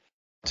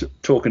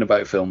 Talking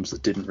about films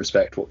that didn't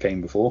respect what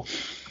came before,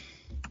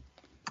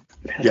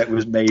 yet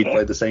was made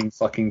by the same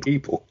fucking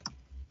people.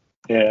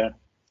 Yeah,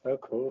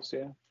 of course,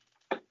 yeah.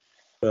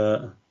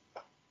 But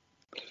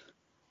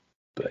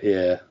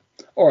yeah.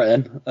 All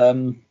right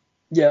then.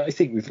 Yeah, I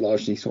think we've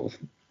largely sort of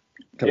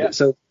covered it.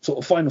 So, sort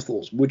of final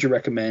thoughts. Would you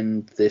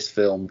recommend this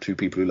film to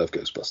people who love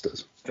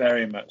Ghostbusters?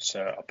 Very much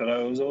so. But I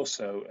was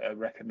also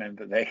recommend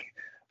that they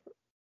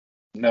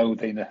know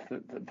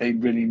that they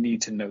really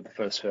need to know the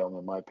first film,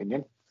 in my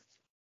opinion.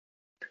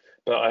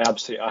 But I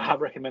have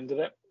recommended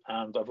it,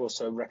 and I've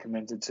also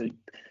recommended to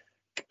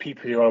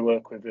people who I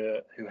work with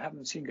who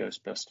haven't seen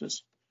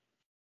Ghostbusters.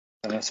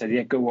 And I said,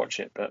 yeah, go watch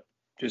it, but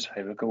just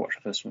go watch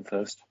the first one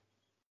first.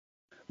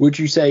 Would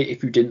you say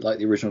if you didn't like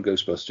the original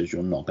Ghostbusters,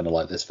 you're not going to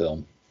like this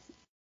film?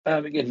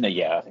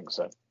 Yeah, I think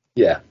so.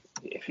 Yeah.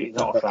 If you're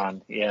not a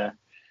fan, yeah,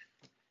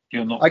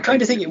 you're not. I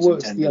kind of think it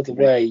works the intended other to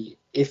be. way.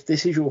 If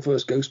this is your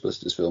first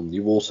Ghostbusters film,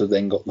 you've also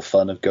then got the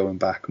fun of going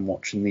back and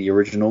watching the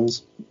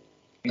originals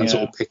and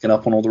sort of picking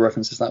up on all the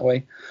references that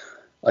way.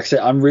 Like I said,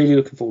 I'm really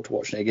looking forward to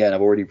watching it again.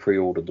 I've already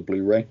pre-ordered the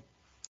Blu-ray.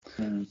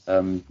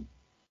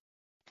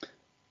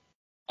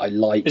 I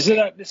like. Is it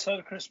out this side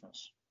of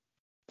Christmas?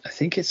 I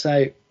think it's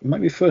out. It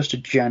might be 1st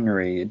of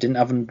January. It didn't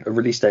have a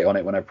release date on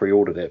it when I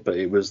pre-ordered it, but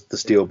it was the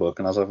Steelbook,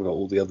 and I've got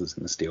all the others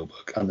in the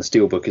Steelbook. And the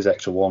Steelbook is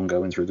Extra One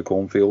going through the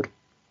cornfield.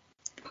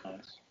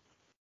 Nice.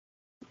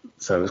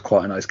 So it was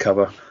quite a nice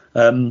cover.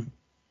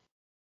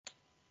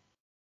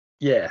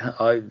 Yeah,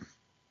 I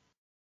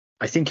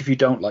think if you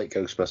don't like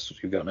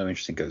Ghostbusters, you've got no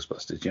interest in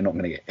Ghostbusters, you're not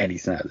going to get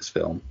anything out of this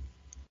film.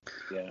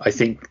 Yeah. I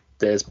think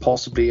there's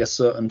possibly a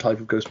certain type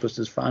of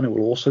Ghostbusters fan who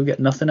will also get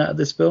nothing out of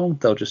this film.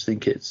 They'll just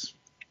think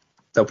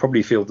they'll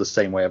probably feel the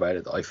same way about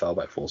it that I felt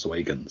about Force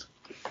Awakens.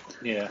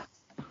 Yeah.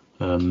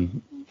 But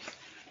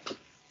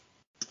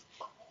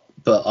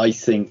I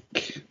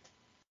think,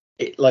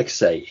 like I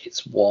say,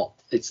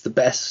 it's the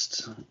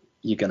best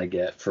you're going to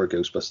get for a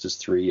Ghostbusters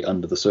 3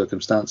 under the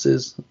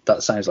circumstances.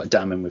 That sounds like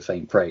damning with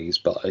faint praise,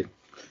 but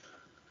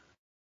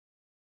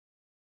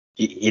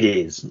it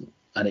is.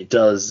 And it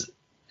does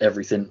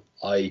everything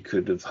I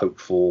could have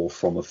hoped for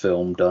from a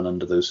film done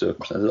under those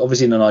circumstances.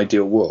 Obviously, in an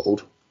ideal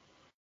world,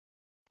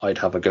 I'd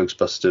have a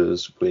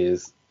Ghostbusters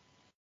with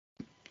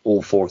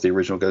all 4 of the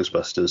original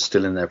Ghostbusters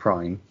still in their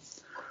prime.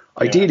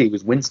 Yeah. Ideally,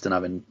 with Winston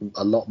having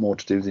a lot more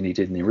to do than he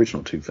did in the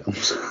original 2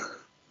 films.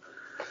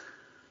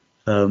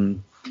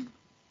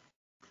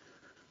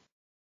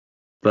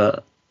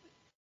 But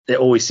it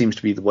always seems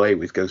to be the way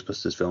with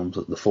Ghostbusters films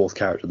that the 4th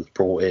character that's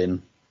brought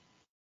in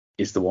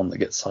is the one that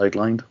gets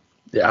sidelined.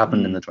 It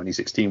happened in the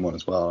 2016 one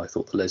as well. I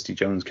thought the Leslie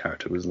Jones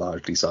character was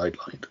largely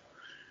sidelined.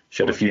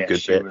 She had a few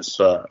good bits,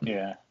 but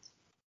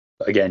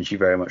again, she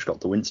very much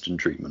got the Winston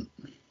treatment.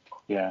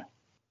 Yeah.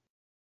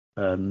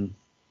 But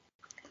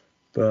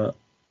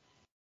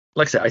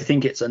like I said, I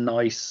think it's a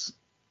nice.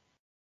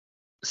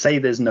 Say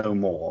there's no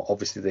more.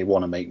 Obviously, they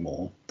want to make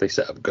more. They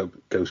set up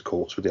Ghost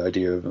Corps with the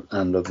idea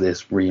of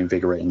this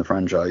reinvigorating the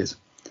franchise,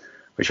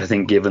 which I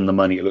think, given the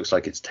money it looks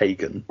like it's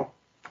taken,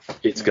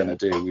 it's going to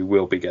do. We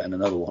will be getting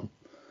another one.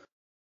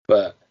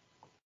 But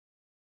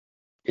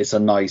it's a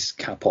nice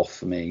cap off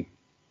for me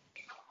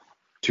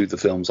to the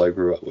films I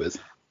grew up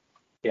with.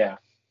 Yeah.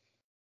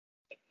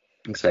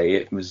 Like I say,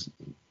 it was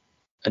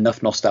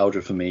enough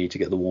nostalgia for me to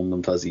get the warm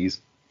and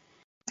fuzzies.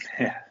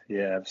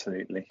 Yeah,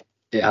 absolutely.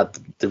 It had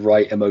the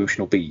right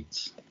emotional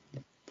beats.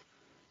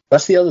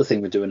 That's the other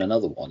thing with doing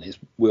another one is,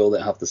 will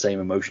it have the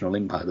same emotional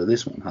impact that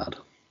this one had?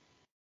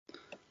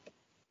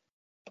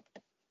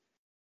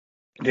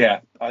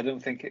 Yeah, I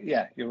don't think it.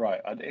 Yeah, you're right.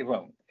 It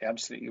won't. It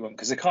absolutely won't,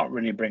 because they can't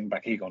really bring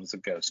back Egon as a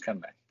ghost,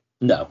 can they?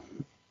 No,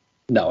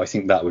 I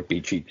think that would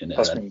be cheating it.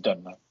 That's been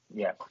done now.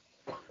 Yeah.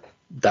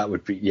 That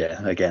would be,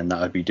 again,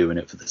 that would be doing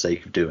it for the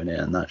sake of doing it,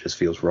 and that just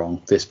feels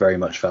wrong. This very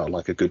much felt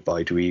like a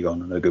goodbye to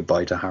Egon and a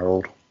goodbye to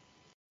Harold.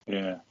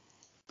 Yeah.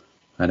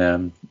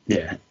 And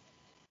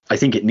I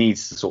think it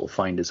needs to sort of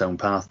find its own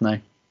path now.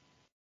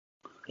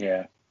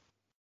 Yeah.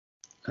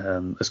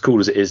 As cool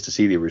as it is to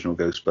see the original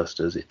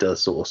Ghostbusters, it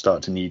does sort of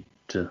start to need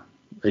to,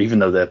 even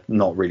though they're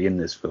not really in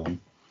this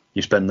film,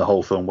 you spend the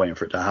whole film waiting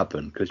for it to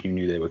happen because you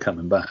knew they were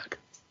coming back.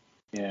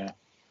 Yeah.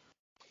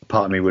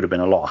 Part of me would have been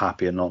a lot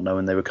happier not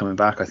knowing they were coming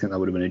back. I think that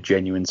would have been a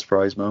genuine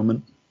surprise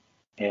moment.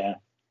 Yeah.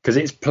 Because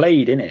it's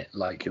played in it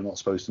like you're not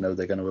supposed to know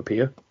they're going to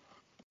appear.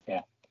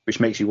 Yeah. Which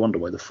makes you wonder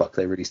why the fuck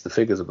they released the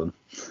figures of them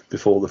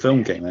before the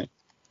film came out.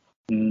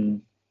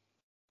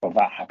 Well,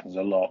 that happens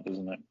a lot,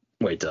 doesn't it?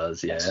 Well, it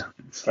does, yeah.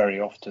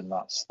 Very often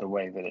that's the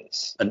way that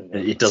it's... And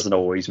it doesn't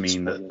always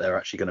mean that they're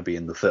actually going to be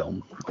in the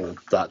film, or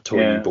that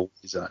toy you bought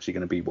is actually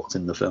going to be what's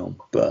in the film.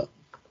 But,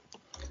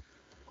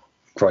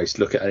 Christ,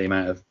 look at the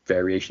amount of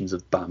variations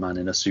of Batman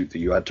in a suit that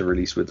you had to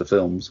release with the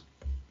films.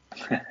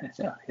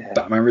 Yeah.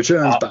 Batman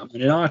Returns,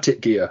 Batman in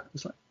Arctic gear.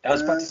 It's like, I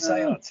was about to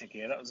say Arctic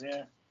gear. That was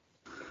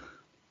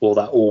or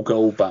that all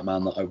gold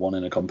Batman that I won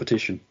in a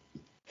competition.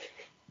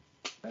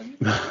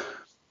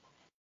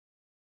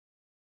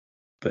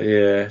 But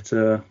yeah, it's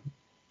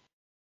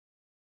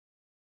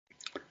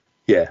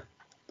yeah.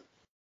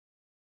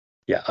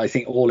 I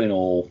think all in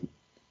all,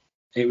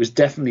 it was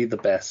definitely the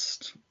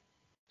best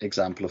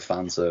example of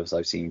fan service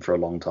I've seen for a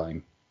long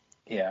time.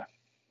 Yeah.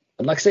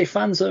 And like I say,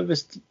 fan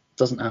service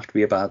doesn't have to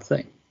be a bad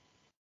thing.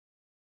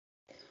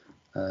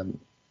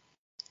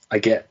 I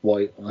get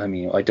why. I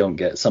mean, I don't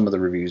get some of the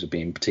reviews are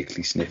being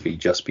particularly sniffy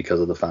just because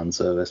of the fan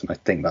service, and I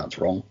think that's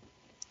wrong.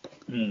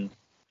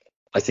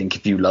 I think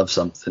if you love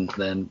something,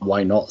 then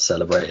why not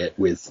celebrate it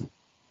with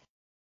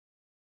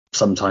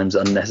sometimes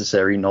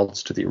unnecessary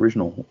nods to the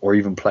original, or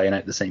even playing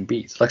out the same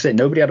beats. Like I say,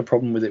 nobody had a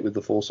problem with it with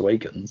The Force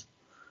Awakens.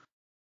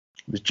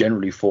 It was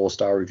generally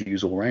 4-star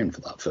reviews all around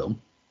for that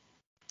film.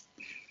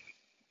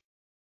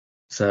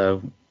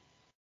 So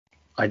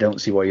I don't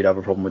see why you'd have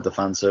a problem with the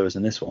fan service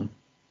in this one.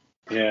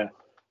 Yeah.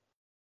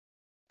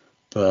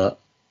 But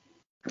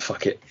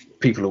fuck it,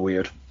 people are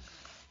weird.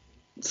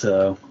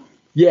 So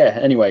yeah,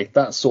 anyway,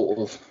 that's sort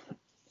of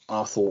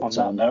our thoughts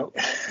On that note.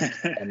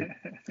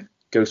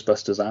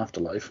 Ghostbusters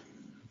Afterlife,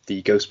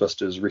 the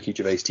Ghostbusters Ricky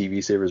Gervais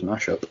TV series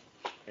mashup.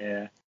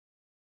 Yeah.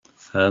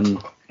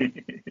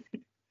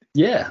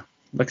 Yeah,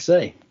 like I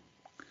say,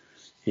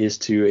 here's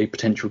to a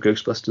potential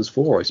Ghostbusters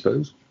 4, I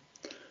suppose,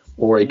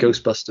 or a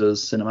Ghostbusters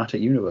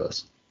cinematic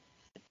universe.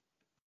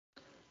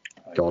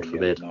 God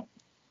forbid.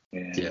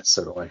 Yeah,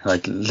 so do I.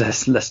 Like,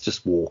 let's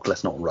just walk.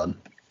 Let's not run.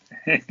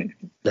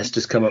 Let's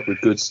just come up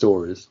with good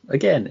stories.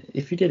 Again,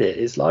 if you did it,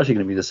 it's largely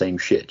going to be the same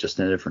shit, just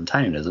in a different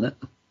town, isn't it?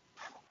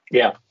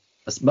 Yeah.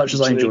 As much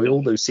as I enjoy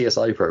all those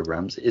CSI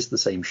programs, it's the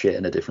same shit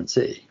in a different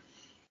city.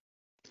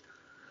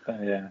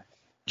 Yeah.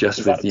 Just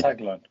Is with that a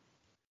tagline?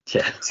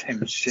 Yeah.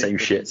 Same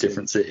shit,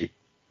 different city.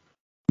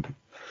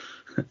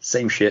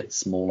 Same shit,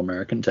 small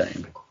American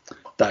town.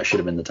 That should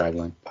have been the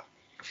tagline.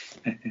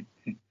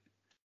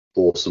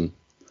 Awesome.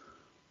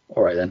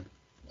 All right then.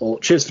 Well,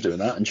 cheers for doing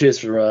that, and cheers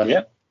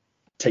for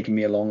taking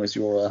me along as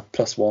your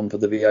 +1 for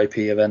the VIP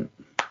event,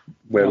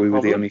 where we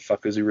were the only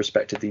fuckers who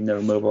respected the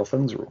no mobile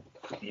phones rule.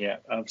 Yeah,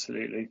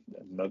 absolutely.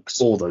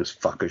 Mugs. All those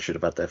fuckers should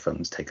have had their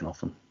phones taken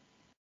off them.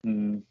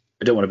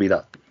 I don't want to be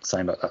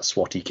sound like that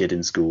swatty kid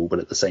in school, but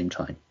at the same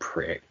time,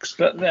 pricks.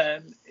 But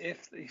then,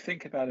 if you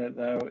think about it,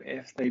 though,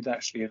 if they'd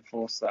actually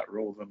enforced that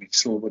rule, then we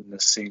still wouldn't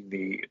have seen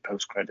the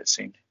post-credit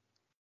scene.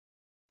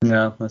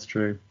 Yeah, that's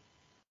true.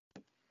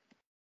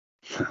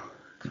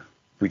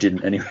 We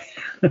didn't anyway.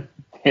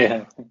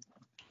 Yeah.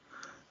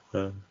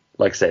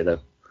 Like I say,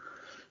 though,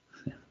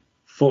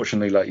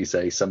 fortunately, like you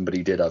say,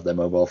 somebody did have their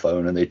mobile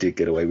phone and they did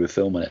get away with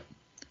filming it.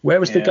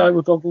 Where was the guy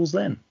with goggles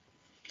then?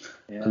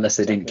 Yeah, unless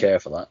they didn't care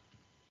for that.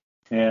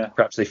 Yeah.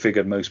 Perhaps they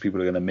figured most people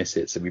are going to miss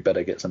it, so we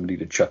better get somebody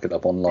to chuck it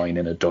up online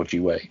in a dodgy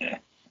way. Yeah.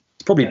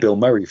 Probably Bill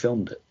Murray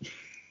filmed it.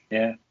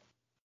 Yeah.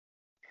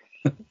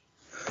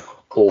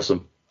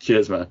 Awesome.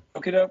 Cheers, man.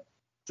 Okay, no.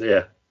 See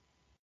ya.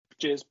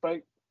 Cheers,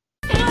 bye.